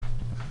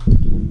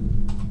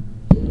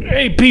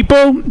Hey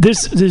people,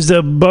 this is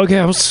the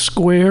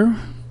BughouseSquare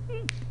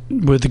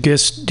with the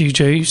guest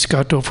DJ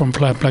Scotto from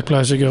Flat Black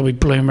Classic. I'll be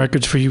playing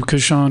records for you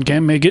because Sean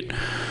can't make it,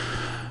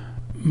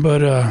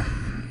 but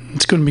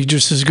it's going to be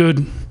just as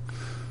good.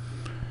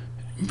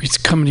 It's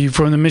coming to you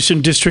from the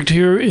Mission District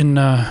here in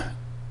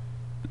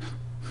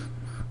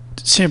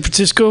San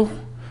Francisco,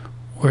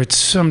 where it's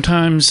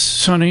sometimes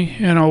sunny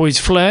and always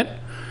flat.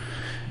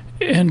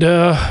 And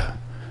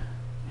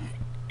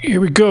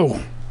here we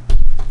go.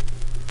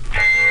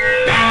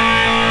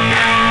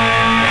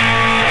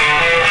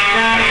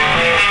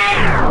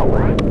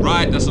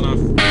 Right, that's enough.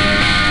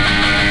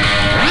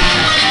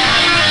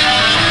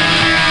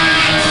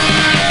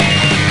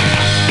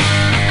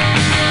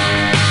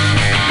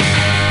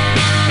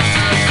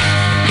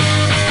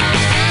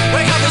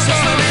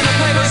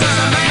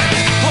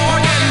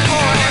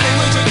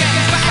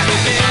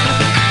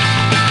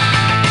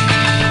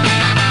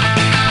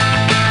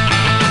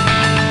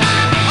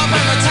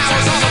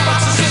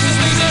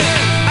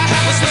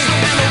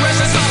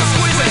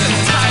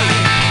 Tight.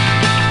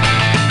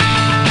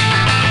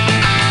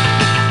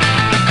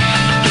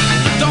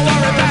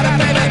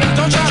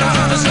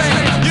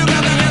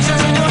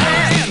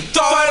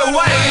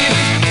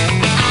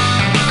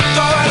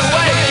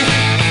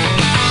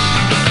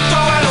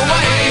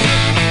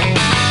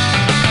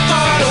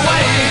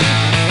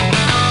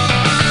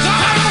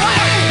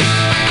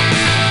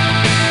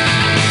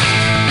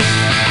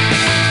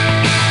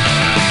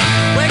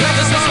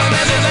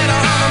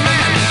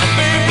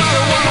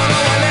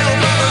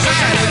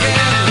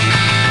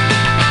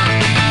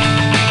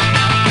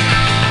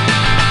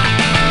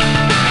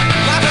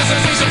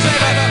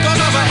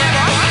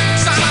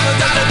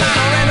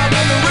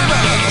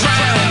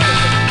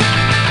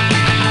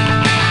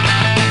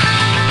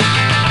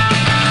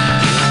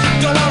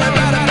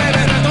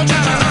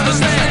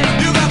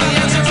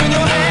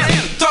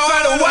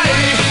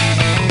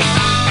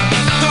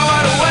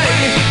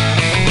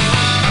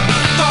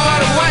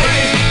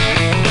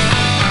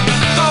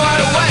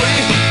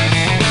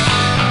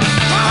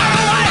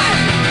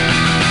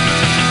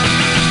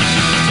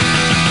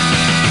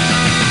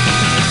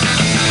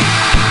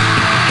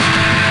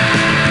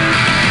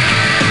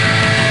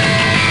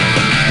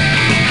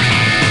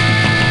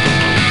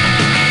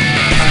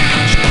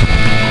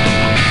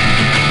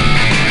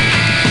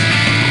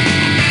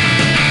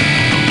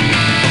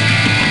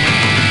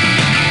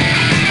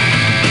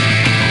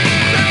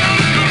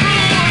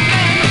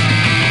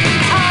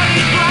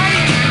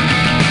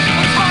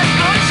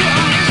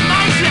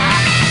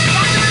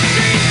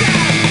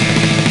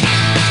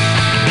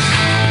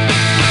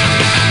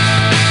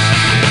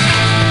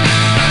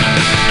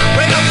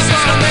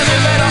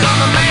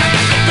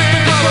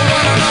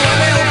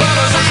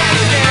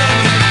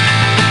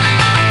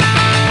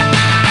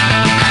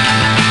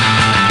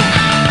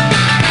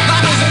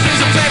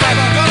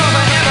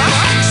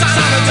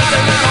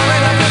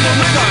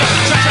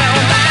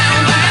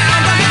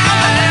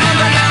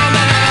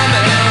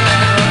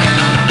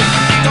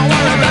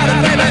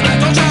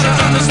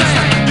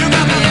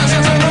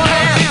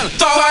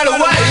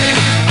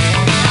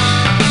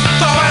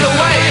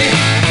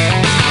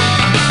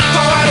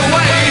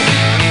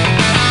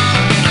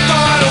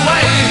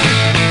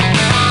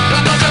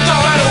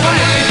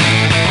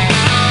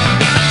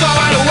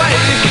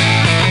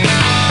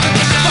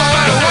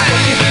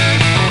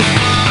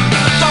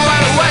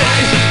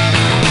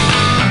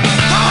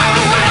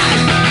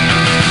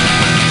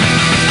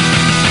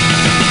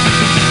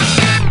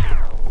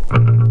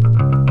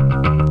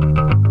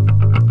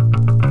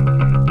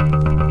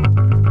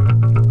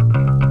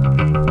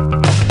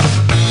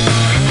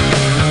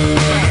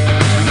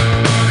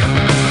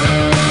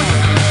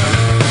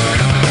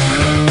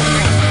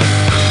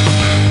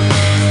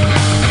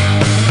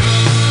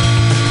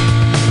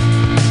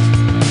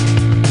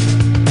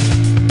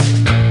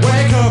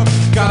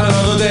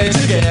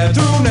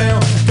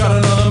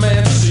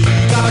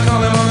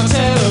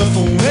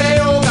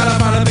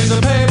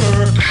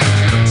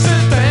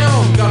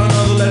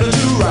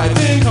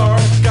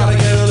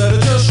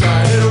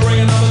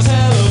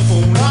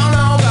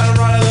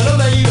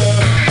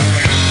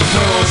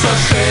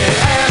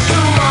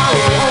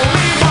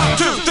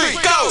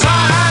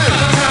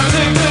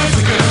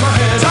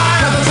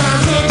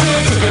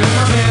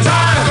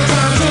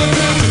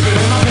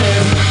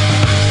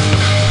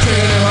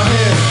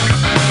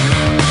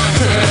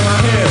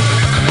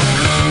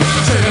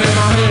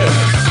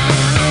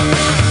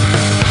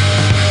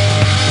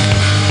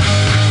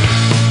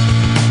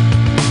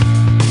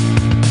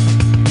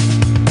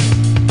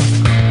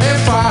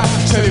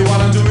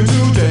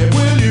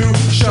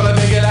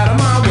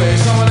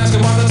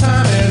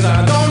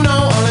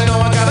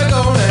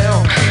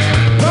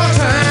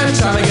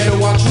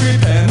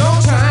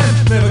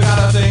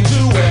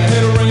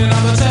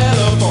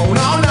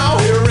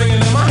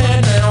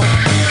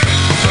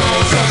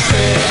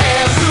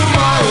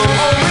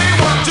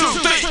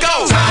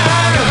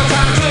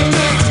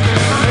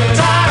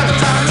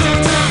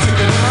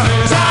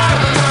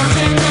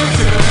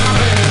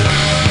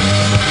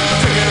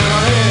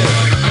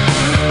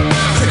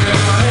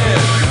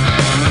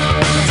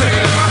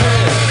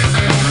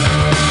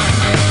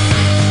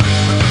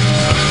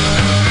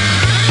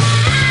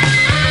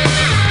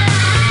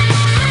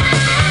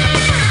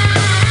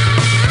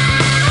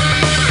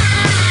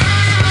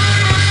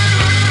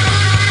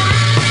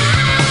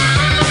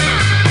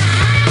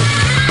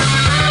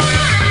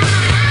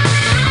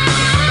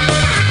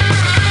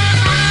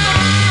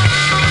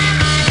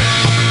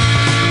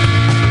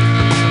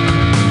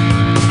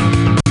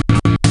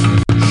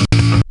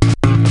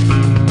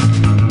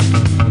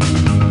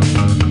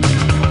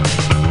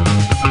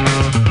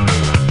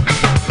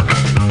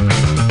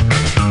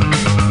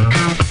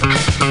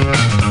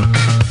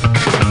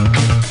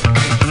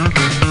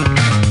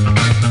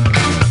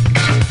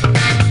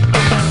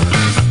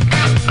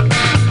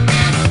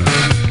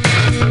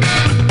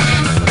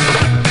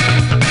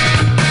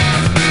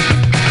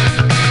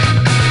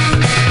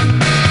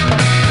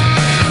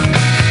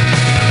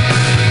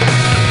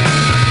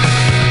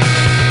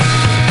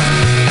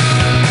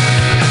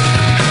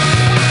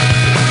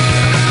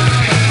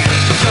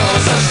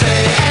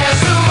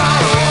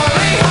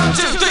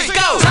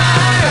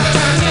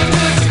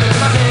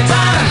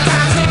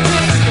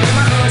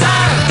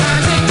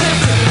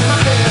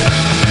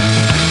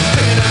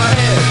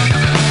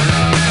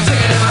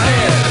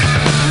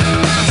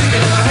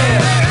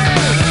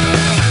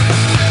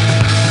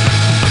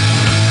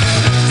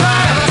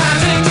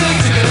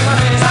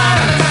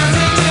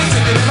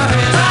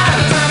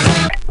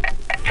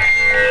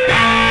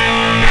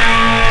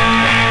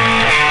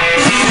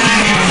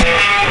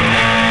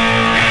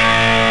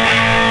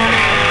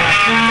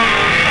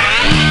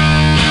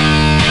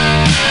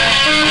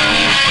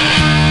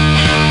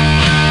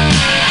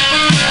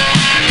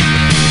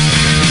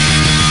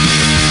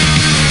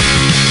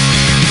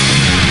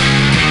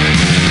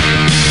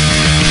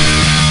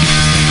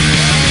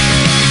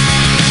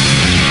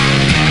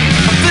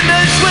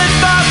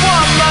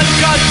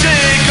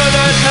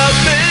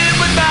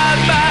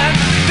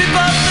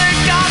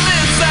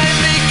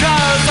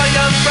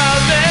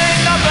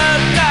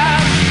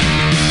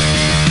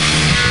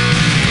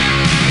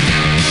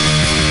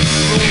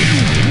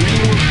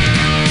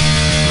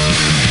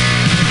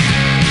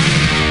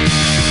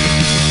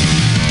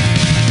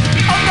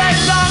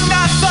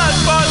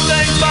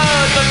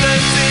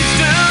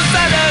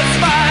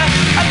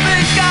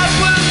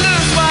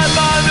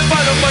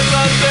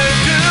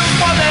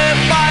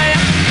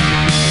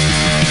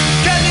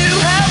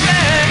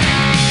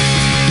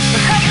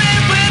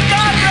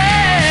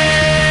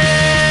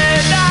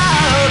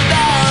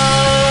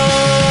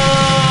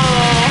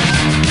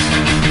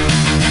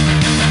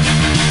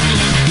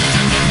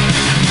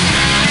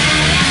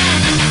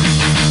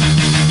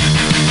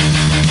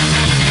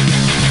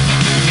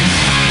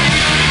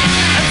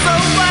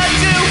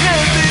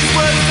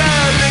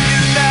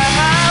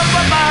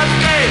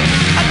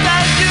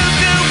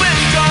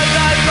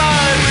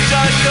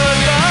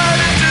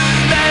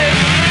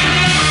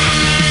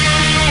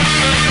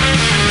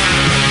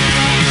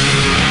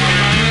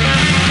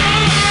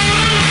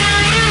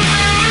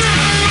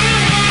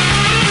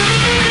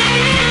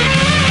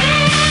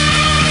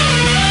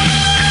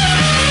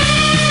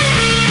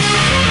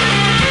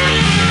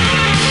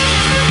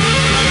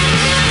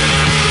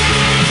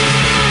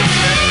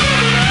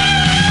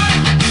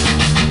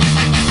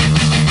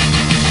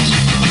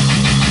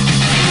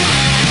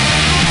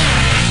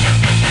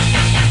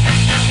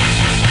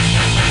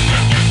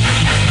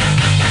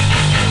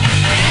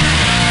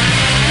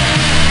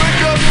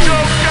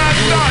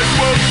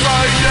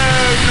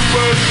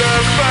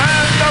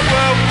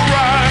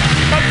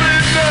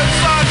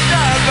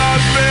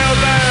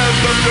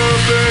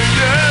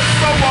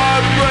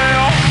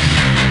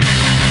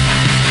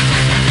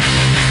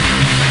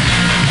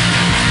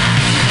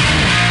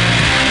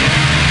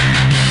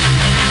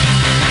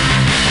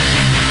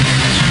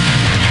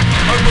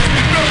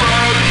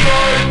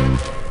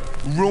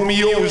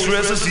 Romeo was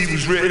restless, he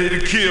was ready to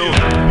kill.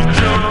 He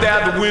jumped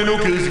out the window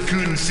cause he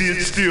couldn't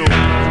sit still.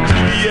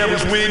 Juliet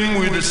was waiting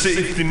with a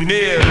safety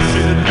net.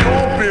 Said,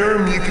 don't bury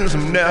me cause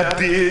I'm not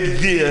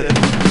dead yet.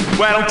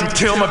 Why don't you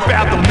tell me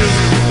about the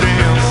mystery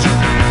dance?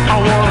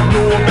 I wanna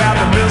know about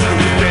the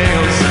mystery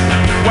dance.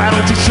 Why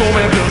don't you show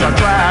me cause I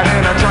tried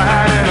and I'm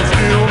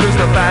still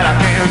mystified. I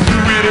can't do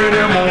it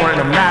anymore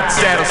and I'm not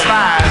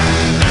satisfied.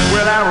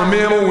 Well, I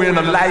remember when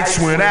the lights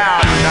went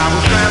out and I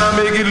was trying to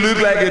make it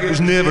look like it was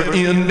never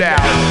in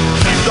doubt.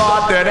 She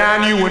thought that I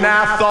knew and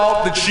I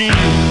thought that she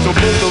knew. So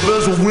both of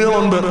us were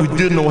willing but we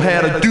didn't know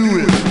how to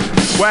do it.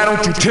 Why don't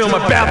you tell me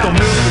about the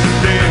mystery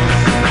dance?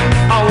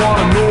 I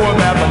wanna know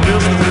about the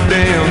mystery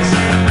dance.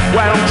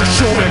 Why don't you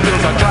show me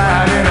cause I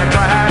tried and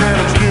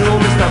I'm still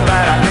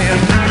mystified. I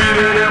can't do it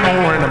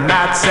anymore and I'm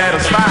not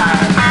satisfied.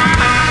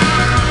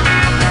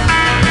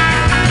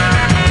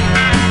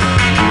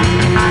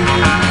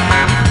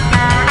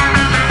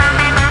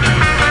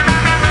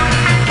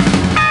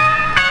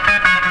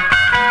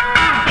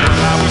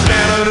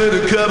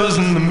 Covers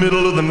in the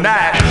middle of the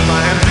night,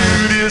 trying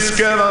to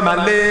discover my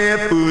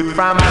left foot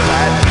from my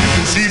right. You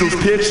can see those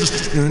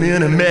pictures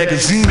in a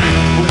magazine,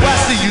 but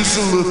what's the use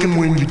of looking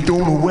when you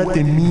don't know what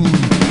they mean?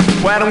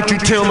 Why don't you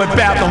tell me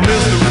about the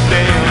mystery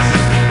dance?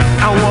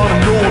 I wanna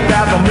know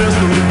about the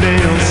mystery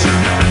dance.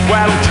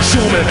 Why don't you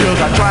show me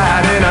cause I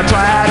tried and I'm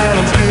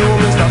still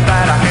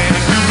mystified. I can't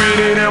do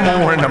it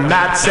anymore and I'm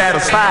not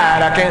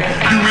satisfied. I can't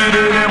do it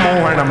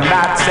anymore and I'm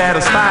not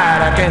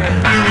satisfied. I can't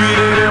do it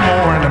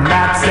anymore and I'm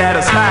not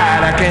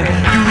satisfied. I can't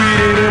do it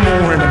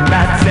anymore and I'm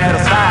not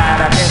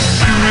satisfied. I can't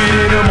do it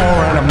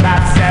anymore and I'm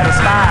not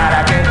satisfied.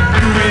 I can't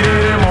do it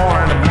anymore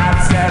and I'm not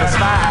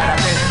satisfied.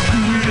 I can't do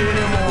it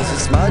anymore. There's a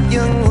smart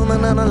young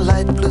woman on a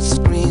light blue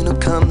screen who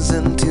comes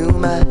into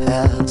my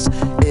house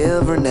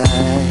every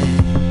night.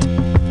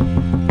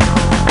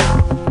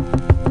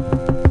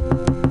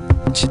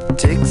 She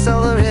takes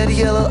all the red,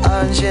 yellow,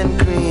 orange, and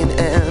green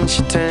and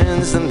she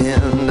turns them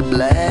into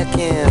black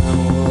and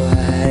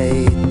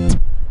white.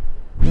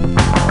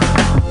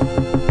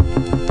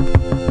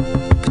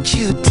 But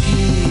you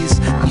tease,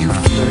 you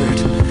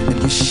flirt,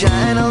 and you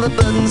shine all the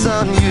buttons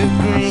on your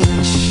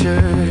green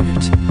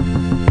shirt.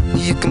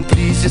 You can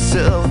please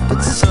yourself,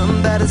 but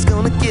somebody's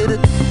gonna get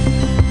it.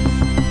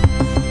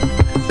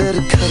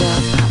 Better cut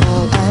off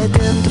all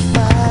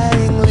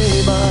identifying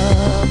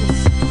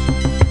labels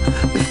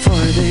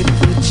before they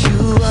put you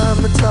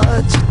on the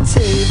torture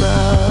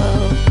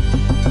table.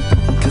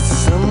 Cause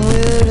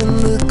somewhere in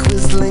the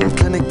Quisling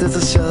clinic there's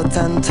a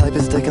shorthand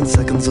typist taking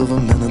seconds over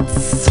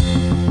minutes.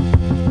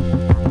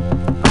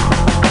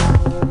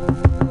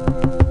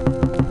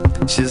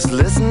 She's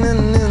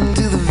listening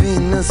into the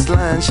Venus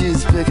line.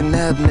 She's picking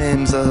out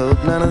names, I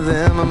hope none of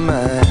them are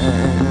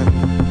mine.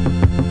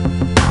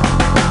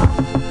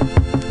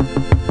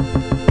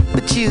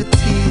 But you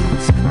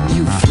tease,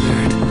 you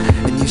flirt,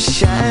 and you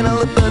shine all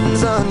the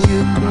buttons on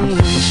your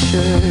green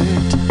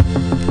shirt.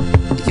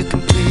 You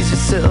can please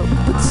yourself,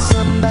 but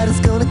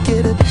somebody's gonna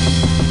get it.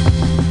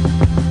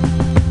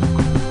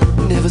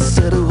 Never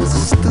said it was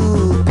a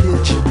school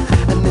pitch,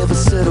 I never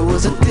said it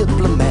was a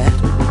diplomat.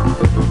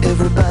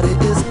 Everybody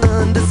is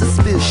under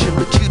suspicion,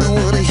 but you don't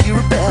wanna hear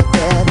about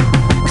that.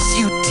 Cause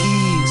you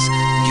tease,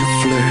 you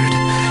flirt,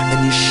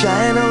 and you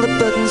shine all the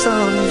buttons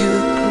on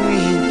your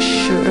green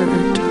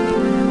shirt.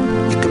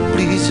 You can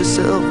please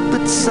yourself,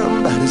 but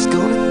somebody's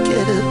gonna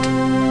get it.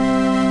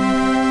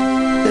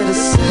 Better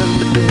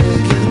send a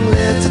begging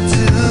letter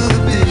to the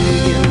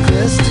big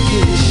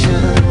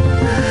investigation.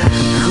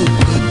 Who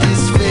put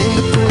these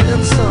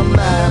fingerprints on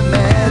my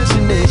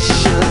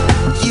imagination?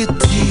 You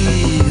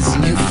tease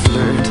and you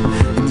flirt,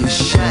 and you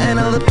shine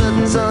all the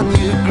buttons on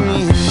your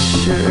green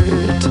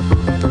shirt.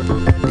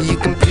 You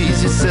can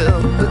please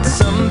yourself, but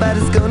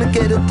somebody's gonna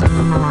get it.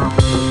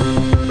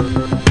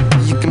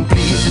 You can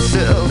please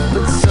yourself,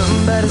 but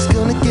somebody's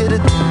gonna get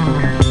it.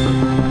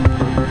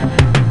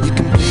 You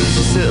can please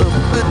yourself,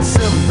 but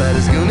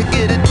somebody's gonna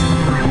get it.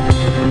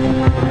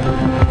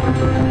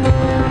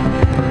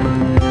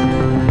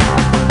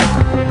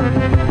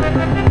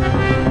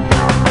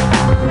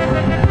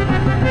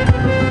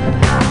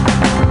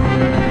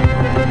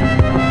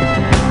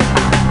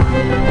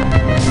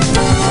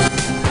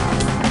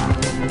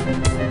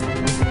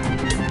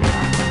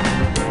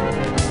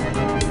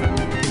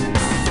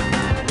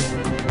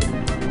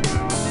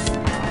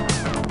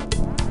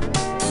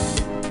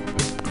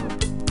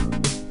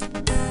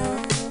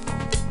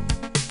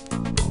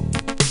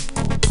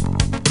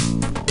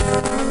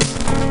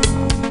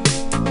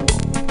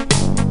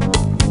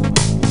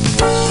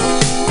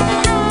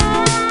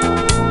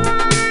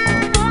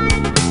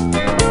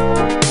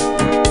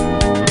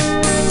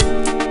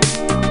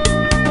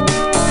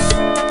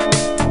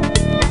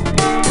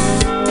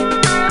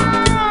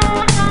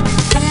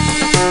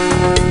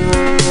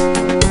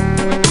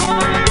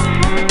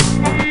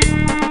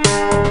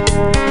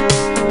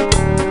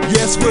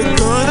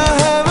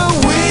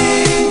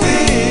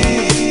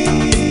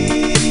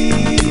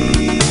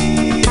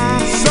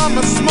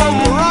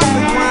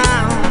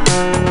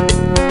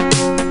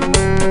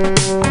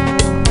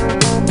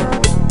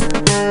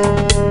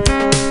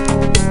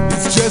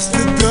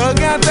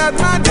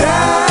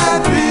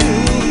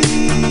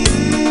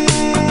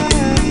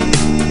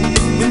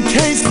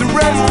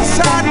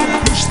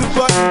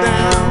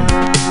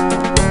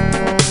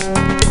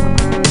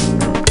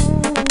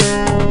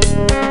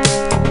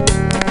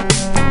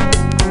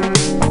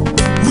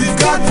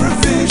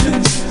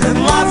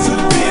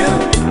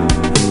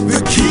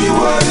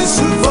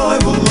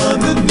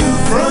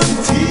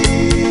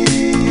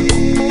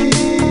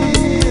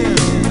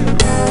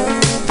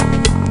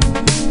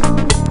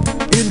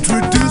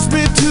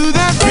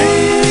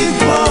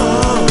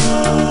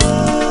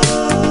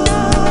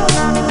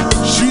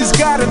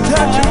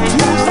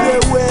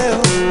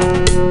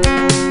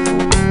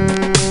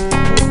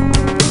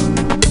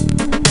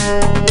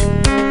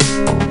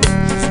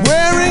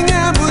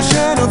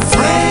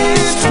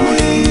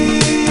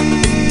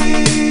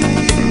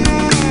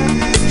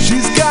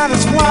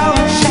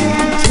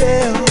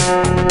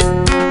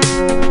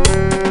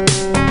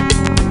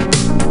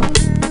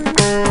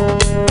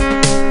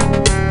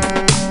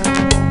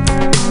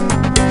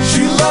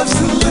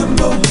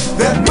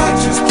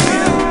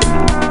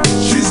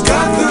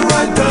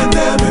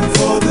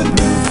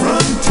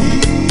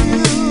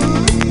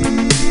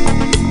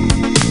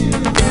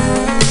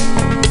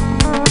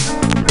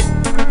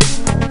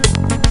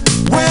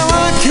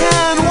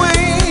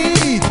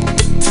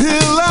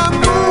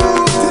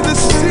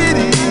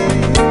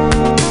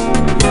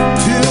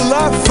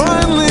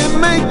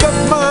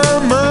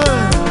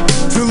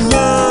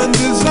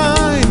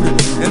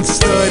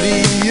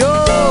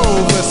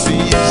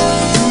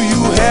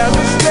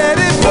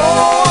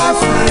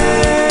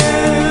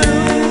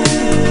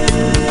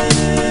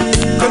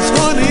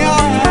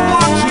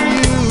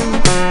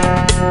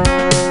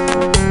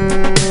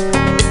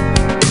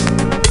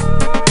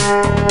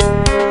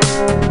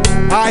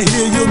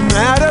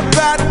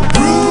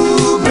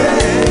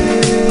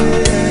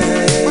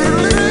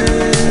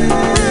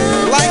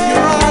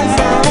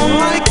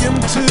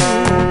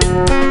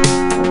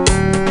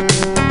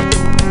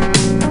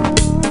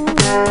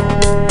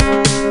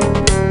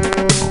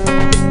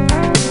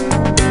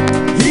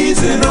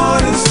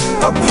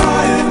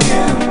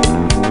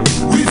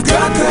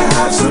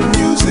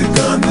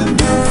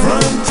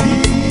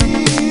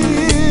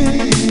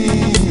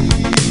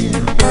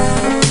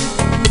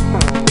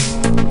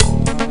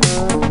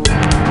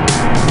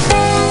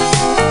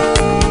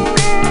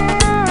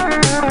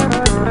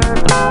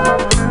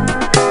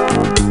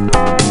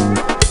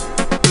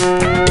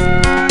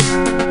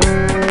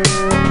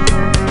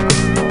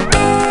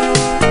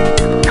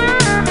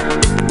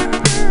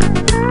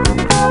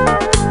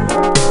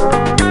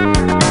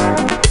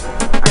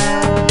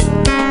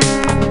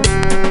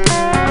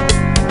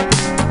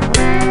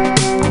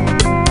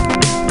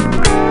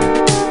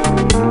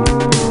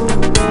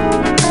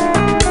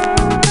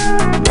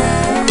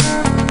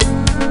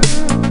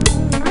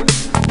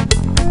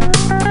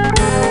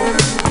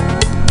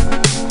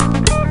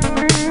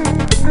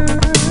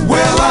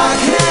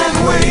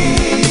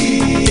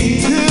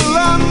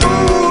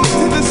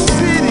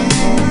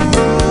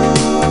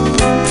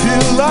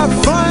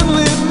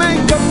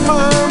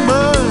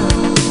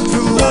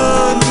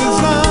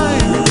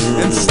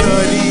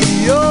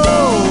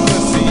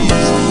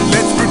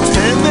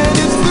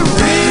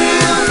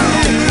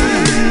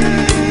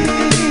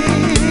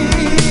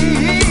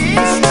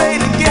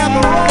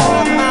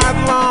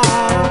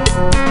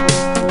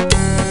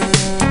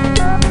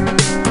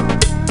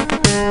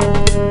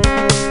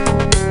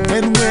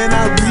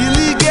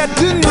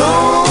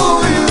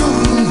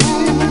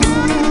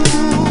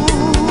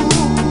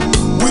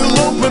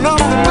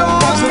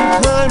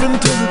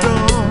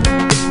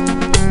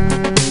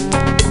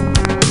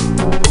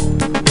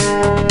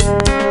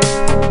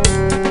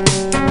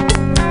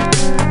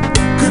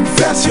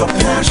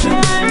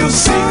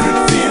 sacred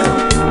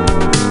field.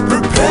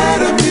 Prepare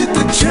to meet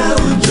the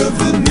challenge of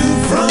the new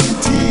frontier.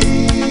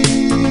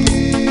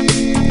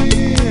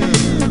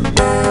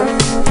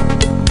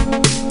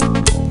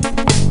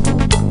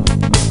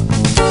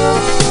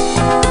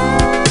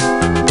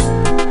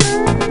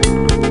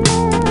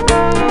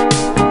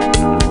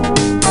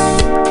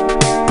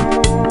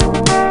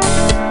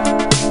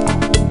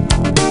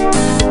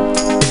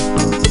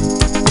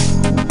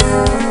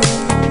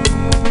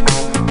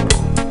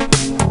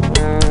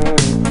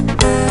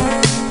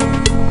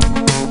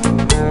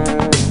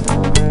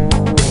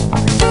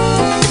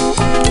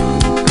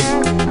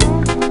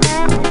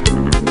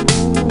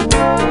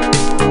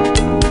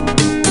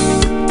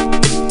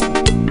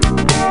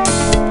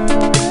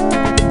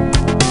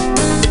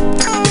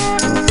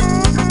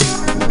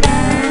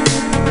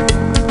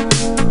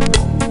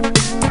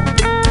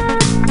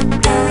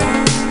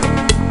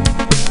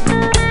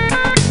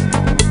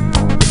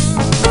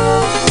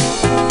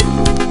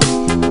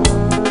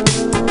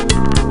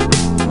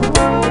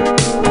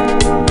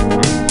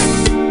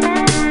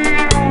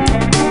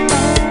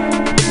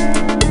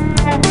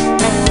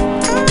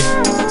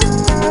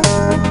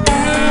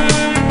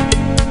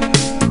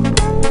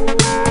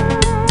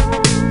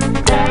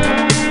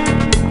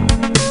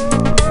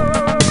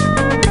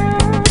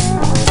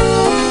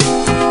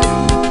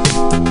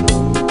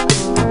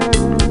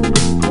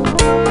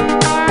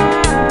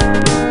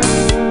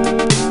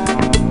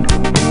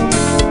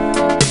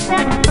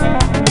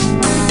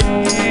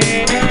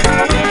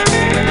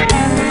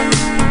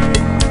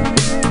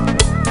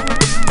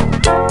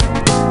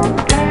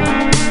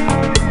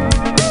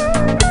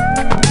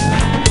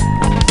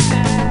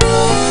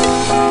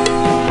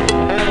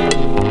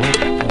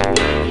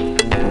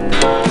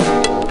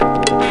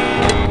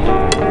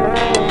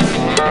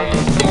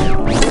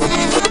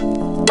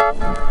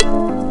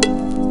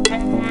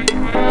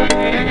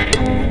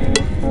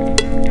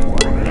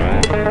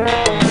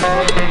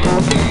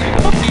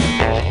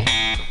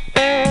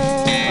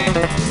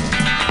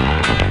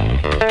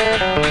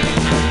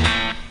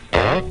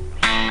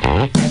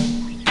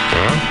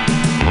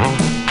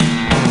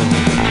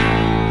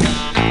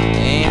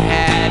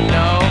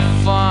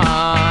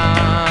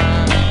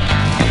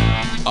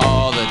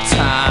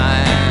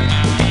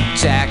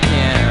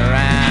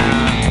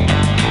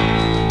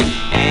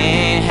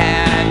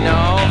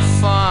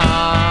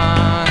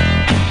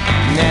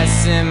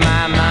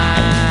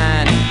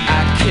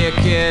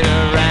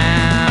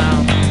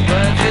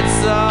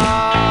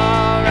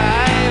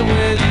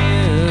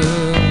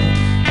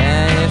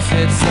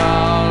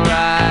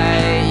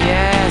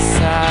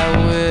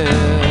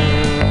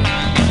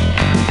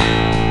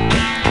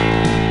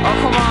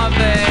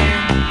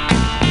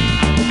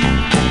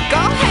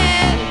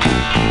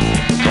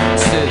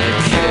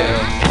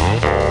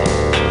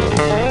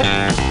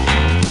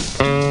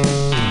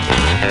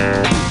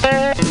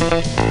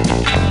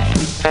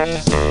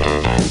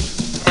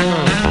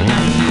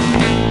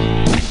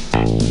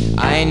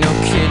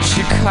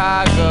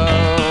 Chicago.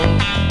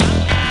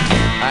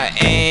 I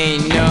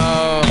ain't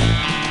no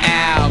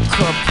Al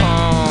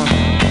Capone.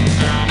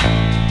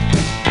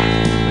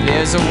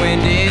 There's a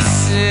windy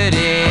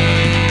city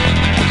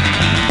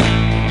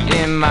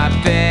in my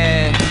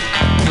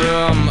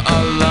bedroom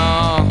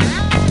alone.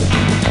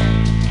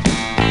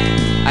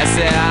 I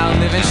said I'll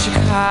live in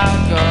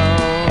Chicago.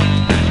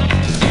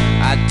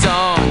 I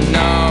don't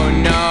know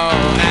no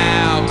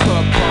Al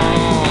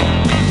Capone.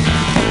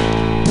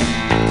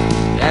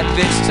 That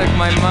bitch took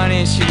my money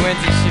and she went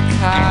to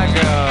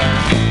Chicago.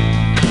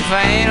 If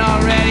I ain't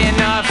already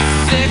enough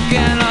sick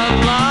and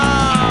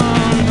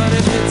alone, but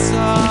if it's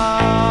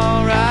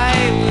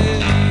alright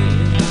with you,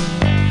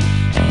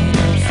 and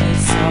if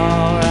it's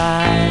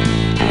alright,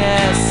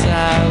 yes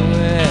I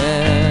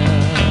will.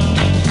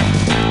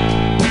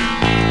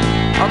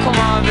 Oh come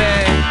on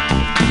babe,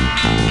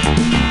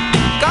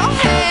 go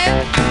ahead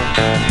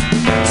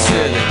to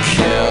the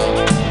kill.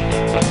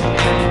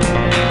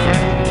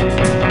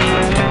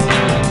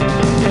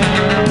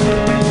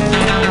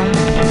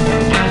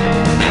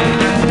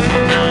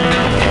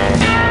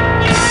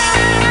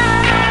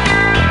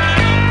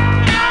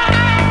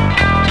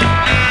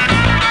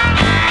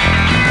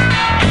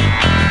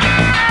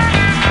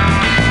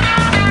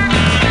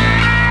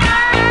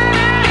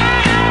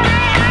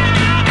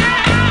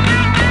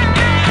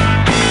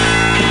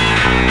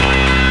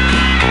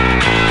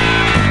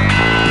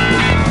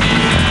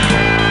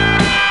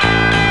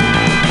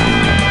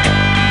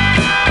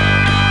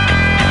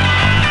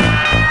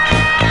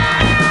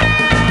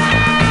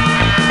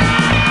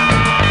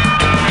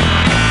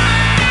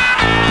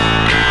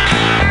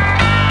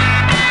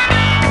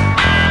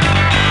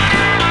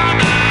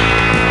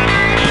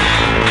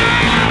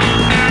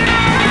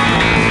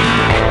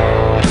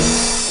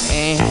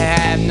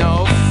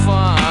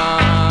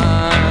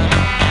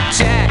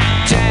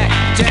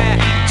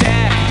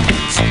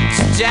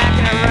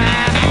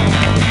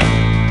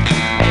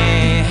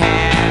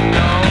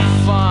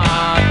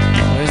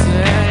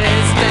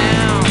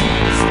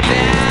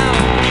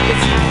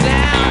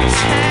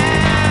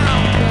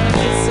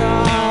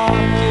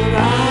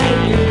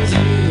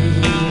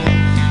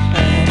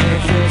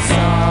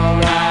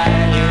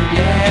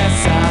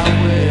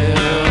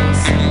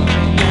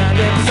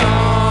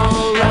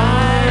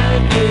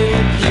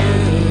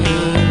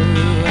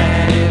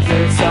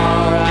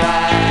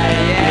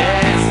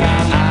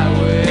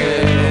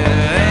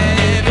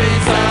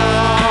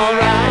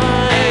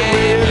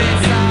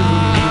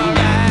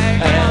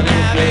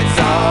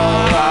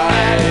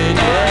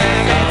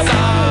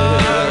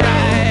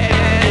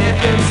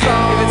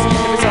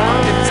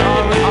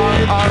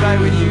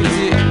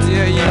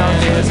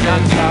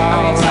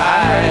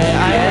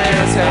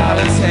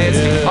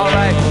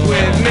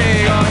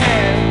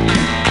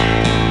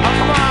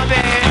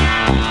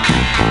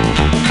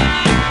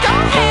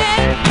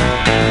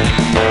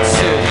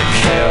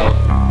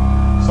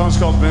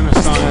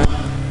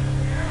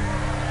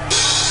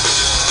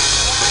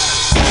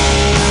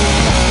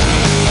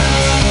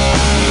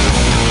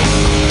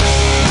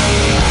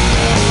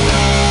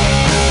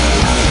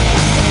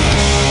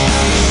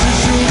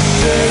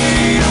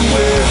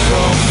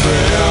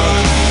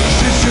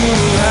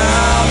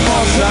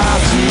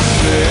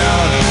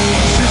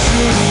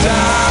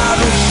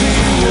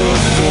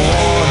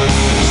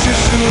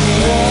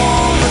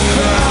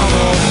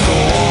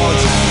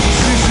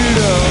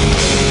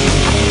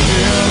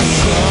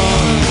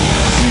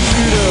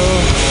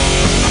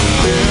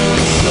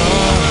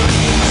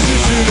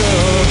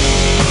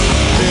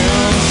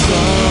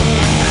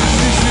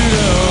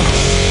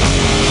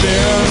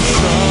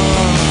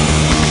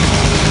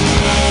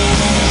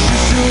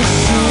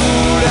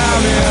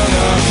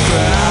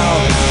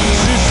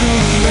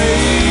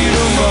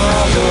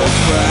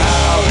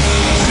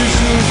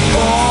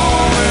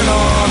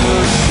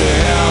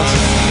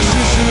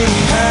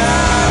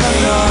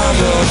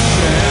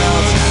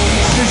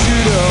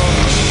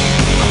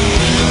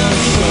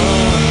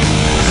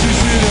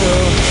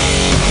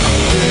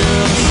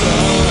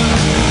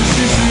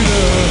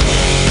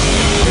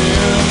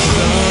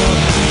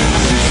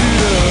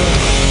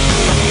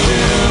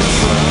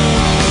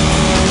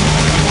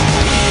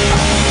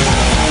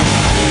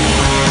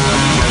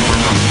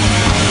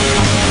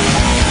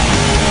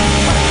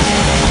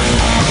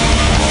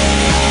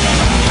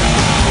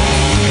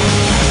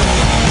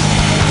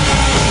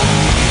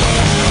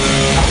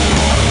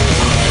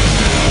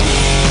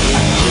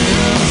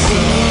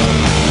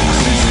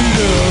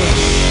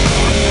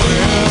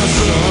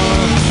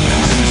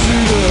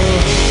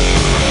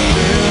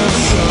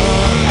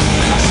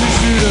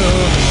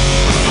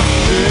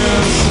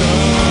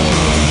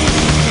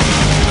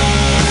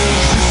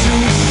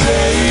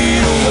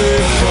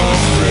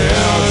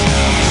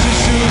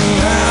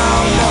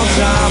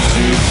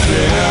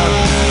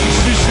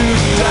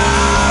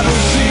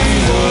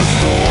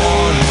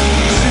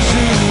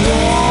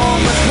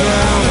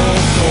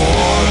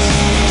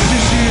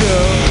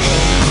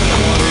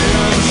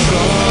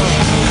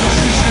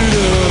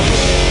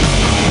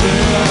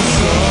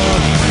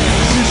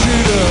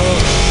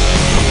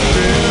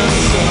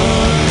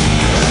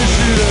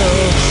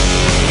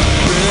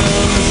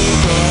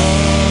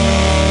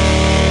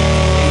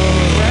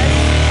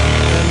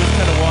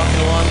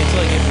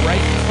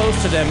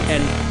 close to them,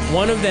 and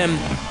one of them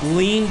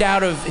leaned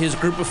out of his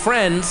group of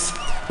friends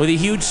with a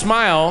huge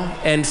smile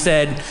and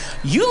said,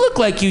 "You look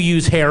like you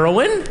use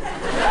heroin."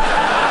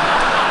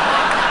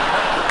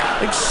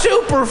 Like,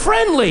 super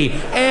friendly.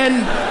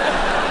 And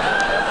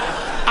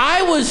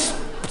I was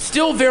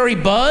still very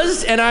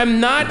buzzed, and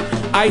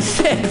I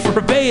said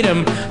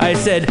verbatim, I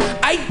said,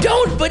 "I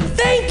don't, but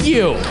thank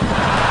you."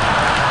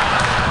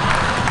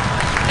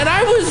 And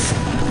I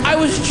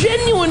was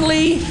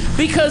genuinely,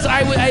 because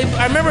I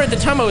remember at the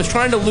time I was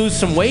trying to lose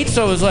some weight,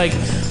 so I was like,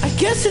 I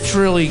guess it's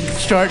really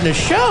starting to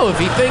show if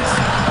he thinks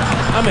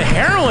I'm a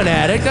heroin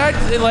addict.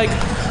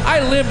 I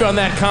lived on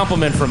that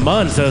compliment for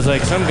months. I was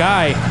like, some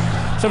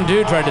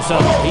dude tried to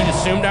sell me. He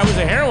assumed I was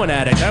a heroin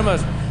addict.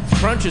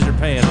 Crunches are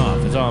paying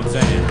off, is all I'm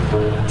saying.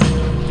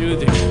 Dude,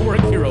 the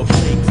work hero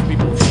freaks.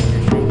 People think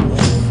you're shooting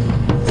wolves.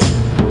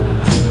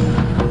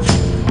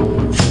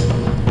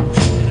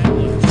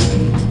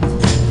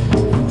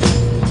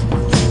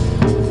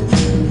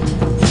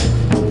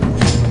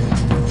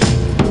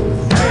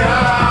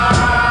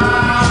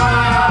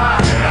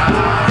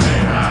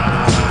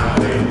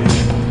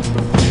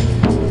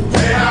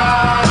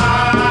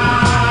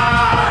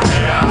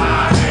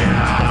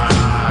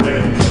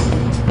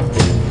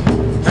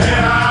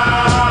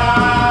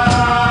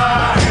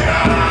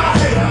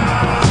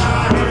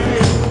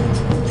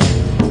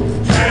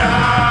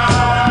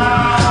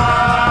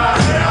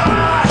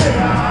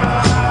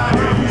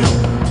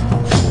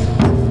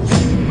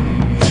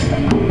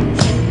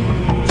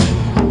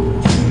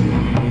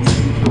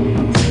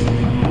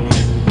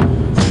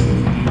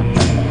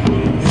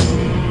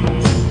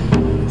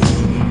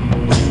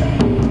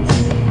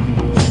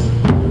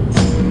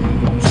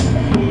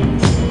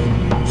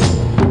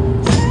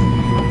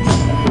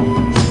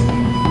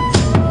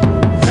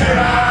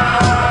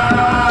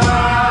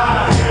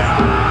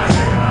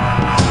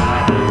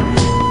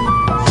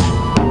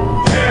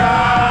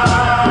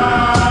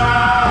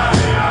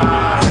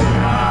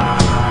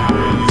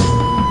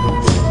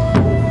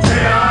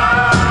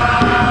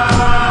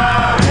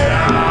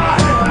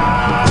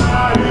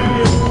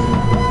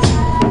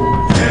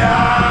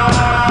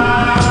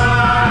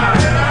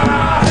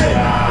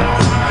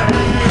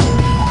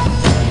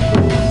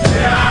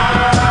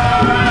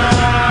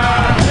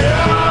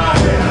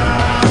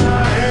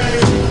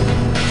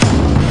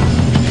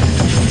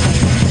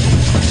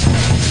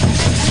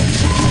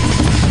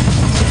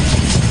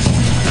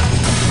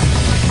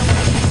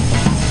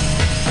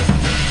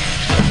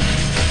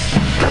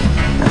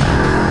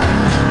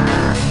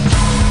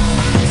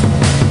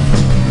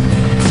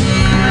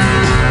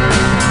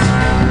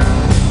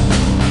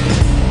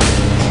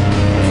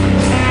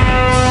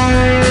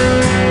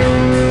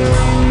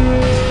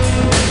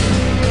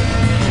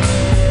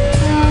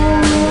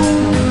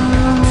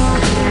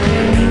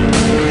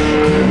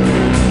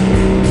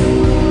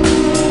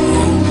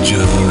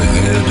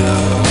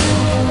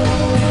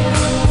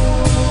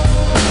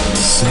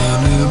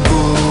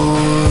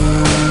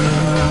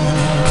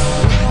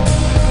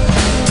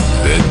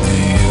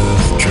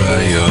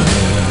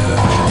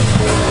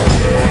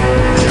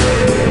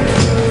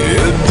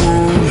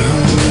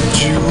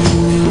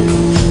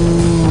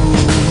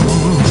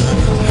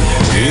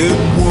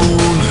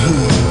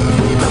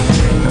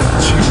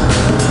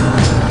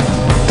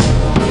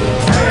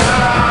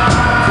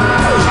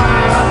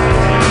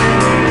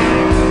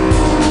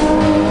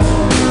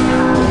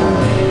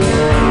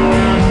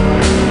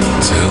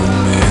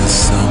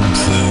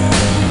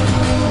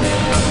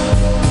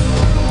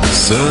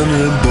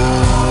 sunny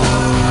boy,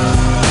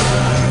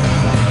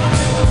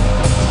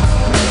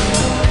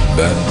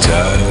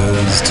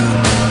 baptized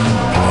and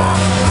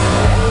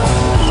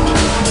plunged.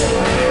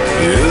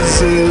 Is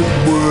it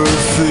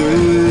worth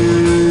it?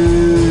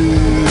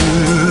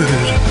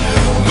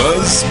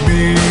 Must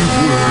be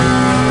worth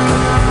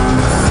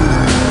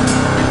it.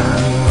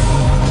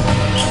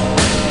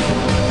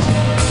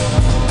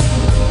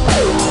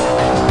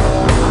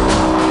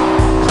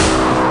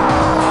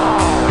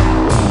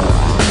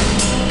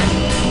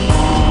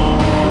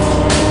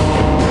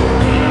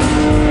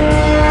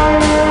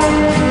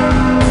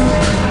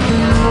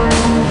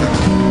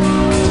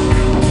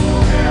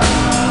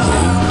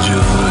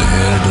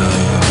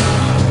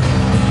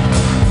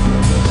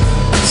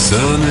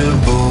 Sonny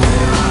boy,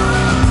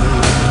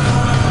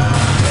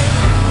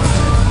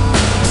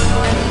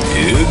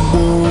 it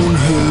won't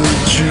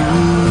hurt you.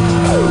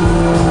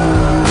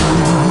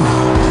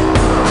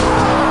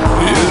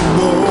 It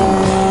won't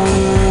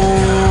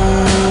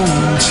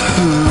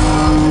hurt.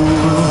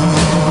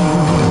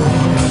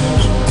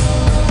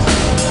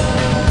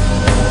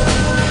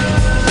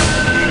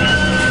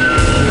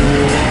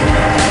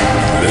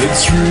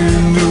 Let's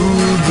renew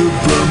the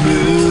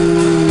promise,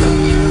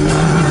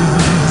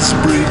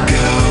 break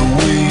our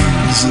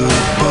wings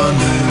upon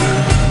it.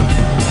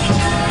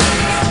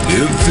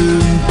 If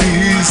in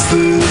peace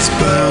there's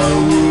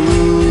power,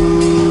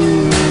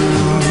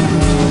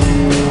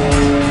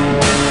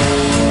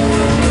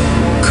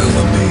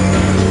 cover me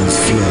with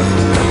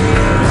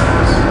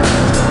flowers.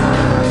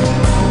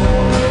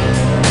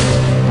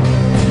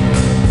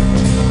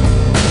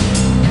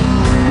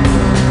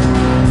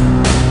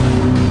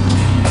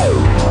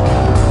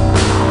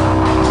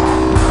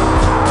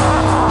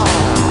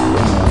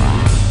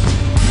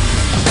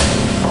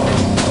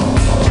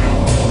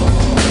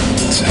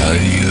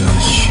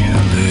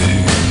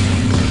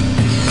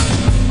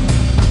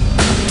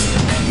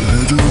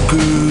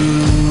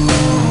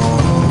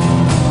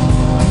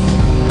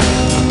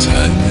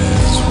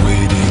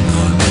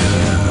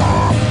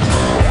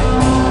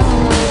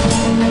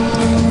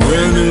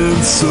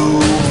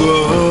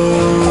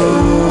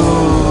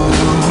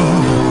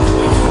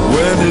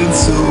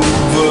 it's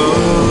over.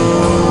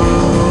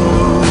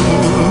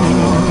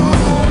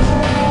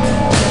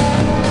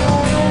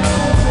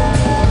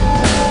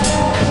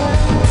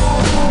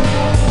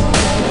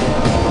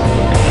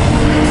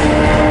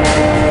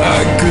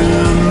 I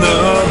can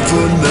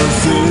offer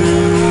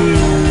nothing,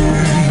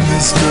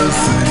 this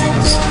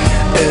nothing's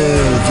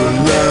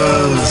everlasting.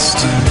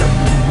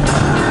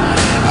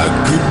 I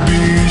could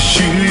be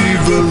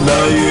Shiva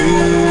lying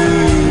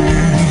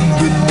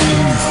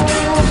beneath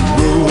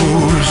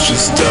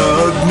ferocious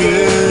darkness.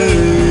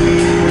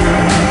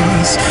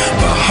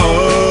 My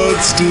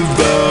heart's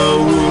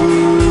devoured.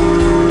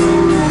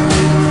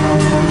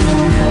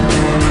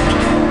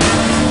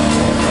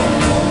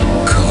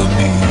 Cover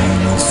me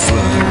with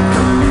flowers.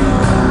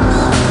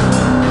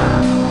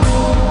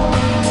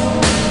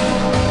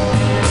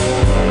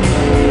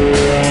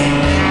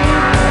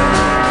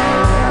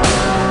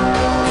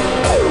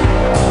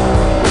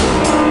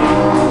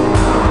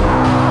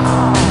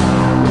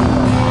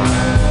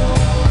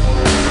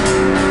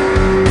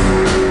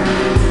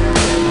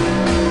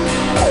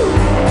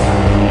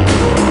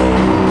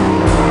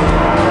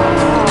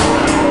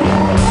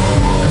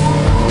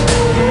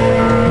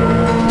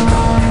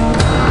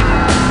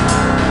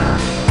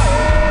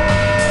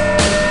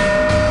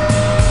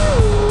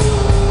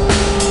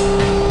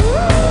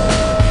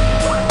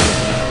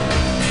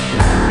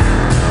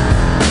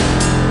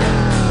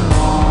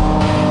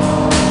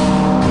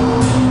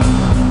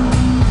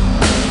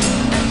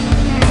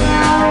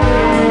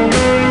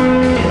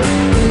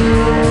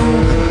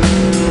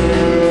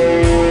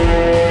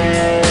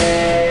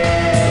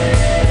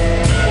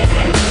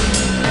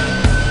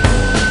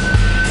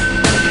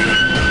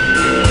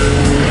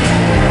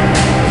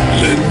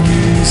 Let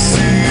me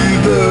see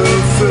the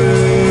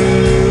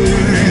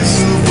face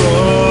of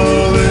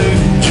all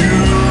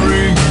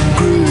enduring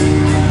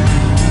grace.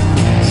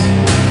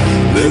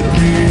 Let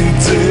me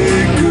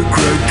take a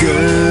crack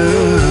at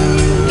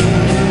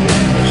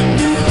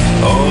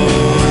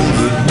all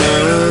that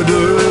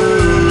matters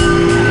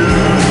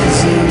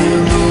in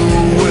the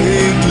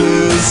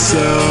weightless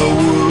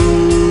hour.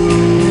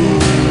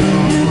 Cover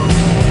me with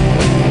flowers.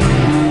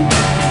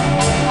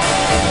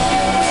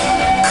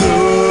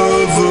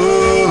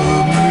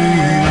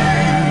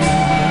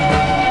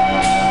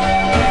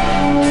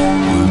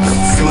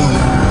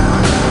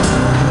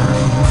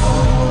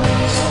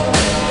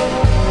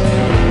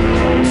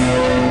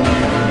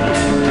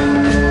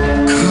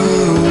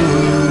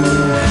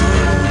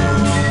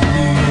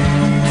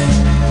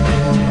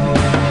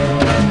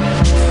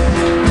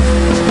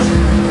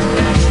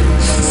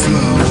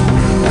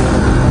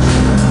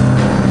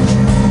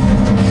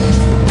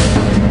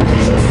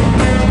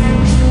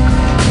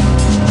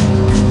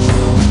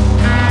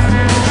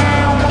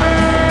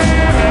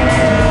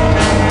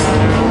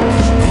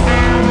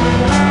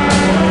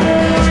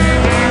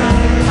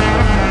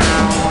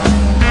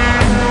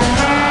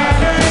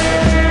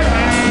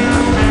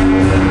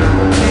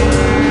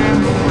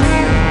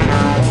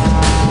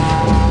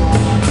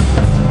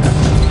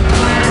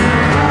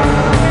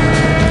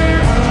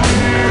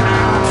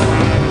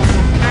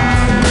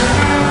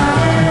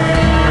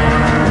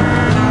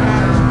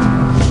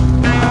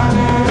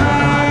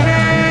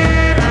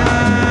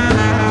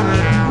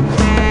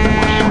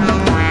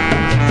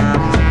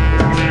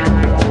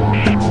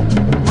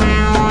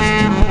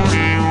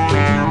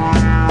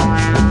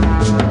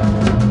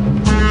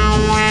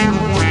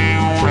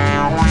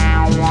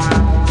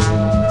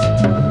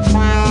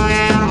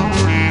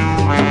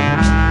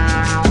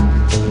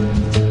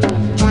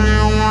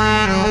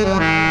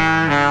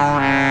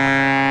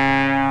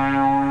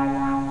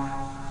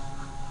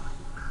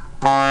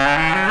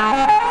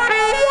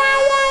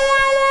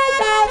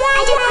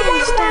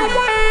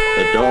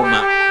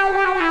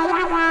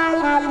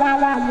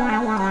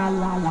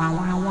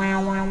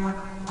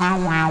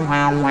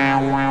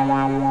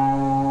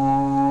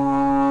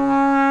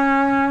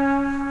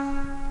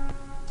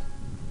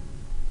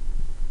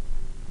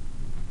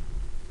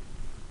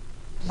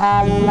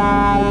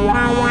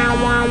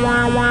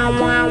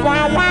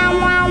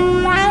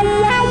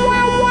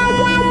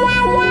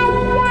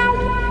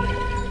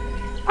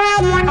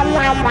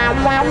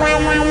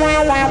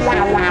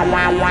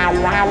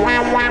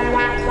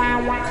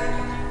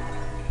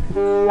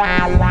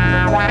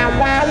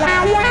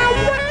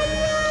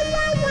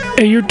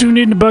 Hey, you're tuned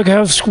in to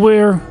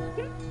BughouseSquare.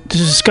 This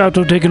is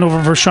Scotto taking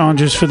over for Sean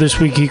just for this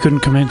week. He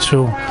couldn't come in,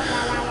 so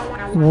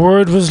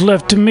word was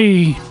left to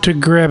me to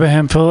grab a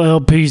handful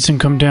of LPs and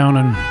come down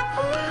and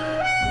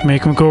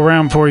make them go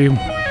around for you.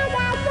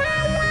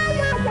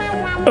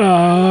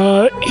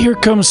 Here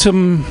comes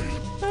some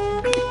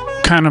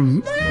kind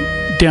of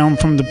down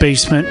from the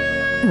basement,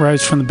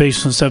 rise from the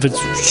basement stuff. It's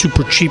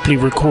super cheaply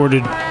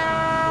recorded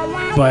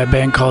by a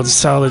band called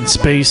Solid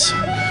Space.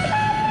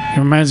 It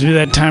reminds me of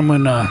that time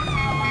when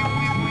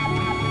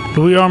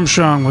Louis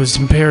Armstrong was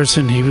in Paris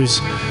and he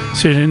was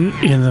sitting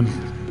in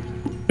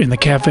the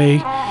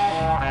cafe,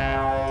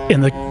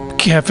 and the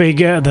cafe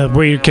guy, the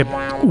waiter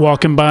kept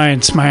walking by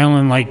and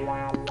smiling, like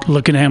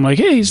looking at him like,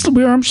 "Hey, it's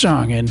Louis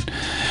Armstrong." And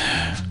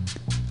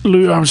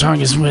Louis Armstrong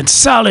just went,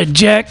 "Solid,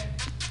 Jack."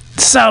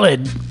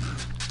 salad.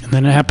 And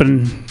then it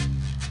happened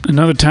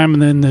another time,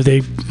 and then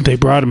they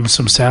brought him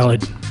some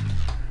salad.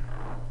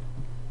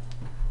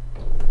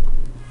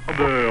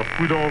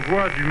 Coup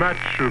d'envoi du match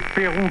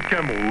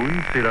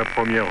Pérou-Cameroun. C'est la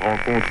première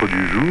rencontre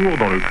du jour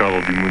dans le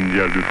cadre du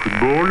mondial de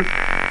football.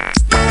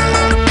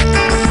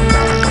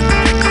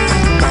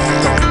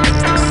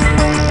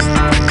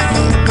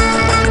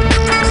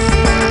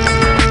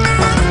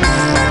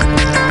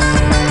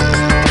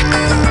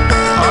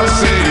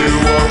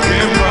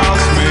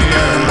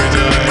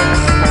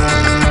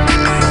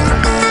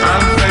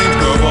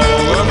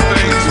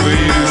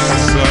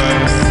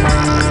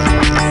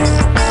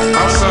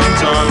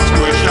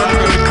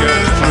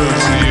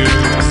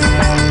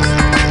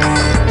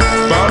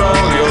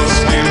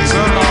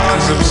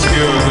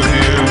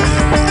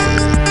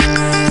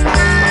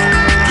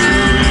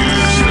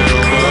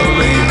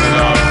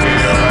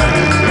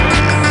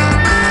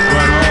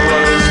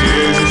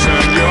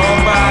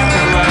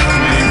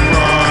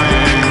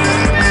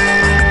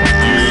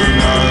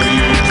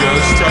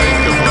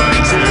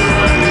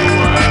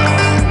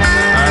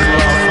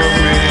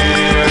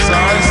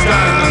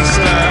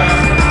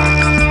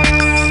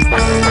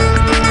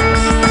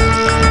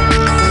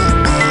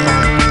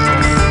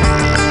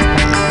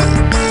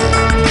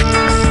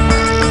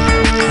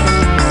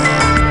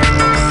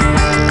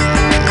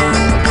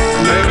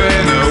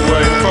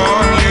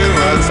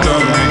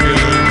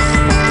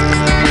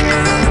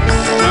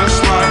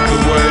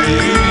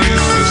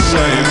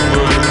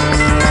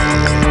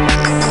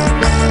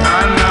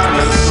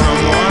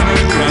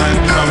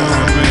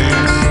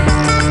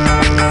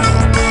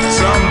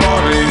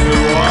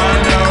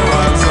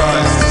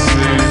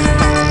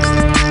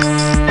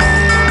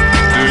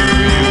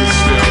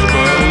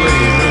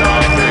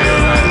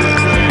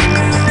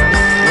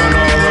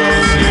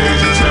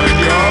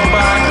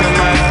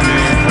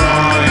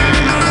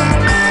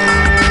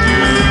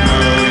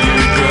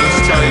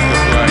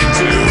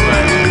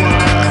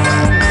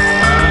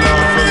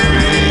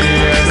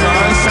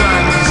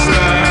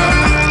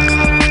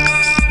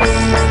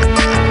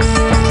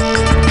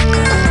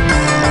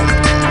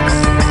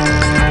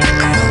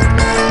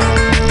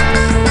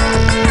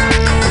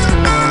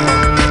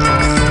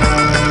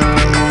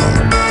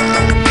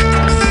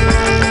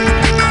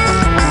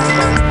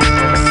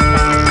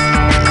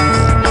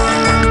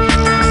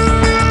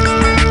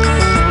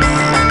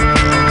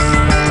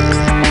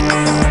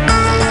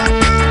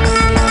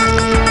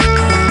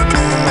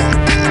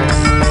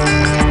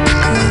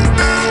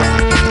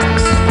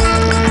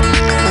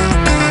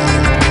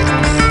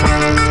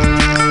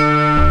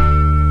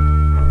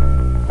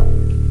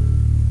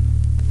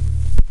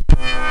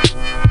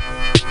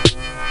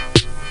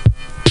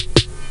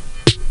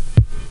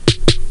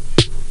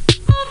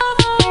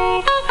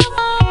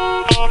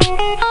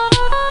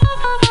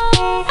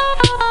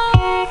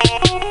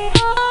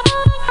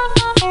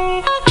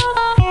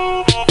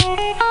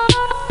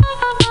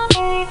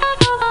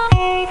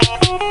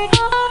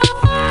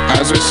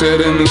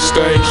 sit in the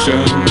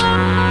station,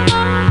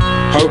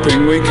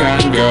 hoping we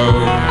can go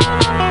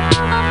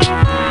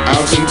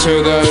out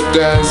into the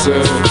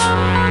desert,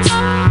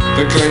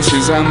 the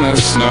glaciers and the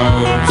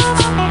snow,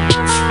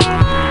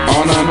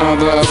 on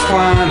another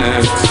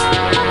planet,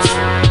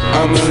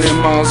 a million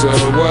miles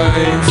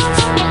away.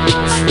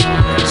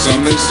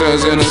 Something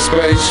stirs in a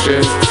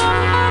spaceship,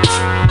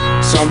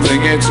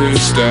 something here to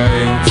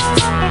stay.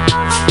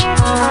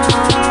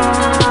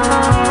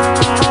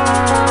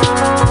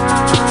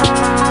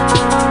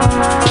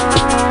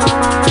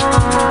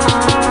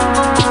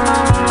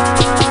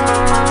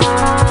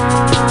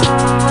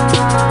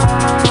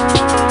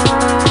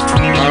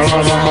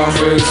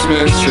 Is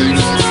missing,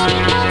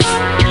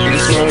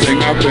 it's floating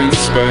up in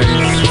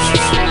space.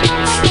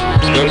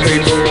 The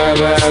people are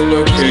there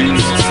looking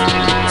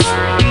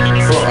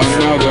for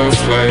another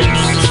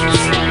place,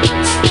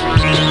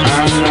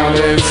 and now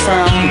they've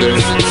found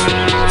it,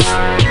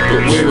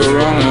 but we were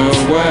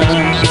unaware.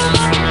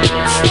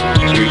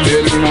 We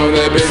didn't know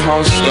they'd be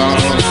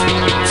hostile,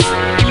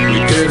 we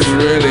didn't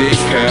really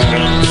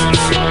care.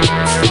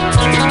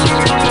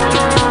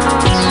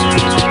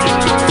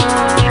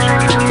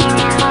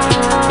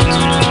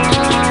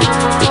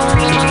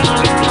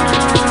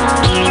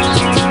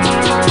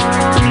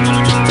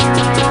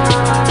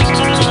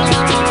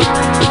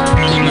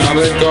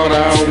 They've got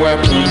our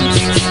weapons,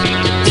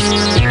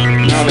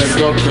 now they've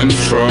got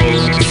control.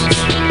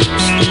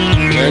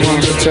 They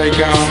want to take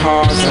our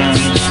heart and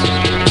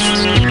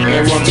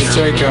they want to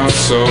take our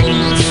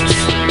souls.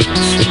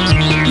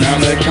 Now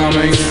they're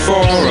coming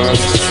for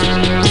us,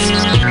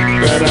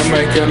 better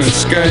make an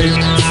escape.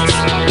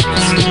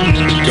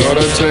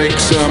 Gotta take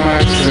some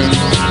action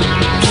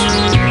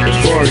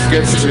before it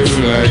gets too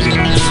late.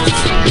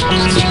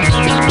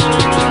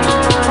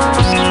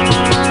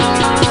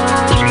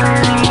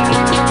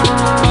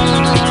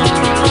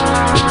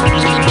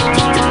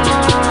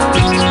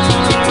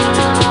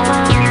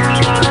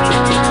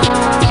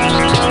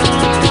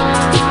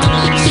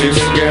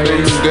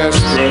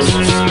 Desperate,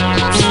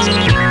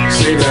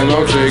 see their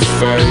logic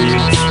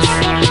fade,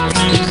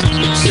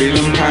 see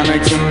them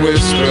panic and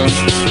whisper,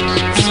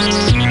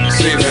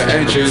 see their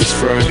knowledge is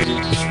free.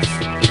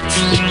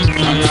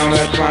 And now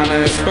their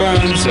planet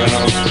burns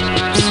out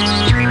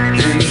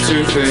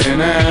into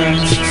thin air.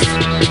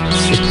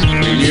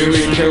 We knew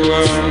we'd kill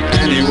them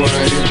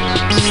anyway.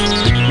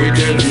 We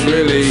didn't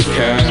really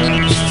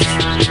care.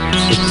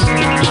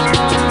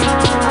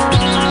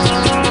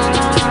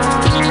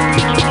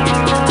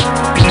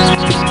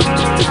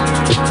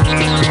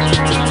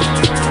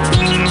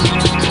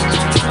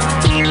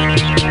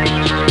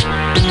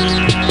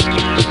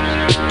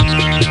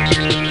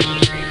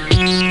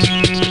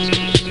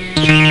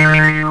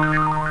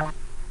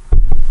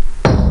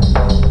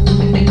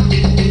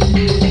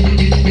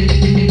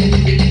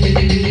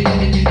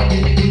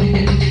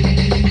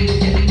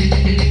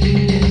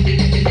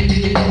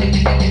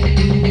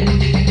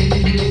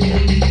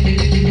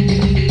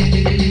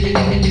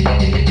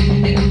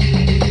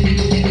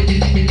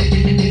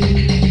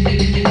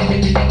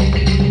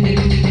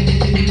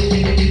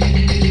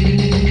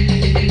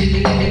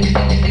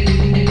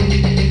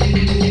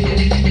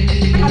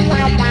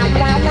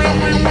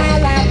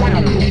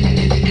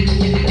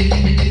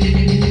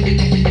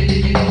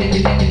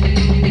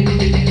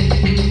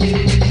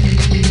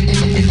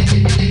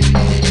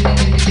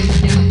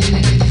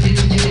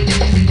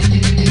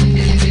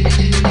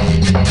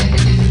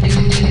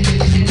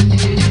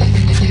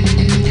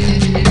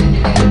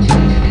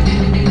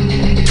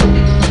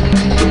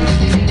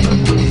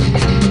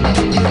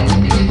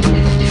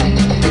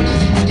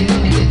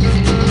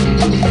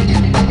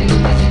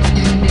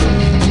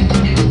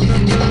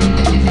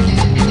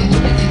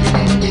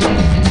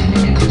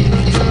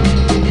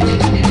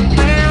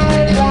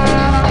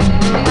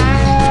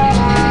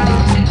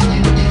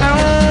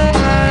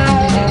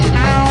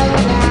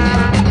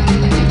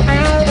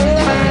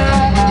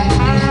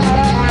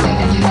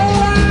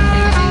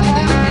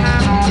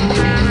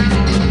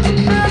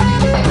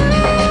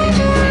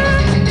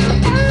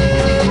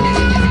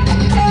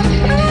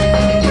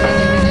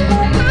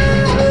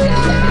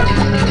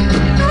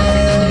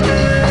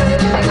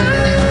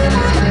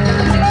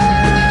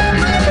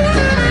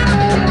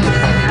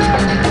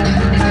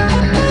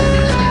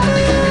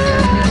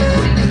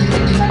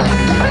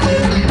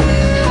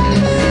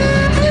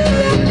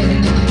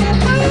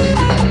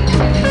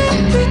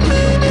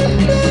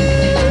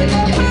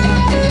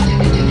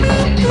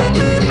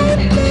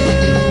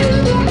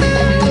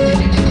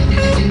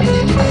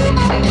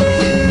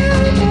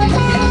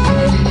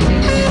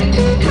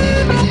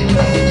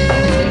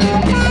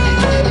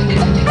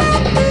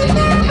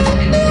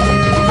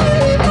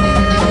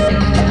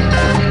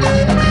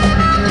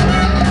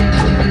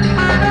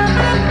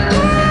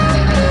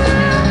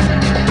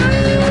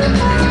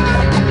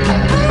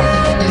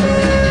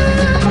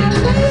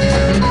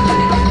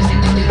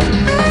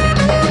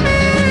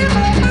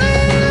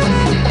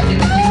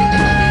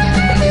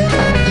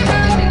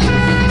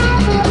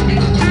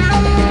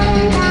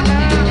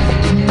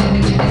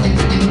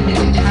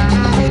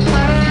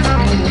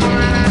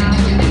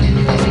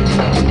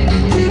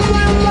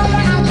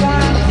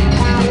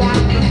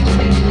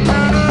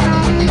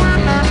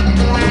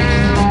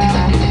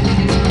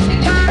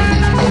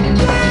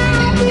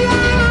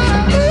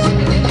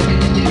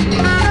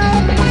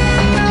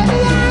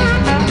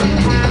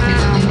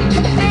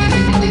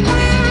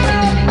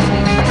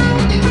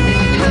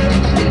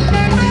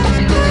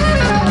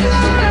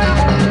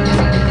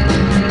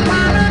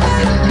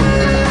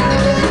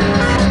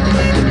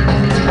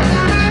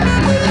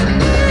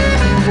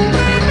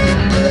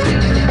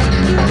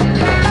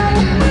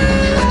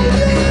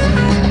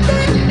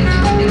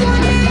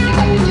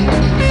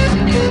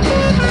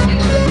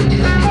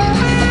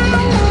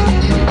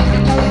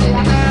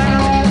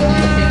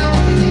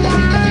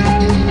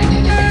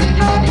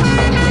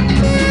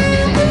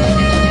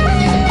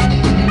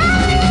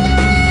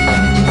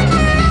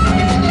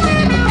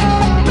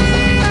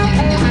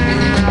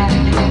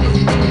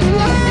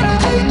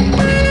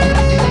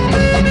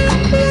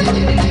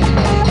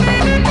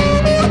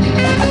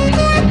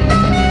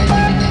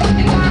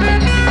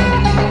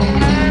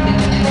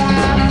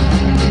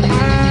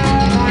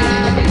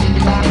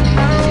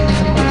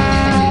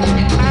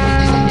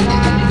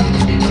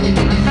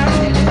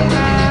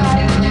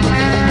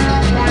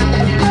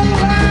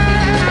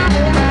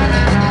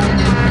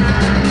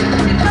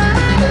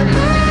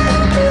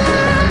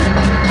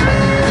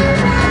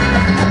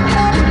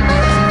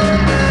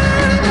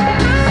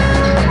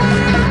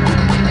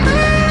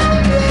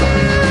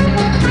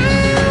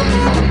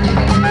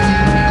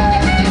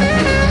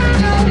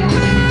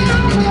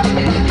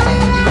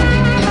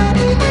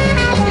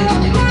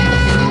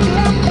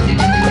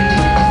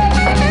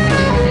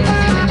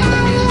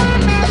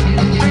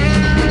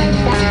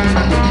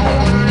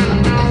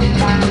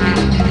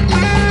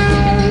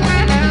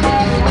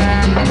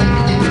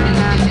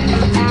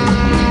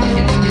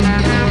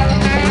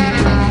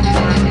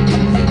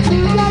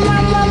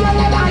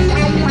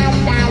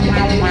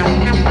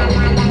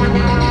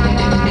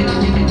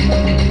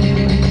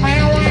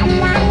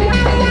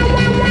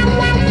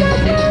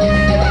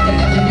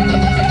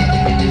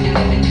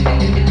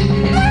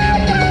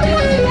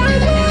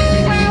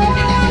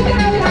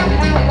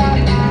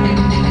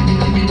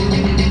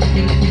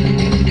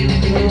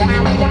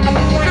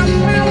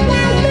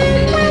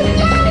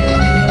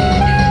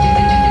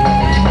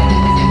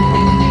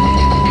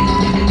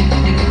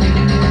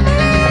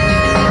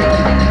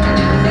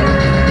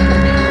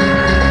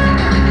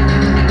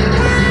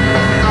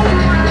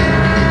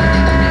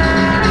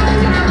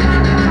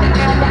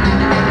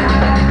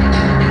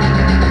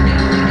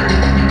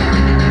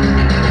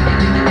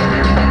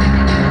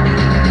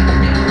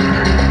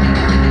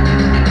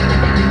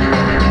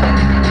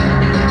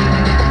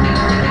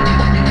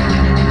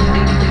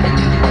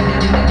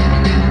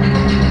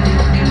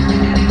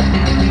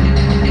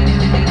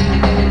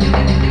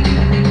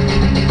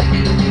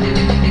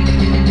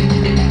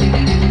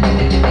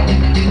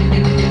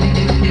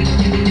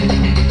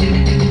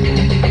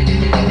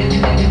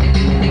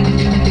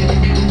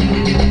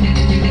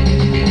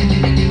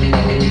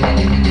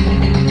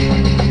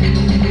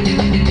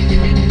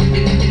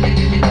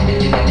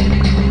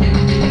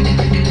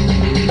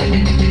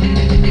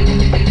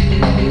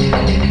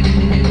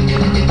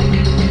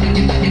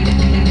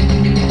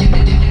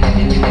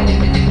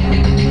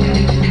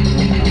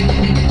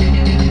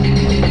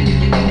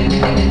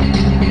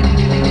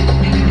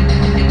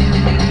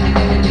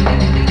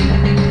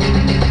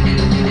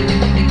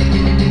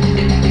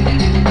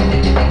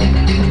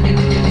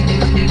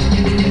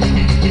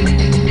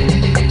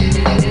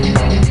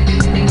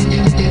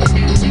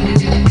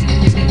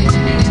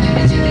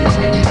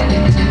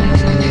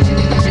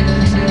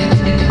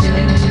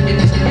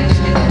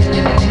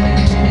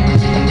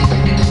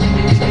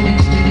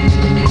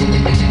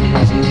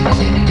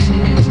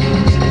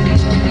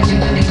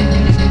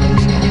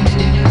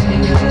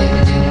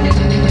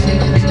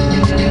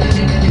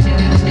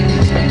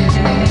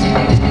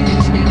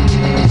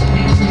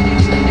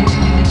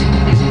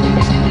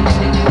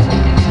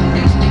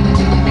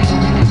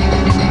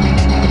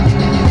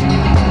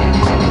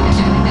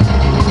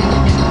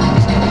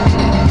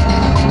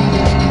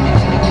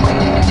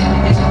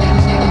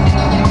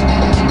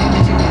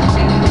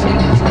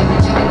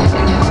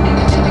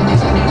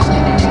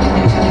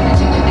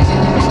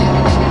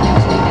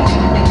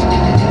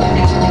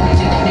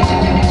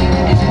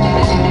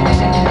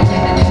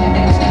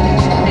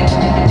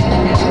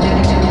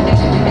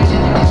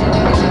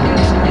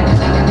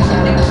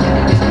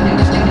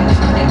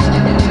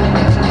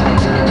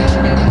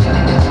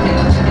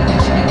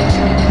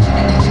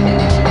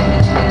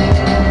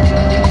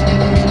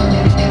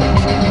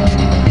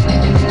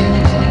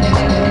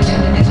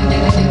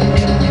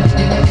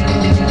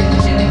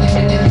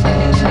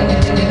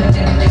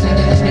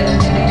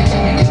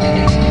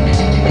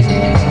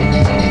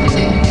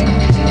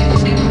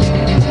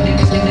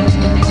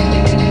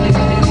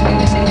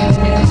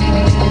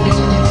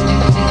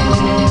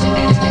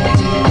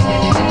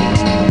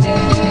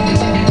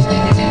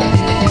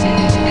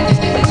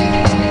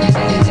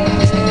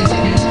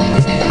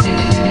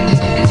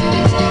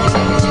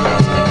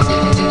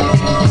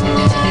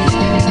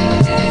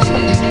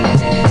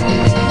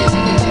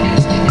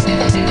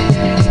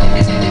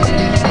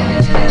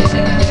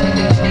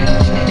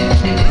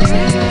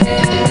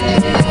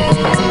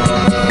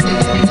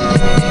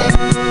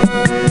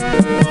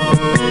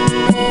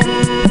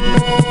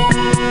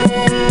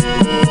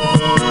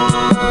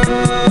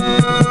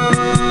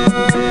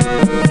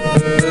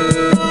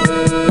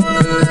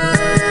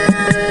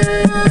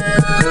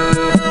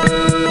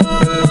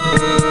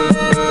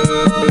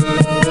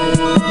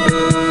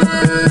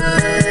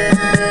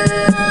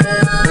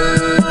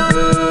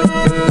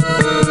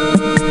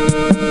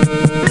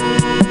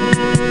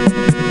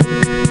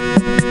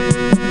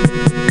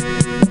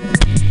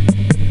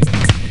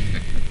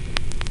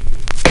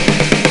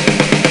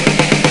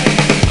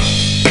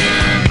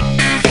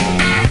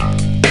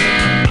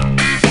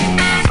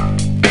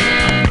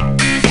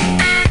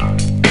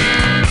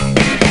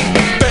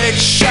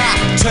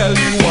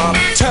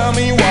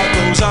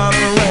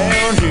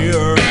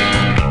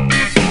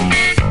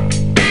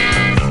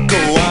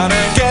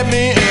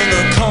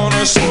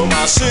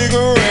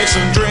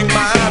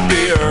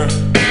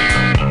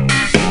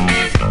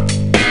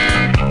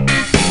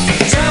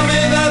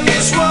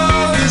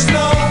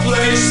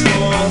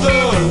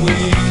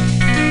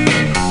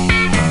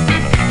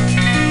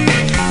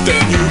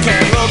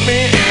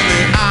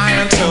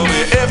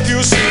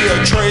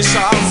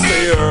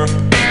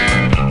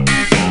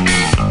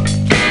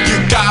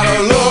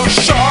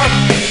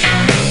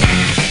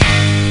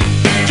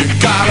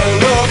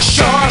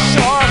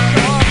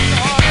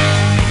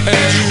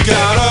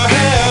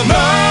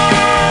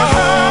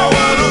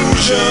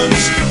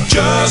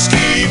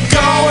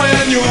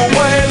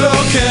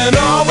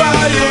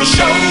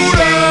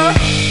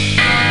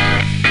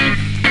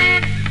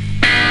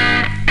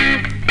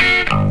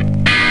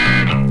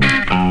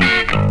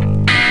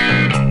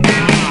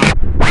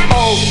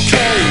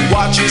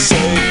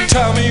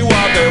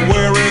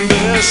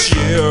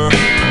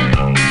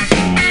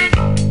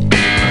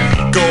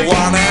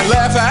 around and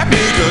laugh at me,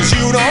 'cause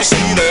you don't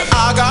see that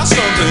I got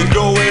something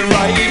going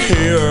right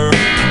here.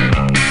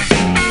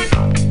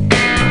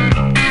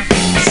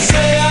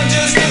 Say I'm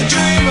just a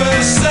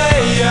dreamer,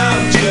 say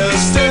I'm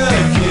just a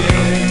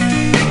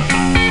kid.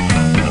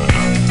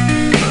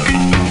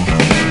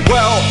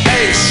 Well,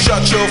 hey,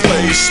 shut your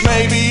face,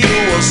 maybe you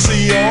will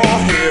see or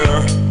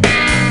hear.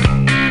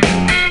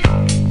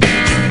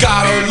 You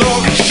gotta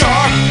look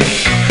sharp.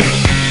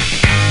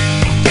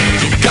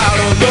 You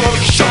gotta look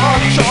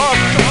sharp, sharp,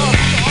 sharp.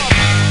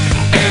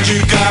 And you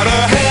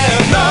gotta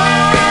have no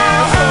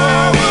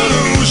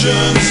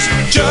illusions.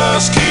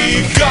 Just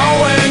keep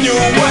going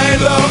your way,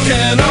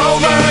 looking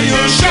over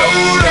your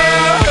shoulder.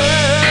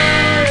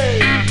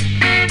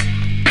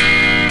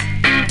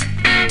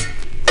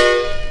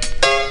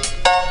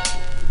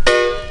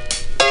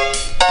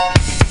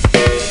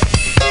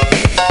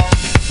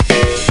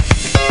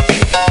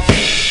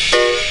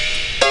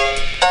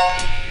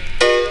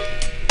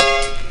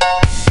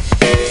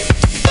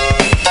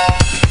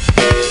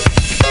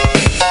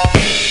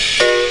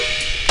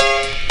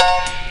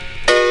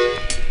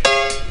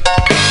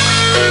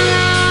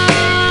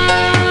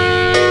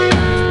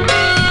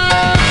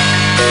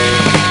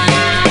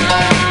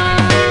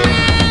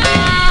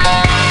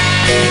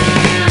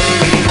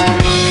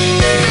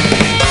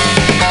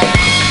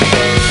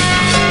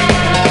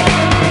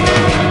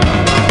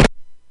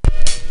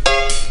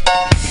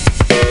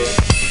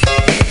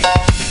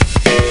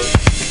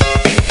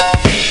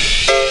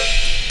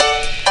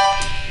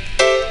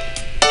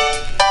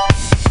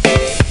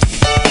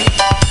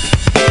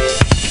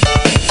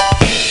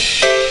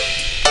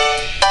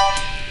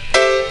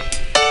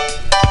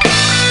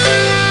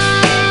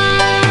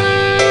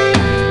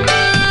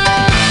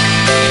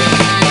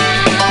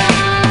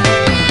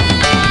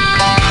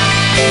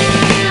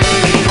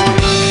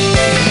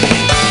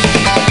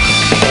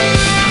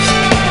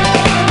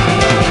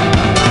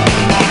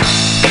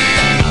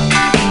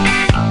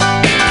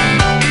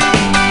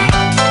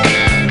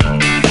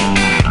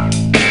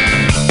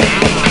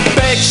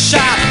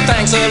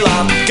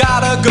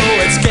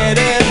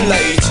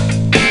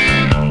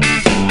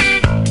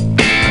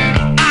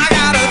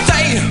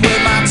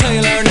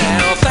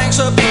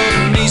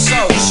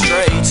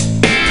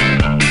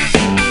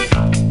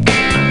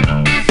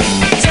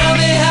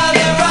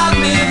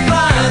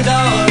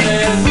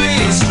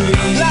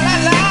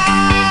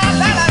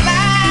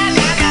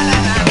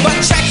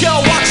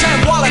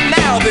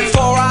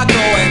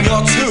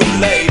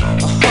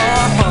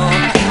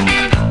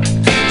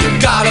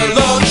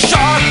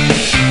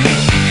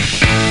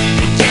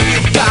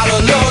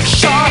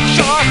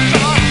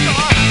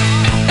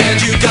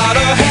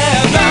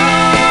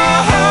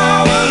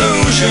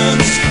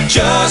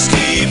 Just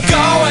keep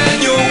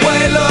going your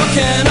way,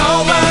 looking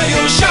over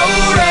your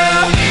shoulder.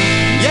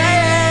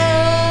 Yeah.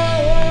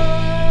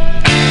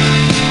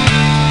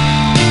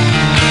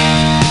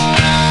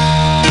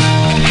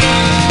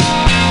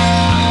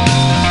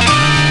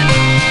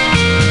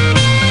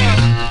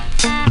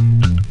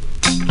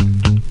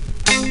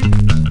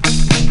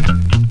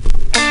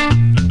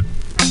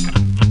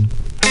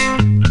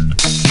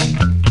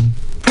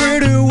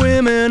 Pretty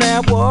women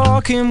out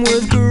walking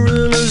with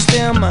gorillas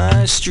down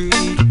my street.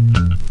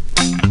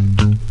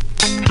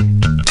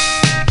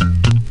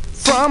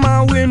 From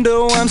my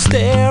window I'm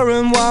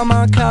staring while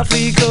my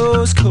coffee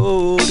goes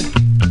cold.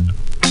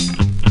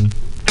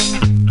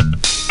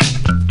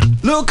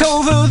 Look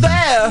over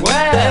there,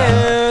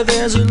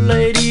 there's a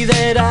lady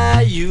that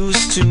I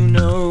used to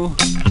know.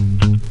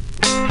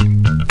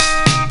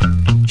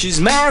 She's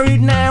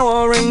married now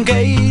or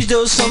engaged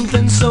or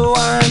something, so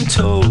I'm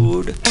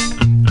told.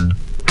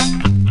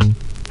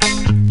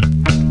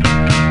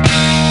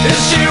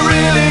 Is she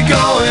really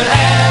going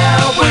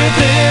out with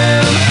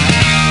him?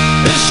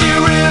 Is she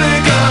really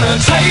gonna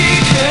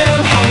take him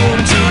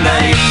home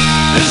tonight?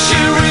 Is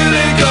she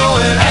really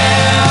going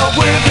out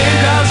with him?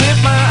 'Cause if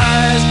my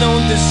eyes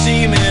don't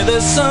deceive me,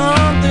 there's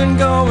something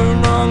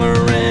going wrong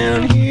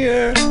around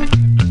here.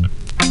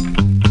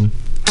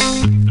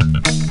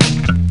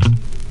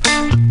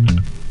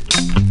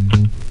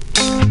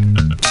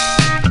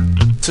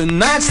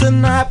 Tonight's the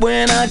night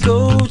when I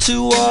go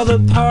to all the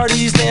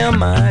parties down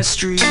my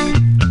street.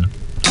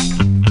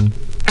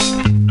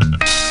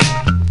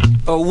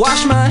 I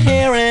wash my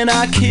hair and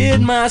I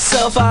kid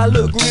myself, I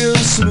look real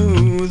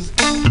smooth.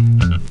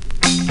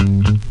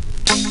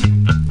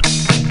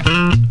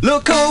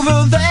 Look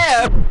over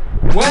there,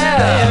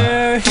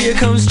 here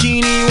comes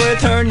Jeannie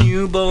with her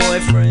new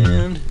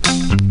boyfriend.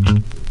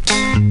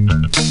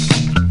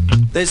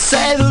 They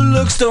say the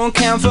looks don't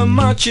count for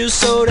much,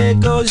 so there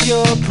goes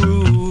your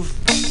proof.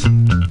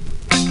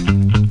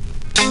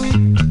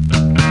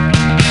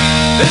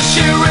 Is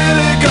she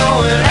really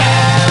going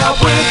out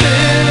with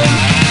him?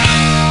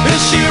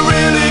 Is she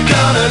really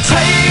gonna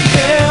take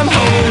him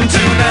home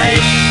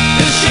tonight?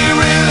 Is she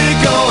really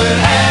going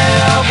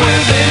out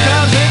with him?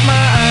 'Cause if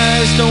my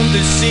eyes don't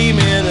deceive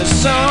me, there's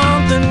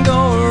something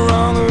going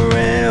wrong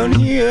around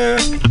here.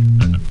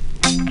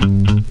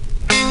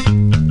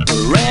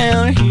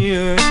 Around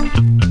here.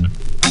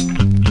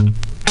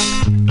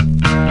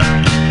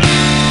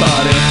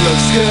 But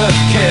looks good,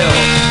 kill.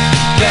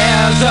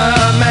 There's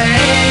a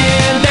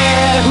man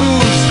there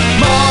who's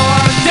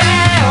more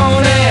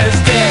down as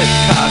dead,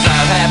 'cause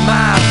I've had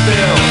my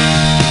fill.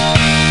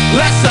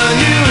 Less than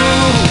you,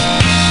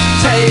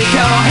 take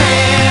your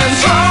hands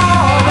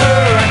from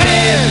her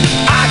head.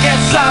 I get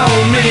so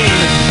mean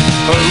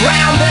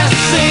around this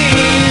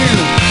scene.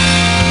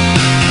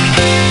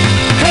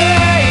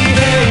 Hey,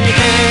 hey,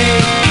 hey.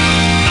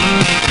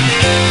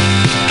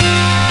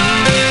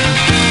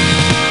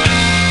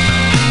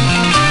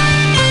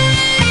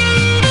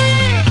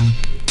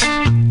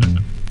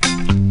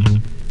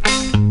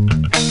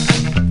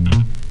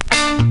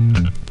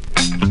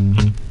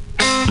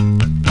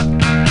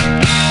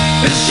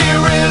 Is she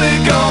really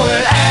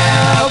going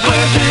out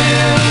with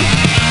him?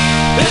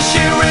 Is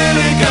she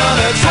really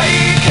gonna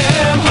take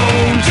him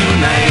home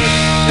tonight?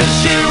 Is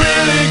she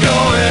really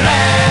going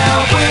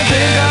out with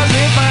him? 'Cause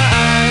if my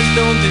eyes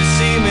don't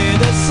deceive me,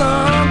 there's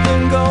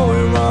something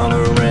going wrong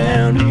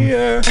around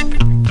here.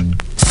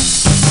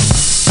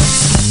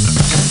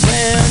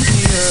 Around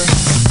here.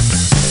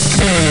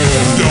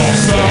 Don't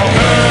stop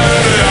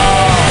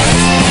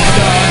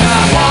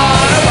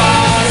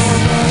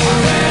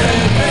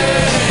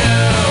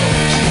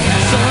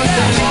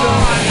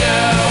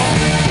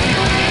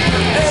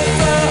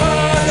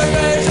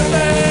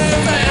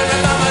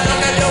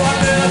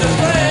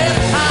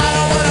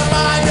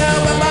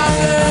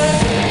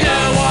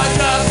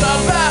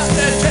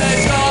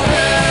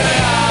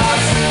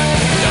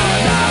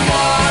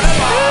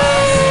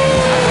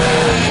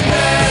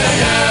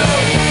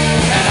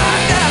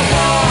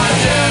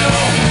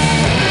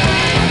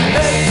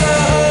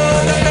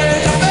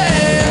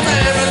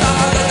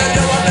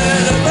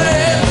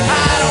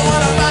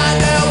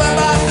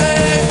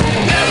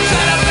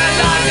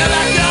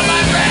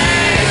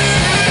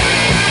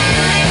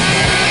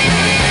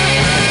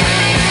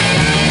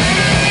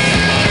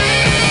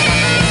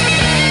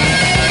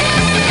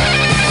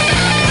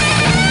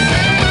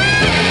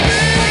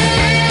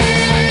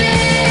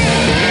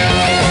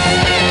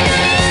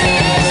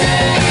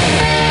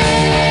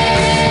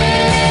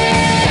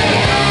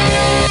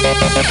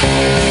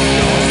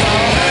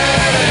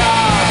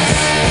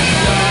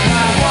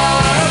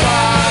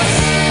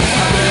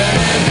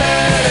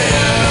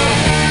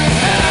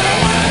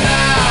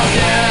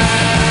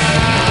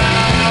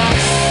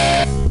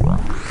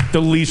the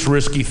least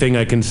risky thing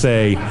I can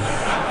say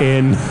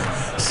in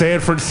San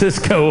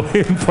Francisco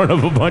in front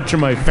of a bunch of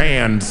my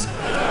fans.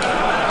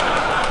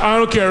 I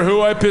don't care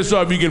who I piss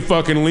off, you can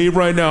fucking leave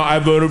right now. I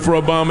voted for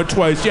Obama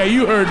twice. Yeah,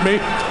 you heard me.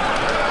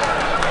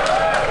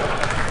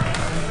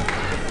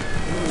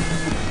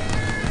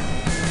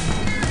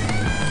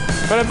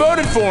 But I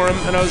voted for him,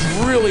 and I was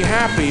really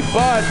happy,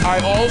 but I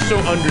also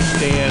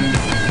understand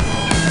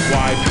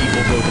why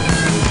people voted for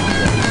him.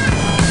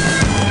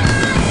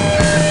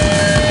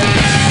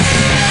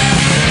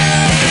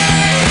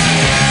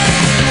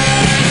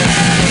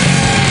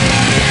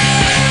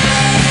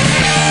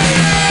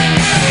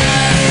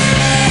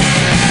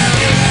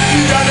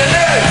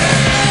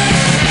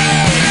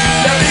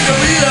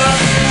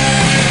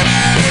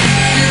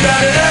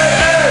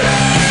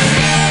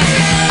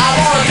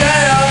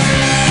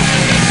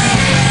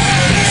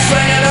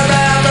 Swinging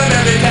around from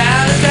every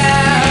town to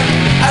town,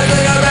 I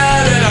swing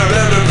around in a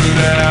river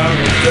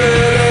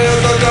down.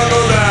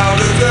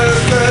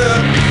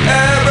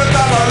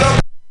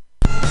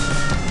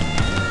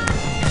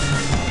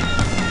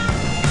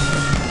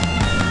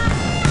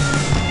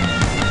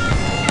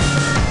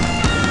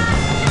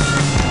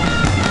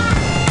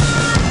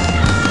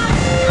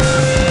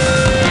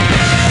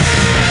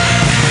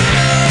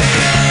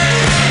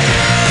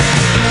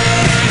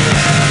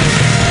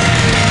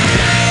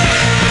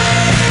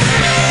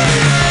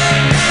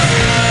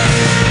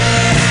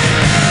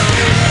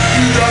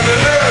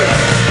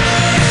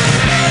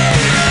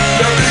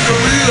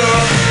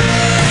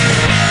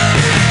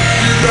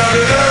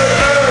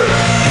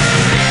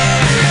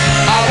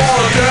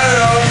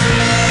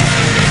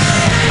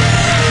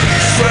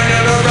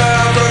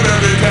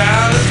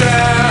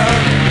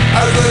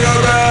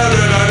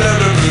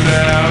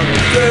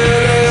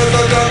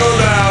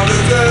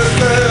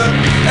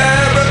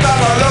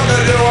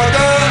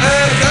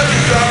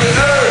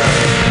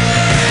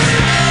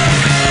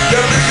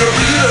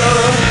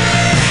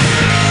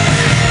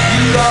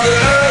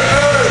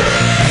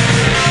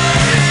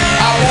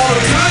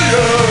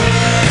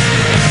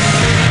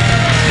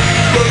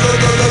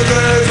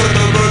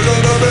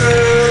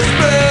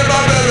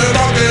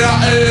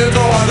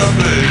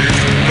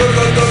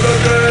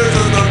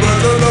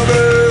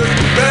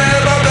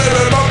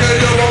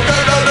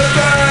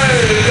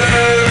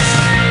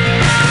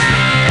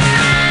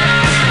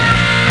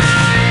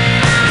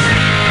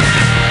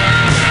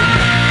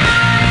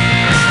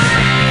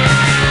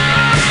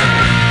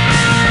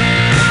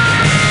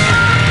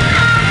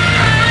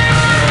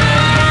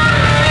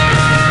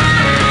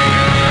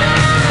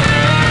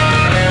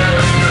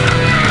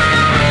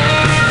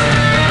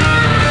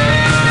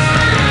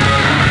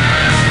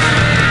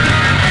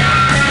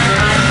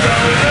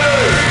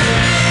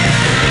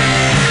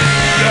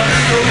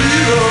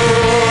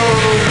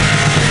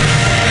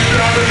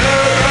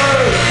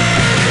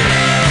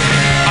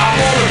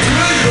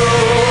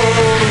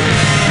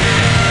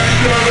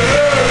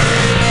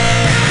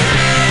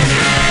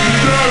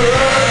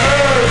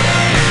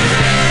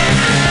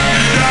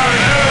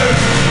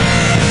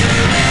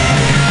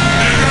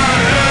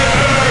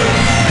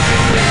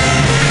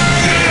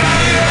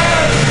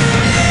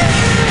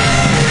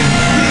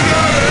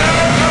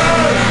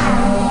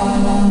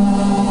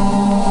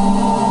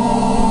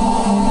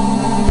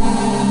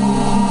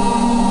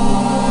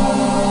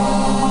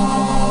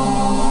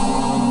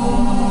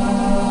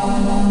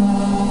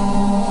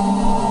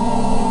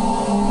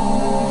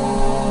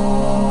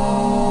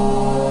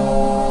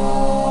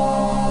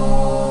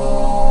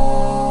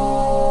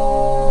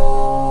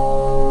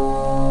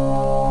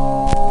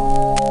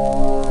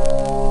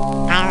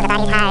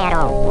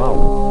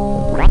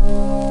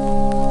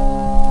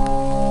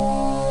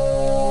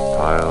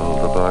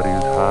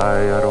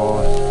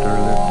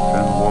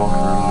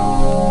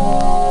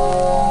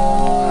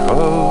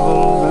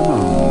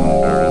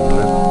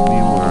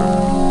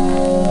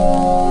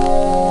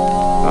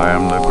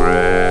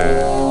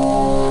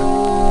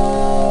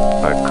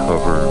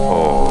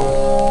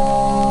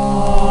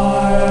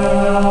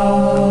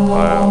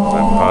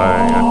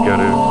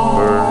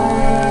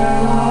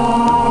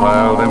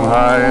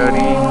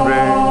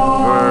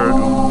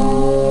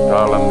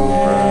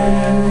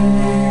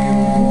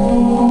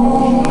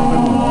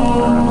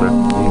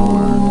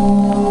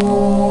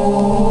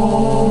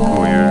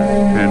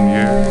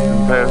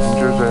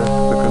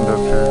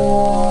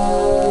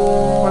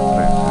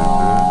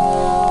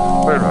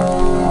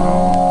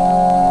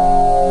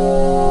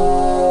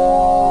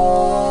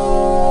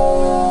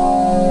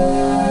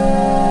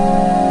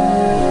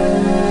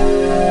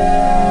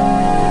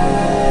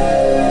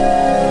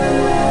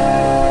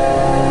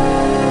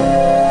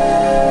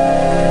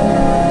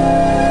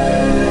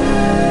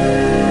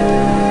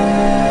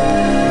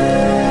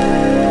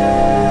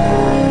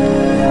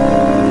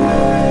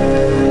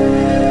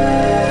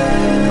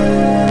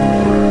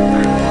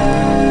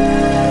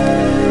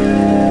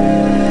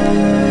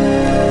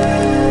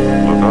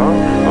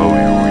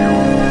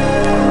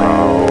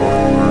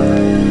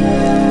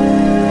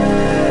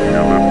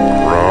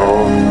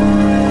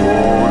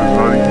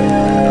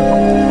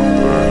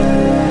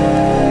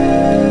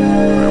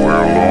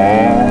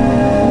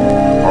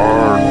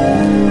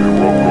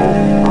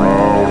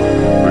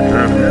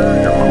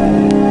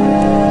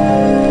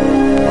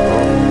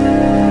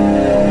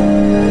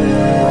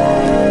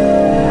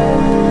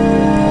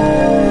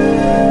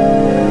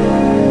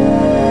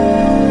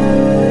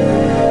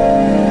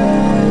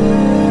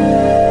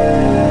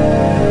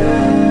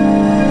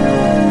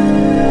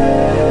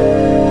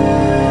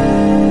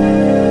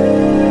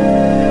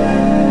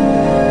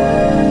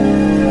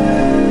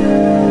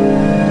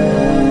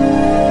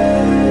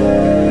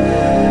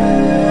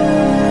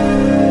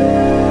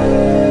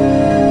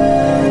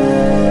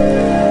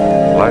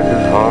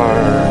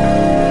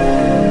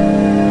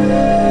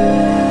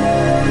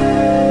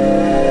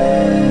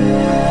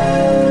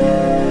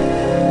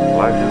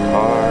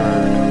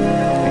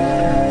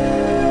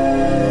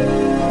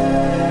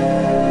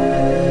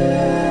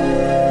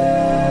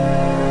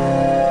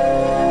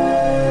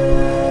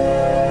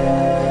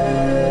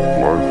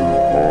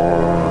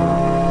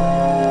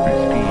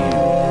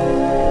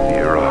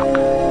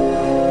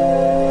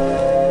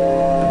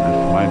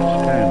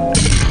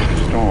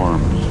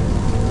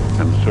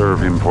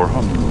 serve him for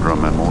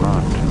humdrum and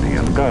monotony,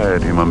 and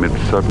guide him amid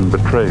sudden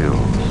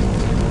betrayals,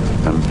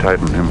 and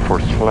tighten him for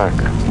slack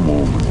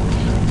moments.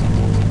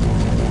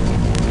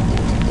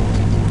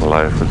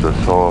 Life is a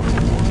soft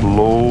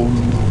loam.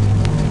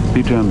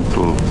 Be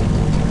gentle,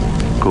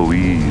 go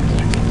easy.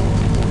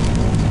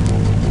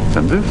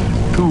 And this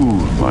too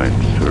might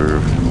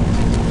serve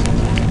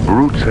him.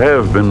 Brutes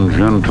have been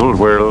gentle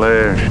where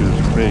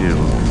lashes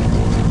failed.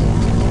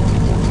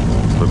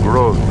 The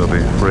growth of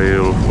a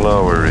frail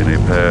flower in a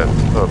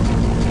path up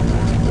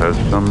has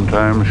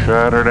sometimes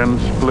shattered and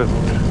split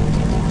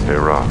a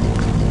rock.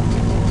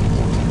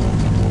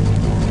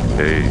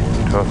 A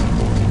tough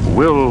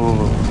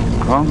will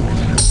comes,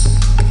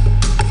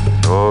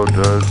 so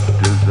does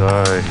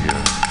desire,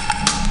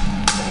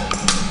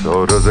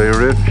 so does a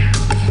rich,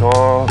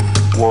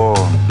 soft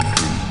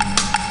wanting.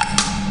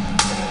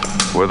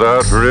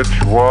 Without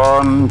rich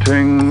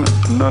wanting,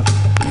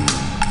 nothing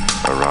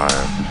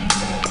arrives.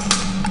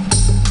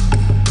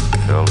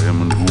 Tell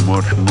him too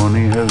much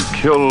money has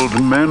killed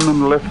men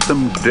and left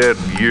them dead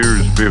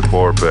years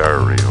before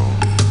burial.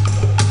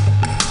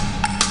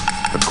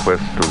 The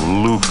quest of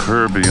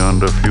lucre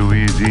beyond a few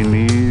easy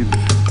needs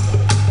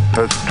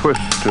has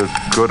twisted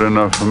good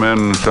enough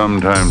men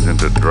sometimes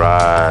into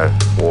dry,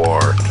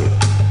 thwarted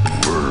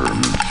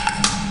worms.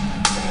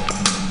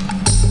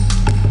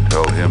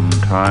 Tell him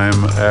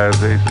time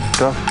as a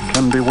stuff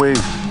can be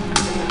wasted.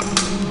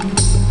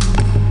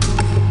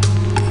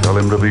 Tell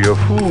him to be a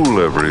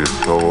fool every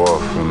so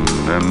often,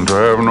 and to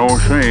have no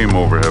shame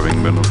over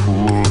having been a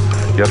fool,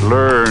 yet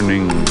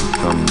learning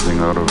something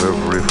out of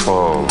every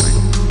folly,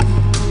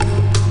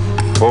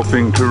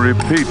 hoping to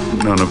repeat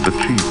none of the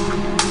cheap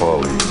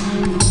follies,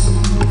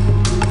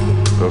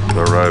 thus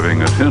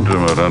arriving at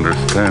intimate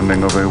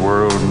understanding of a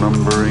world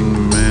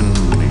numbering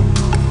many.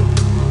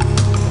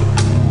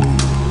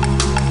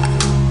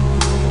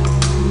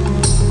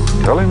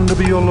 Tell him to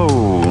be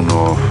alone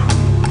often,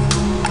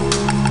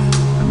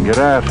 and get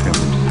at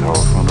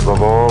himself, and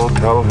above all,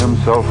 tell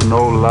himself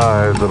no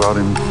lies about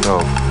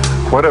himself,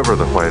 whatever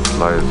the white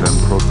lies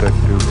and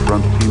protective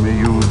fronts he may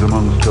use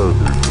amongst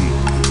other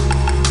people.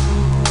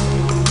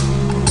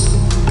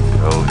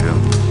 Tell him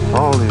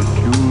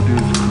solitude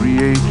is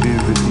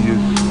creative if he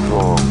is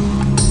strong,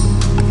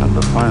 and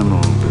the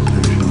final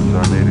decisions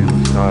are made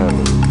in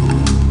silence.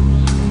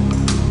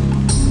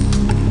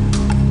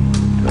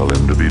 Tell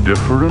him to be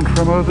different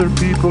from other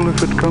people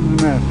if it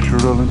comes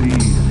natural and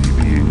easy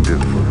being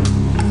different.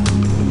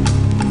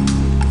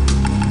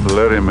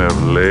 Let him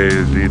have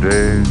lazy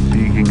days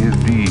seeking his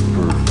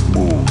deeper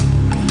moods.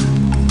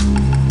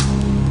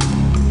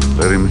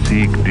 Let him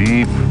seek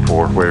deep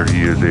for where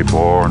he is a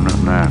born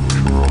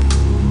natural.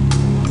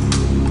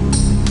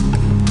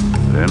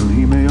 Then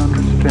he may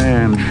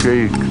understand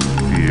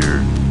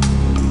Shakespeare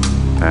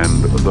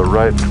and the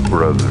Wright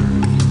brothers,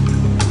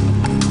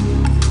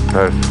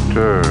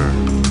 Pasteur,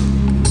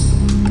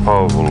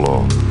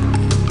 Pavlov,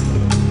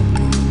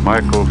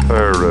 Michael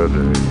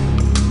Faraday,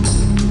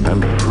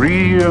 and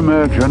free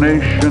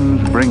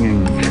imaginations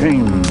bringing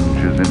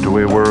changes into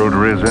a world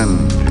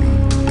resenting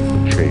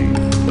change.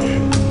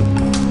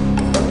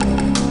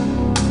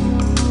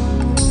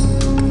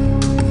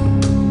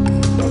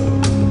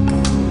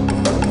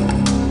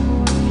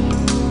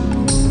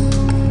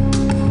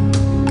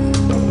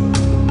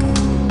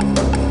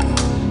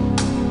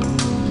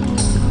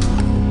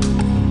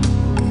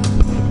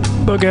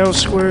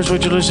 BughouseSquare is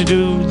what you listen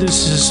to.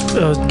 This is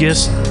a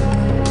guest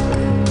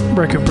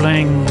record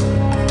playing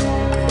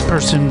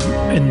person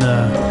in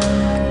the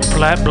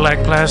flat black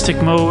plastic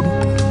mode,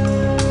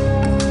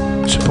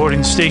 supporting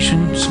the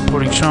station,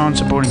 supporting Sean,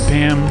 supporting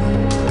Pam.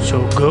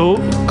 So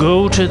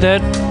go to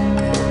that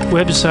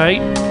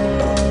website.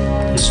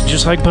 It's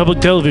just like public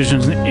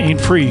television. It ain't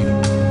free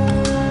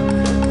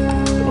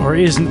or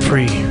isn't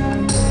free.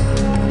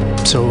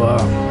 So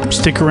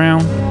stick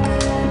around.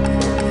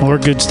 More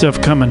good stuff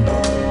coming.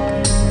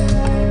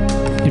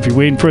 If you're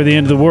waiting for the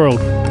end of the world,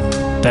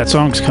 that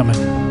song's coming.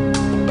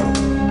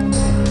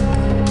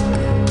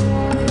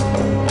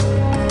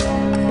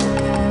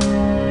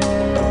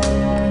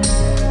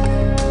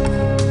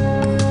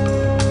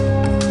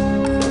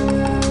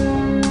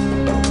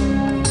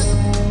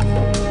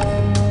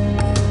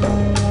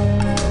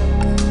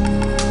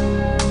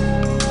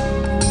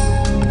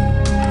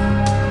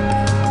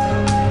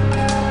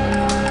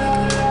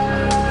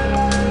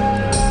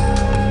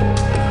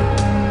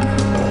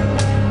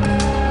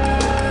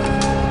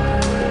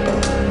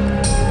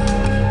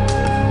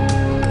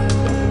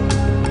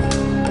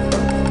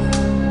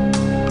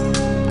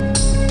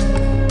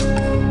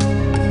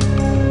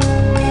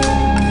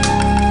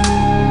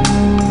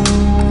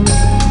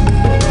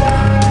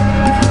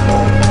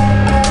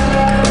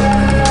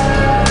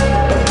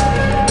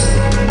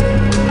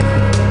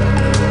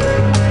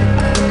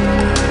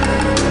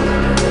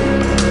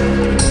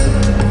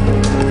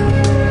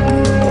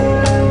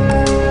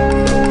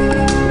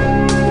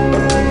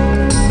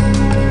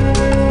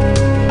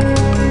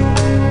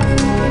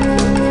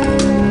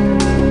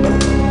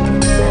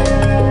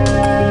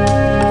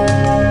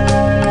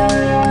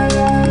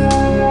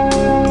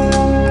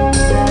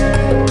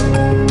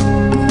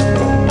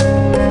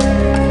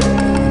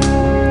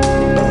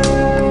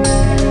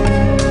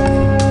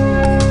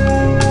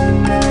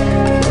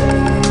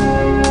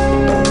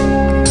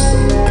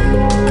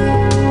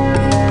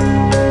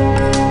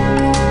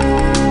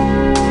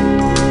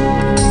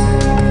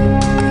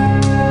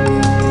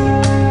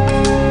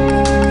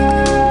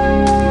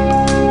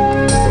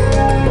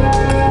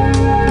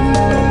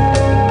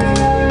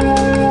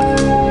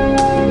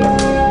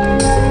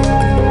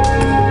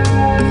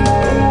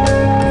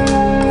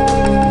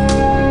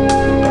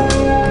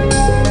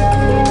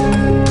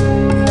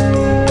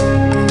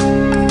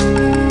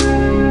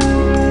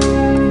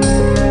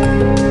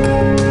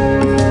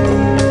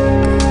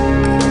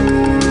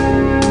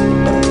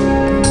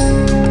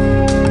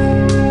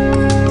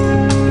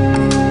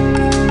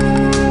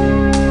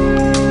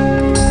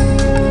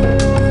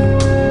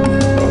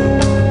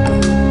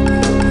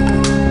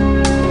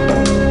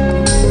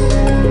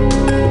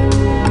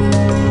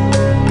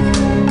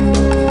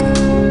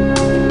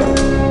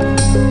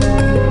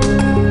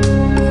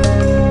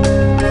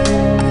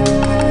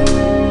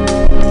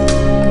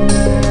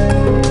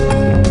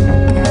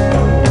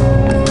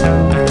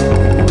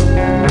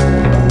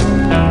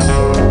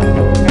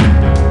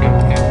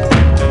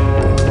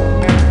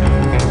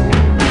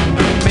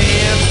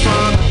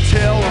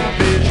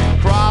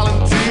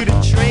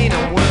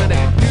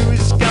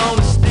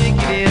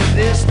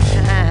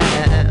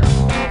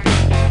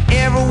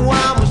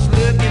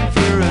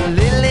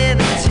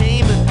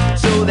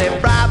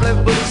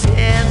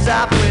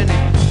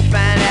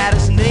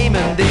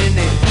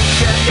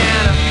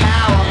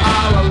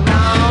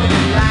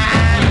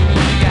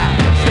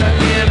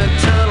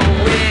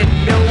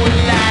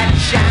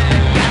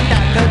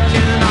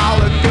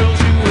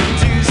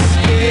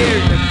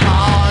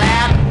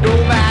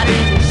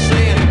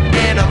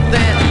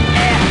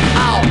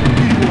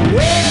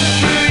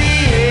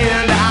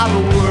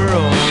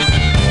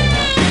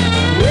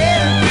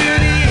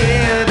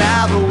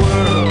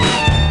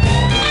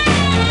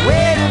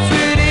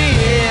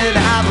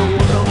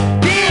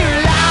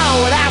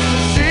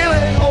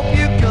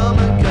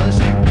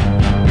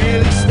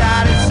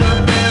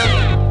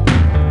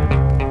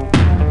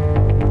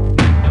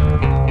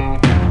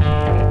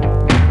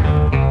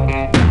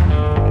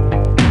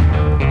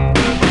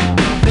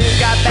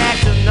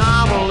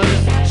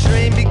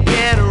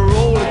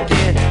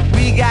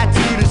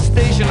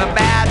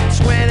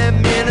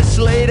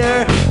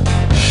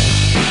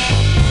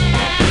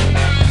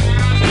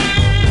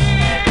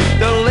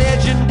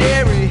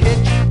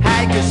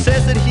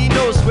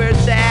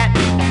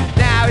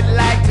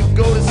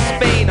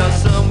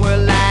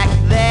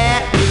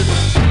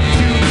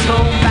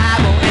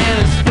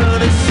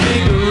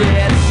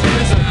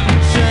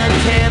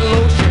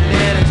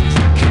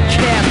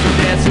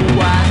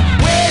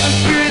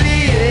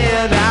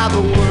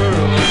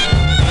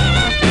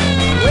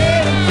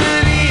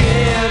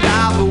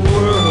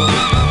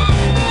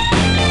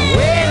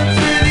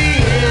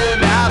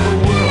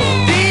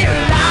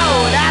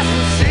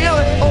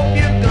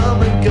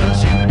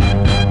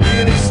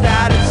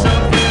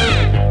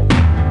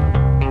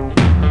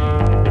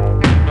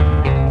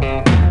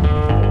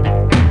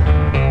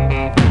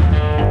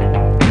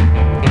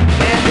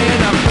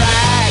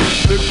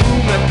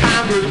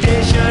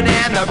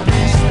 the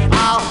priest.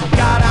 All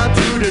got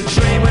onto the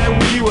train when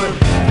we were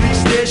 3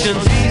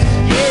 stations east.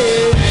 Yeah.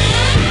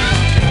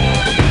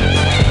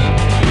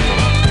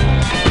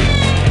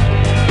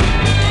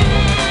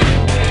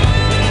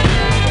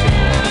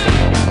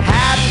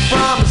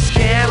 From a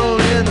scandal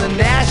in the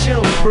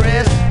national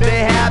press,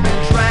 they have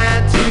been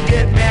trying to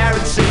get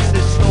married since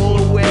they stole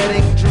a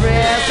wedding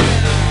dress.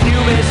 You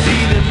may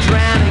see them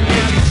drowning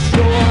as you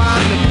stroll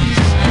on the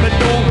beach, but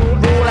don't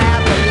roll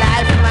out the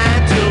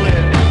lifeline till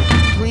they're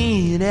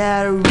clean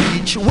out of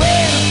reach.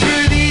 Waiting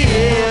for the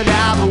end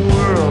of the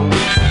world.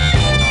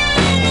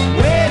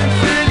 Waiting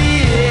for the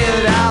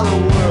end of the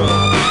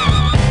world.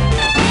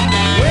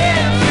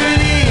 Waiting for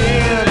the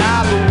end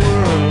of the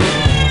world.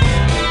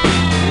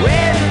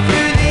 Waiting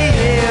for the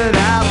end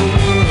of the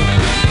world.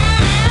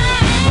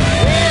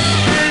 Waiting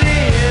for the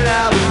end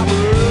of the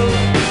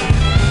world.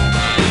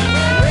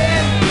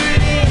 Waiting for the end of the world. Waiting for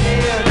the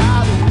end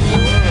of the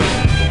world.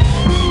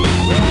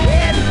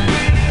 Waiting for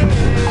the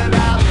end of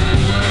the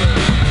world.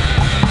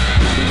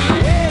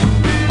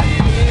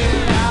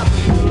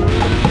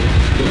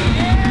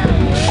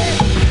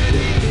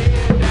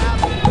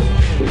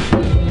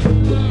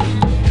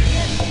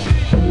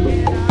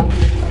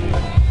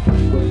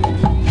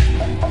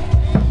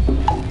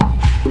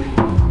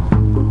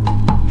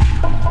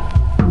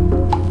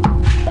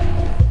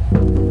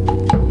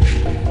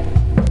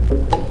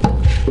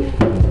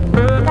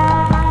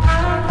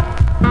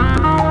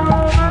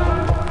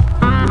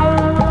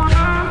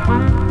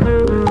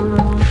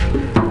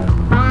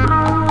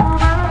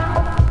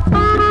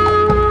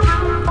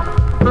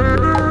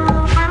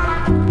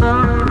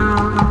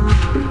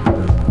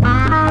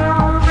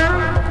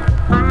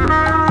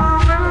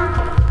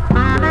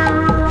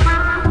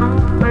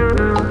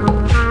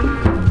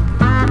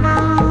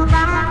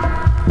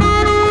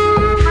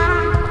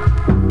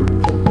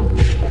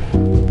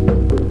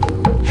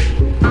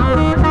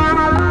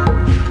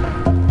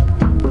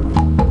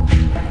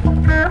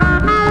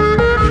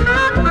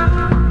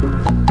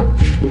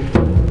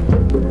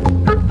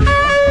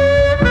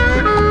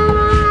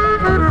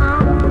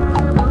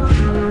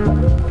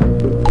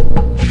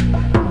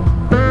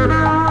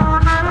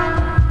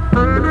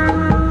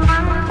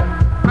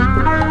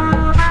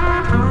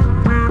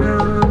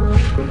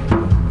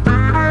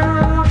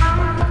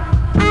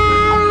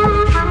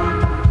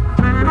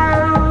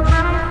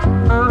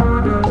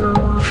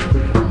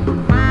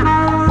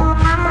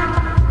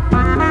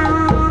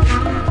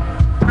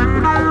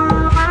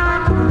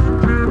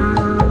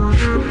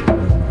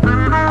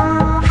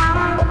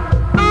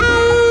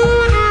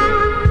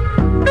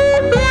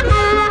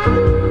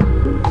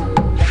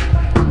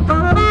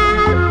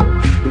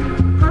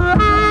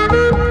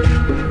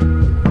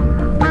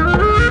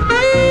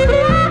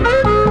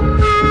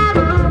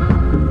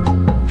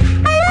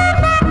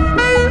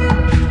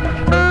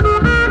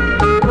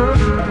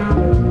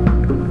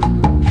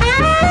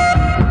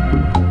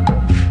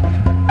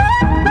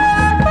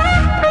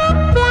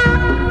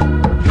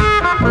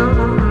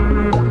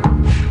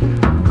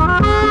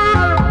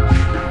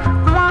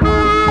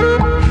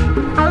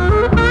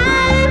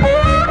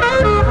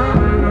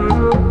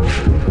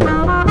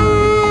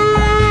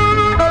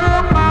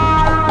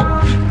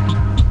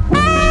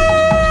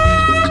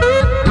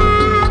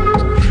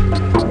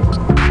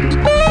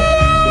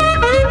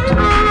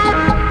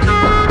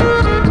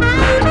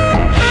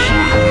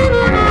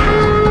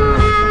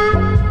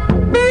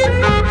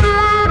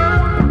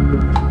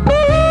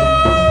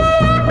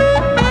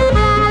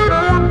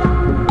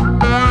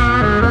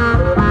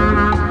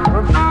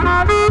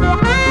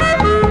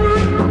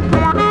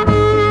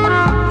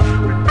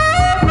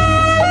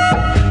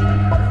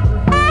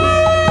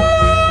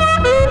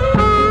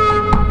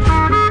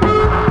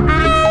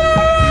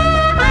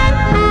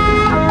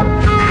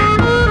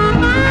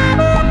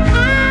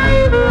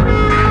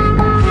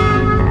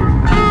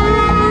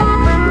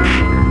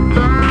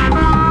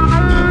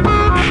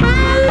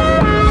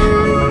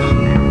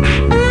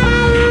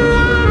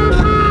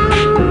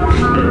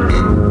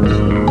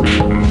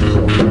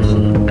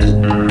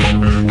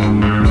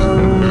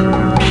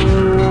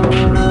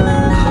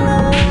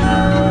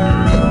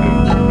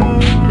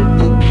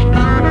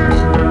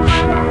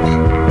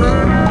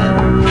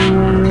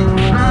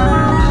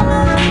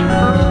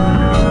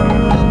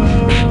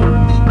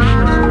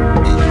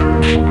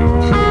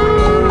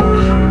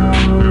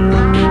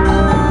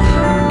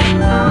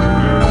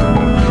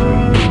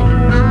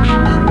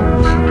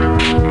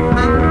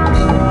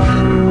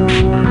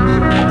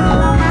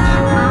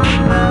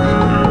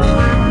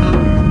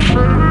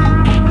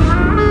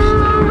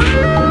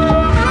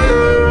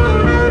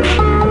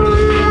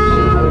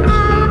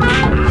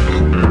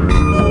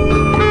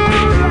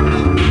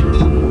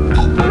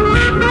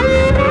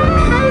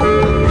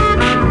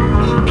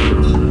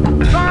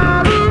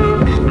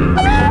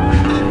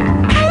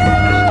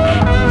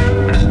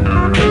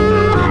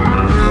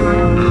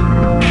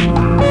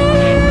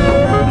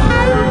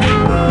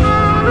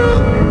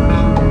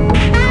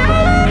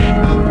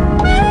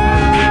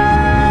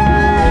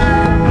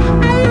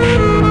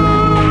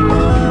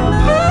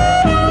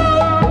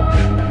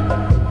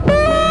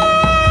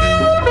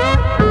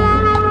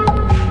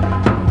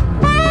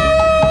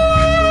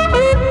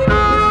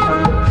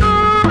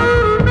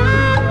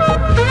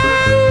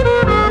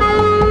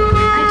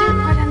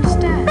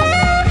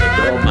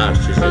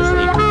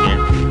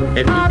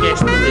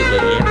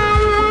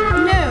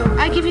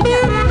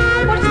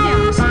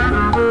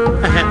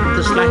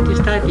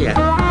 type yet?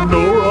 No,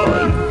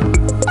 right.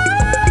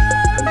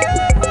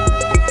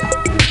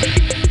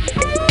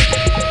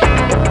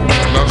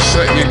 Love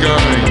set you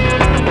going.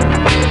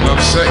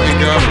 Love set you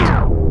going.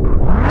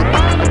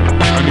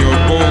 And your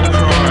bold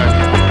cry.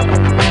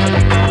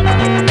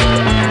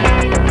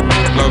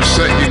 Love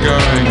set you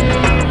going.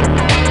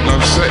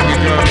 Love set you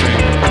going.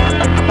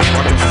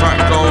 Like a fat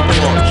gold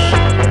watch.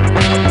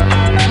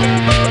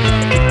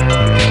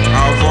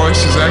 Our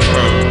voices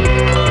echo.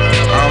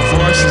 Our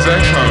voices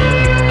echo.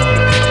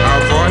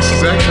 Our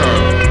voices echo.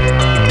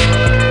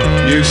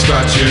 New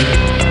statue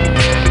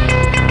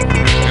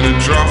in a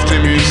drafty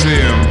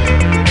museum.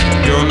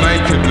 Your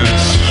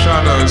nakedness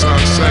shadows our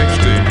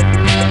safety.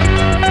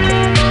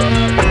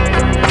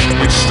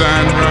 We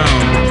stand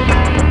round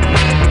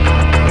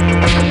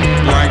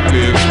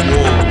blankly as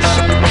walls.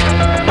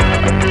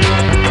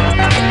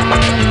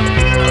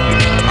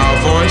 Our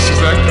voices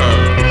echo.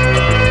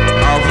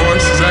 Our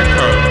voices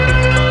echo.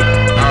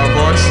 Our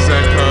voices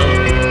echo.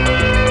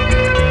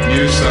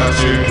 New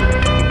statue.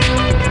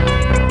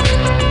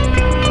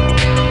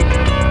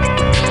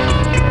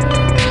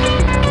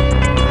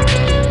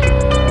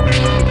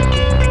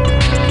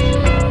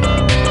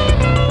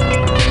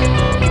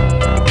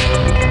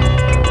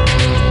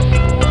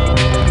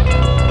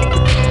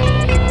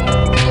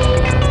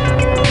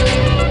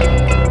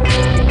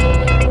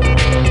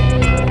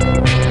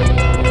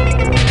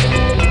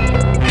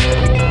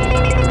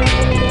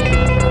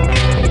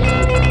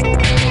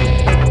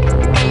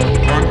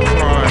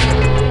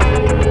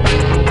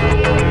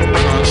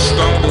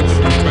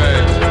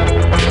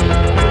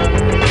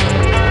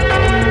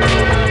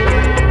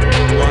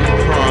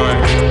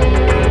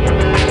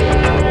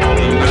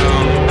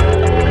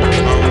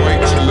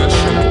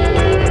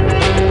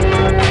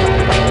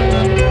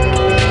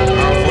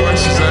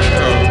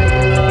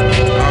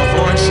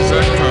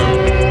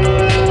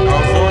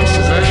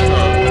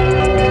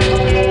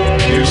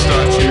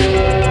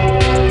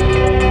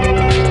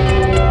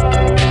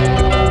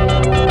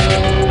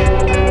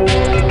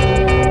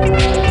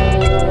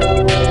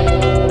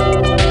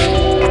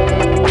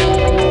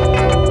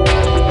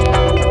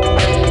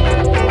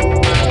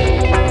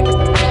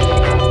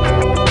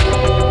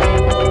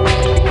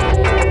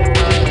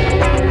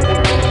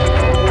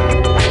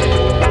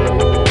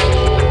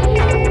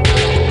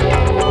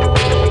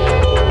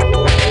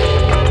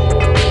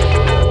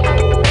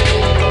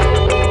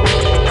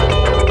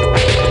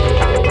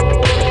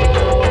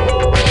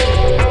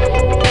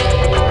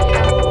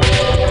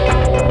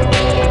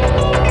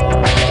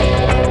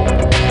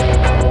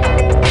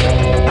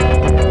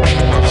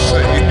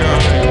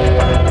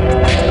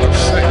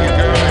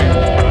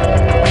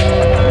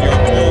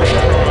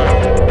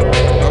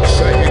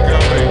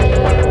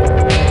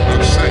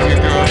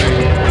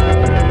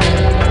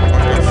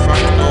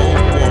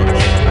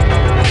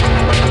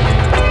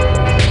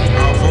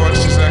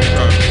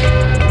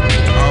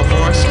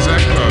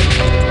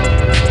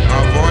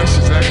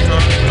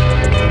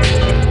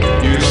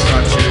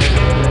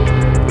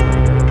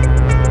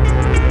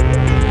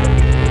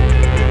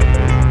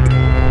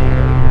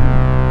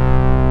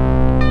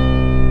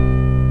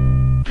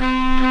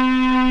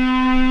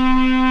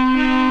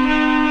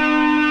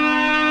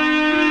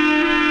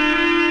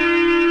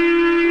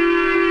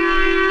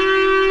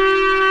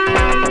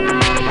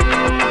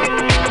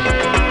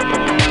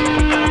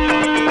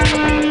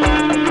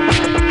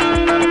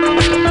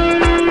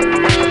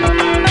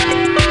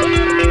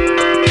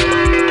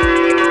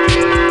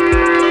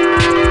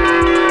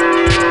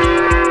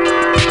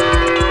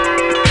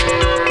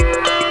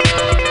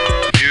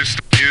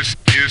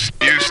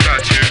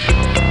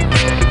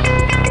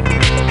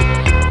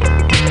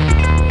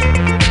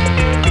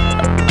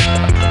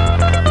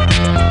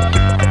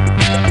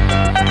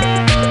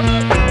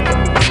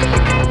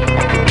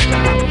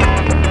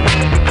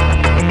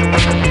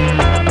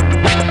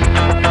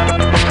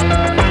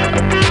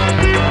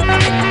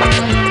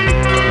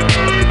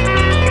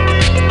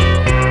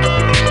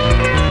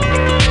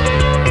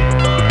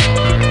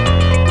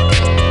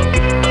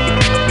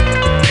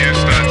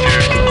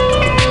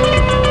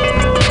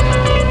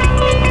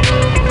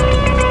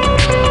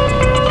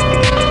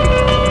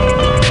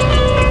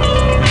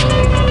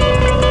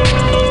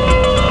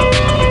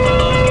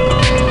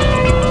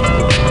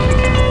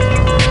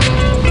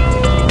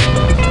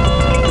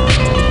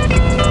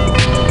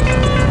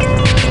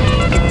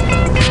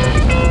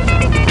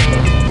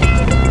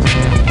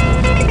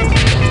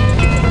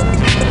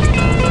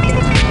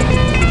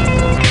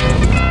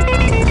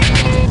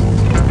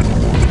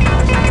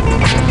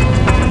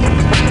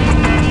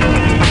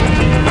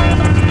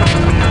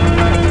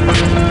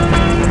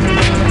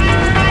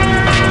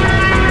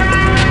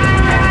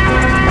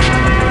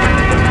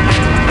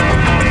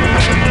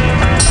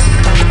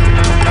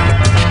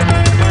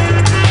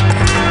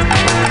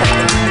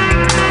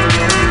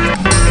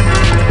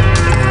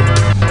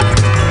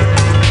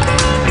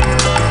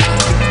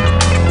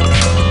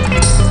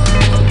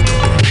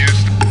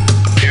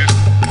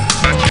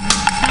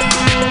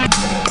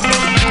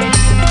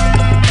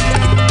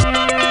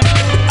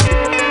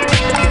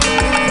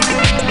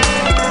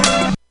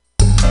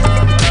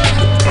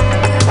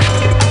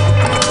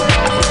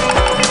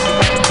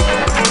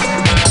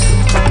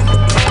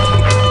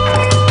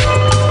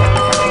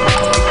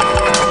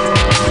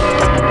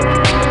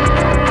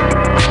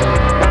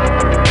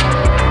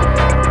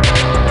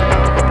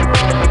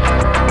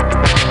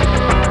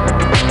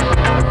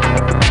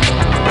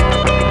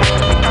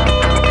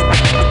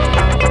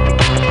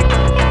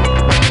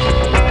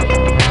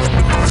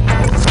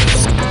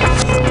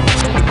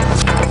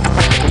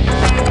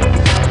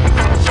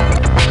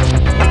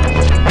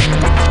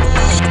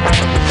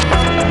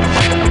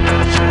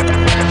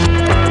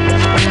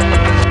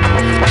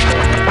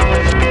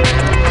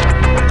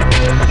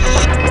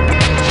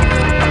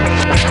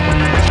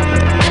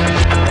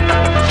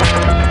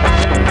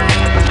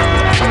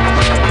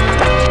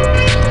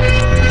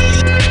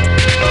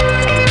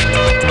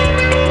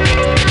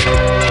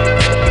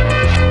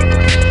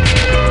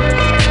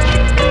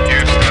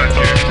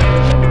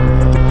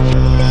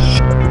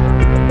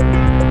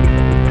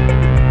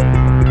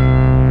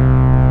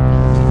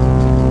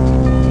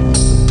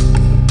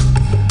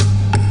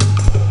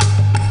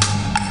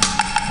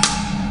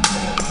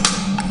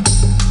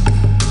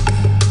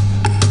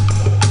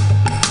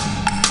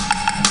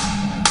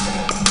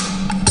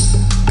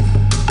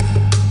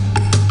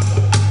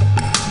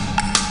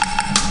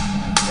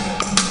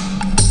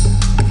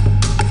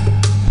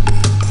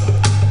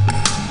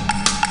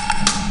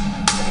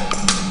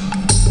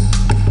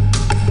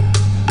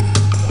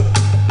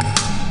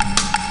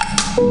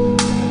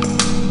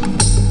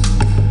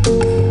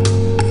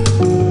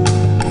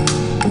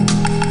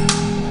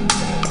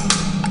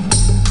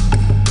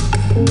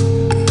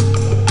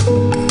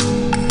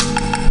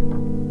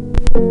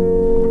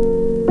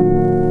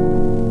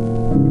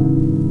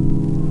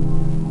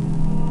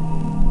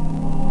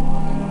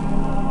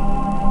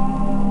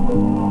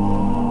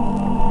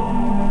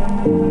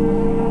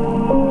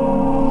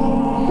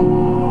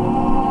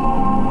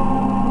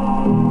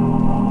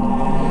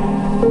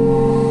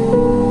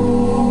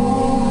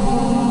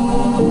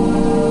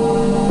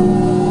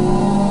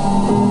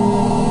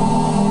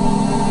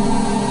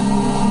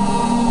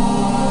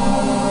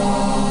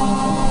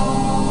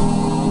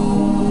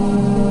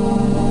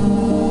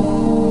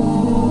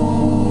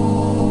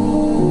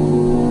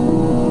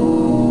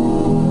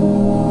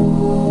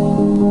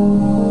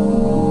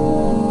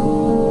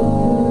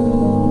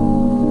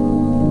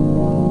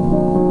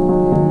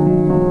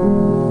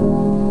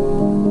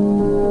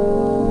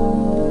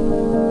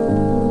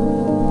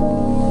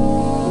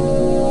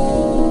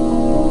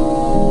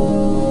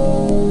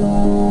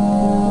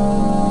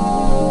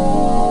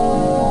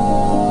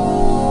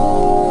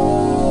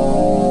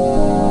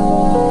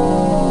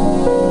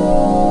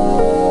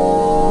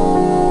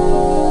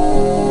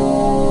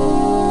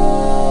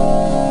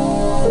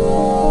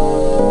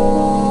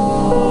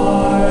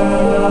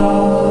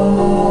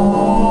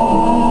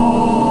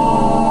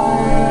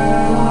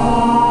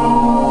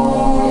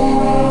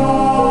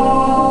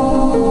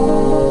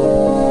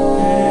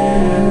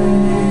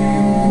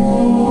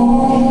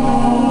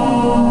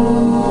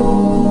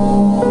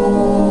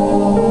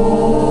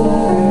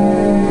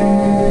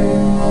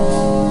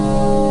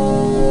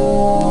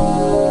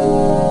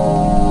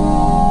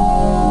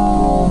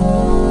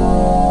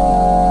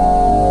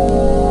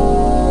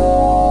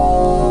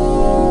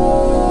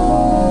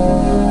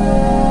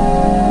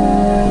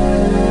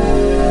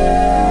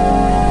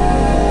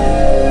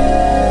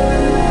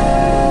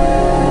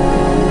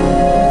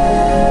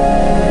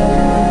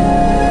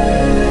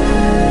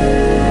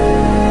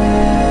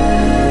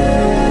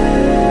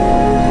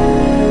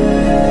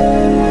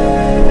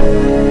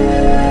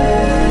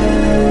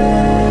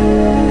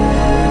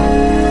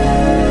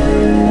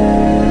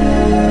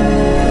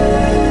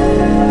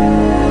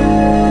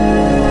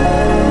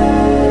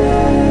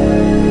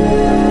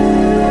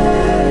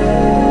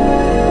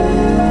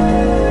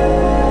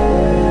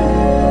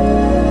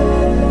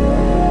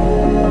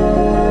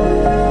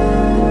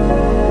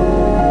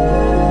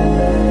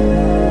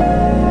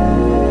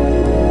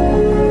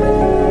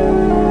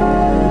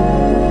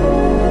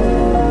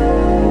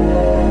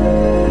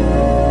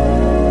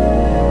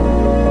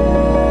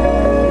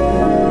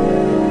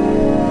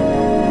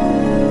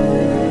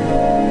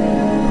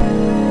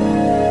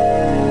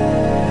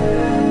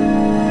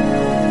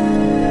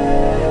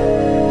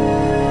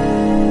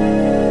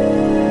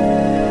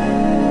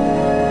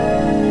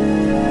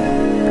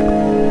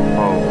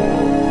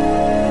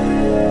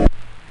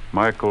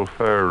 Michael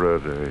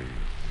Faraday.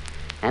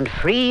 And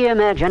free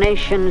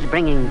imaginations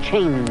bringing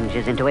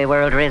changes into a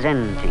world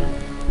resenting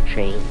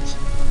change.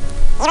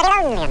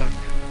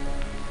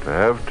 To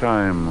have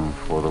time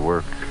for the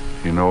work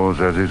he knows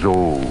as his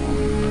own.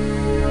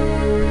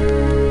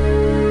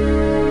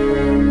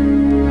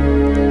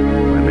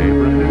 When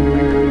Abraham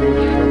Lincoln was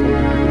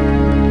settled,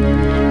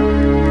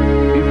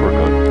 he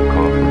forgot the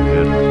coffin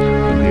heads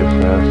and the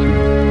assassin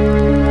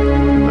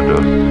in the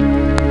dust,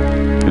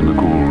 in the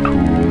cool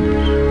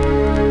tombs.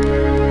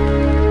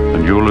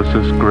 And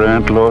Ulysses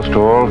Grant lost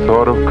all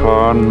thought of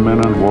con men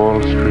and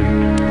Wall Street.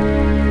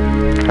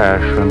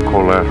 Cash and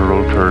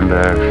collateral turned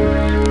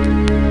ashes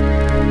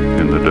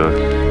in the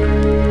dust,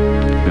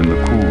 in the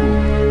cool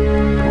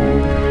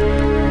tombs.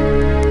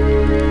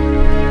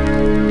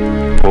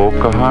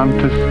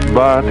 Pocahontas'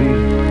 body,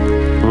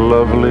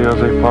 lovely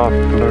as a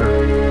poplar,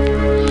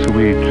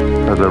 sweet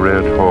as a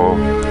red haw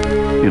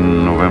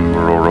in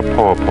November or a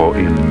pawpaw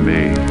in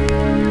May.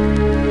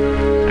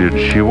 Did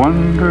she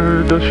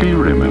wonder, does she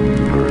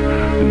remember,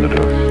 in the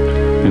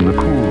dust, in the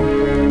cool?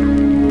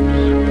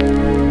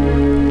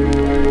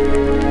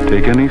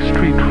 Take any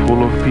street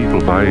full of people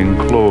buying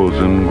clothes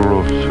and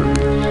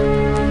groceries,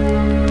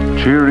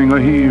 cheering a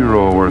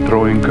hero or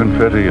throwing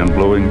confetti and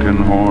blowing tin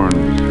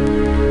horns.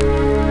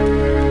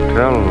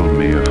 Tell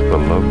me if the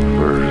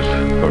lovers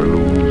are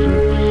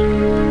losers.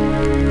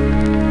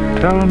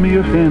 Tell me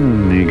if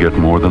any get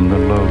more than the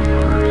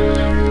lovers.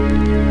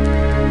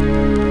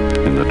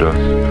 In the dust,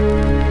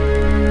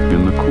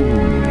 in the cool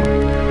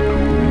tombs.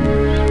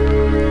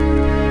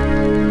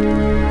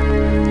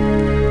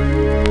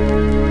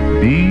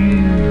 Bees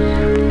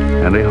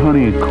and a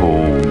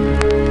honeycomb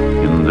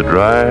in the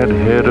dried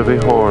head of a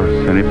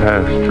horse in a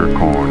pasture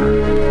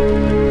corner,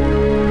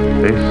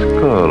 a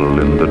skull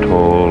in the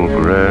tall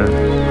grass,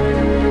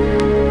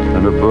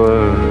 and a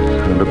buzz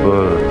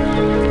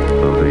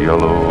of the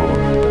yellow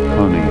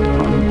honey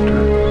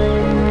hunters.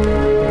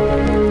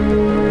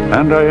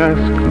 And I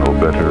ask no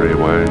better a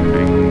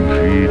winding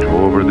sheet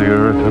over the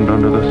earth and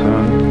under the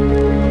sun.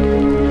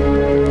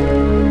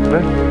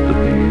 Let the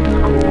bees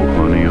go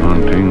honey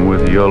hunting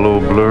with yellow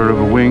blur of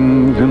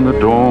wings in the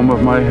dome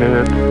of my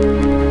head,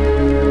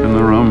 in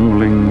the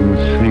rumbling,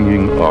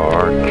 singing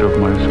arch of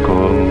my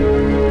skull.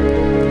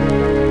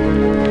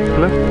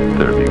 Let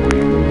there be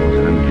wings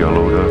and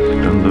yellow dust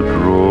and the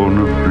drone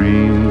of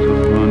dreams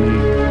of honey.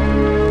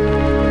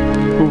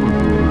 Who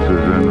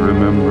loses and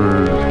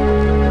remembers?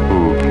 Who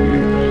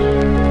keeps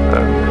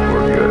and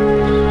forgets?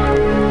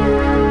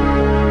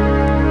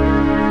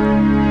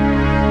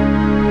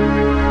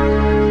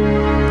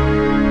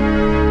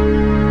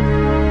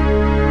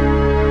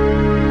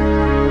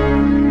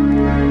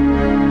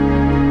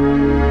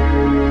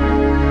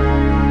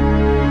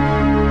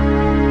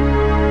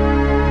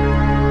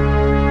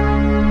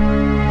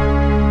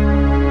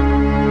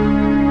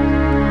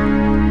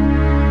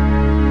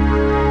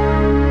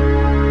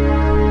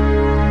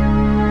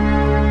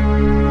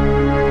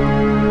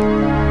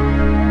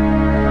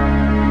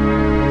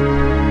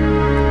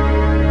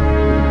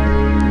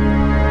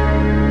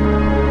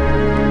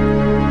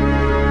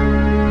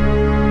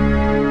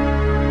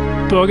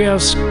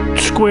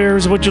 BughouseSquare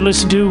is what you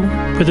listen to,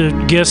 with a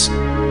guest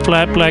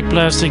flat black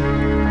plastic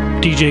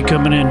DJ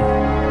coming in,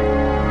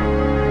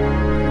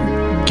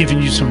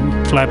 giving you some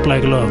flat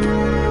black love.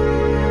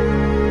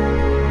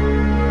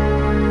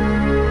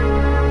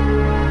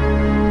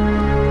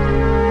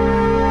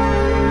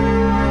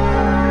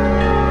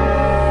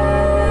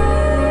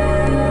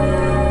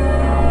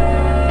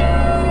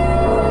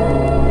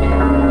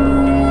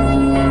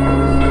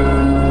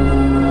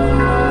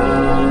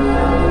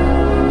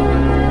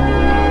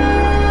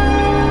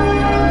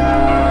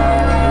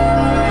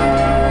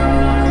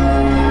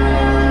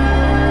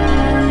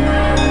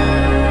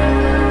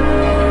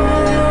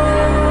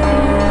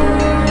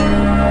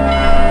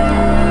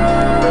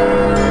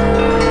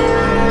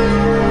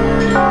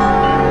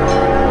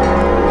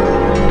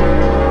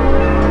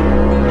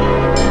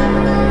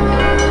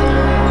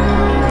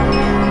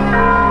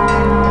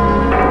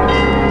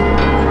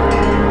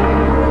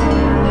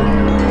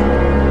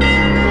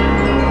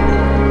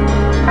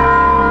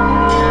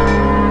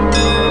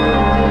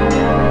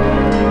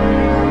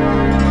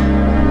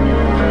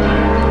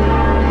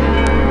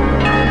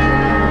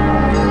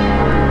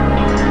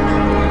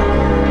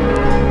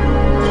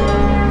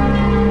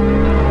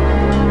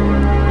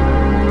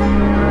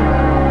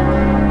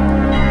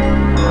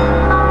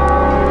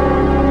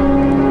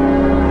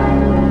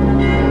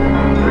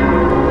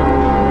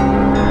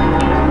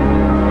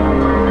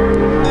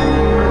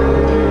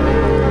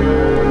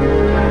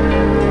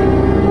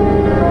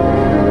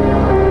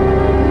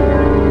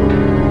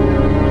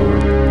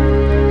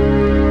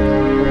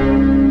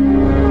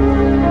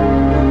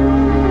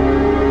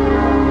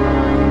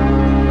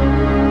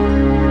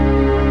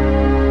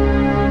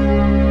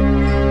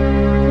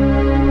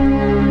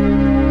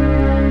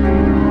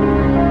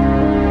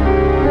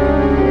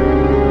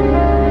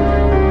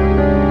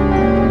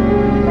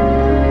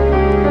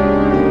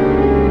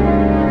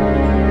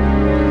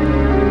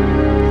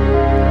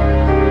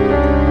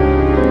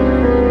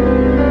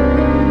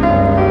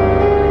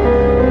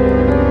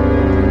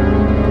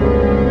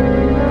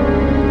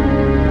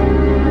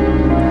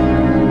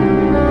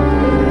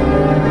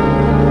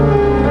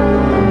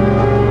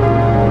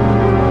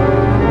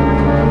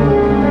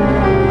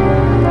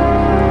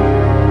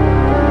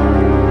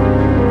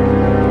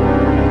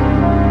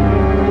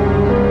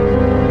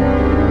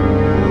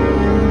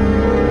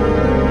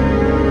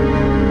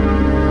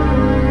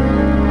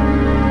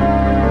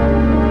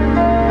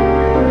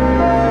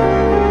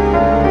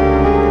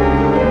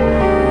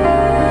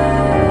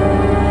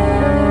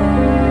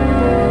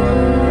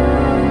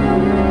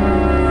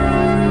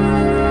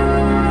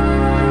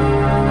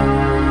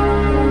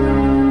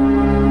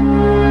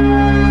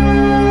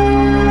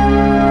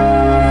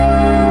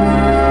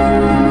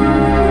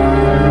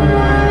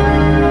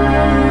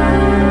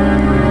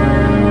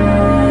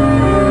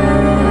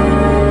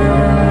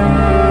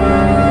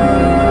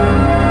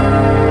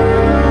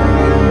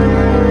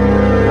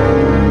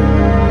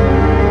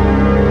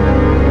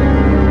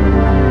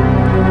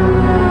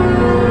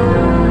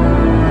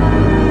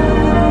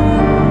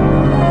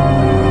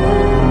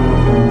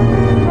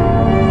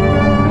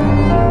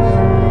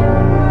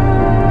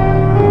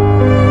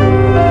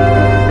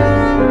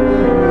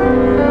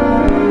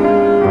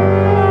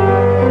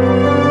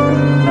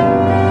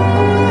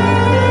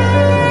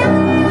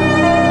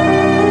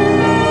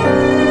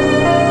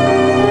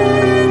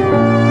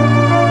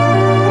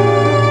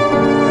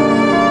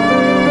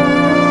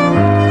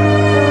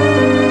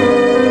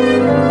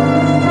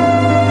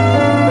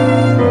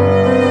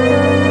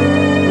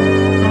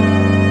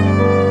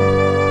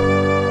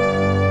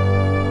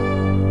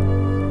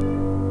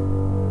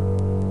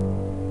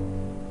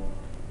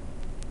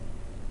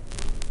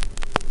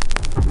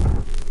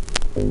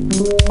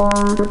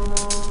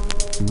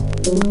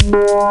 Uptown,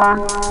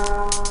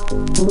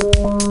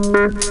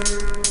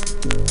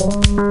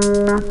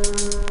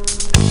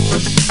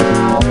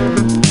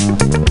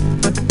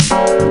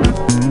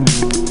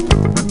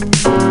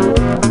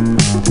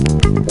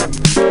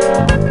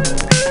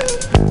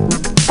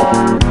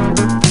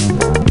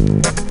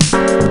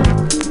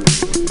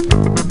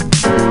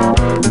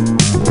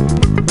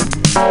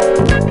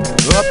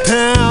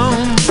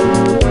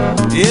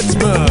 it's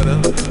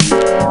murder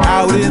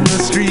out in the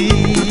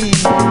street.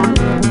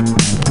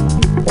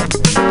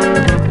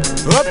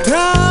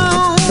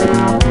 Uptown,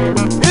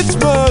 it's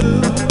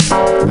murder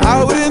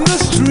out in the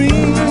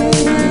street.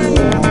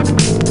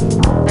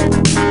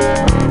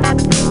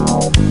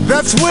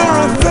 That's where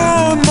I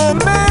found my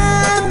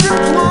man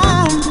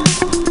Plum.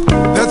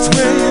 That's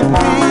where you'd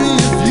be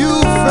if you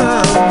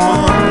found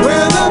one.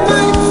 Where the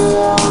nights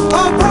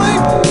are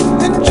bright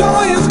and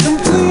joy is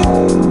complete.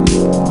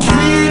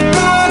 Keep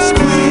us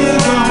clear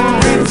on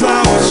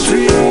Mayflower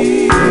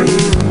Street.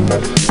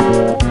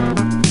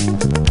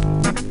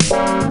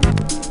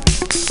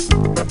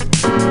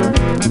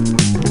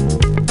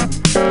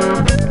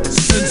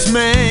 Since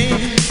May,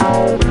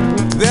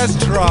 there's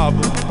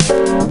trouble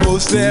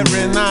most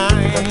every night.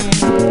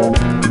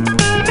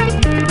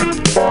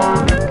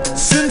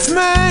 Since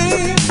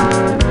May,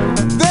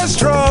 there's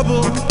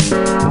trouble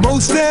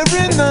most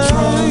every night.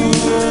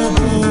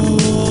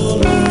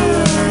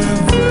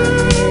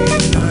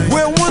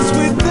 Where once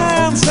we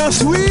danced our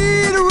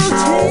sweet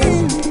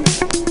routine,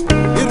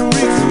 it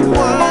reeks of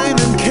wine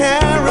and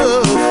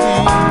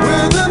caroline.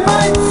 Where the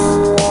nights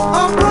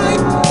are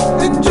bright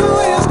and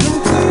joy is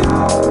complete.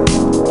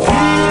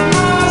 Keep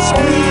us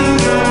clean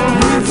on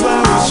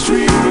Mayflower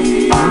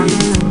Street.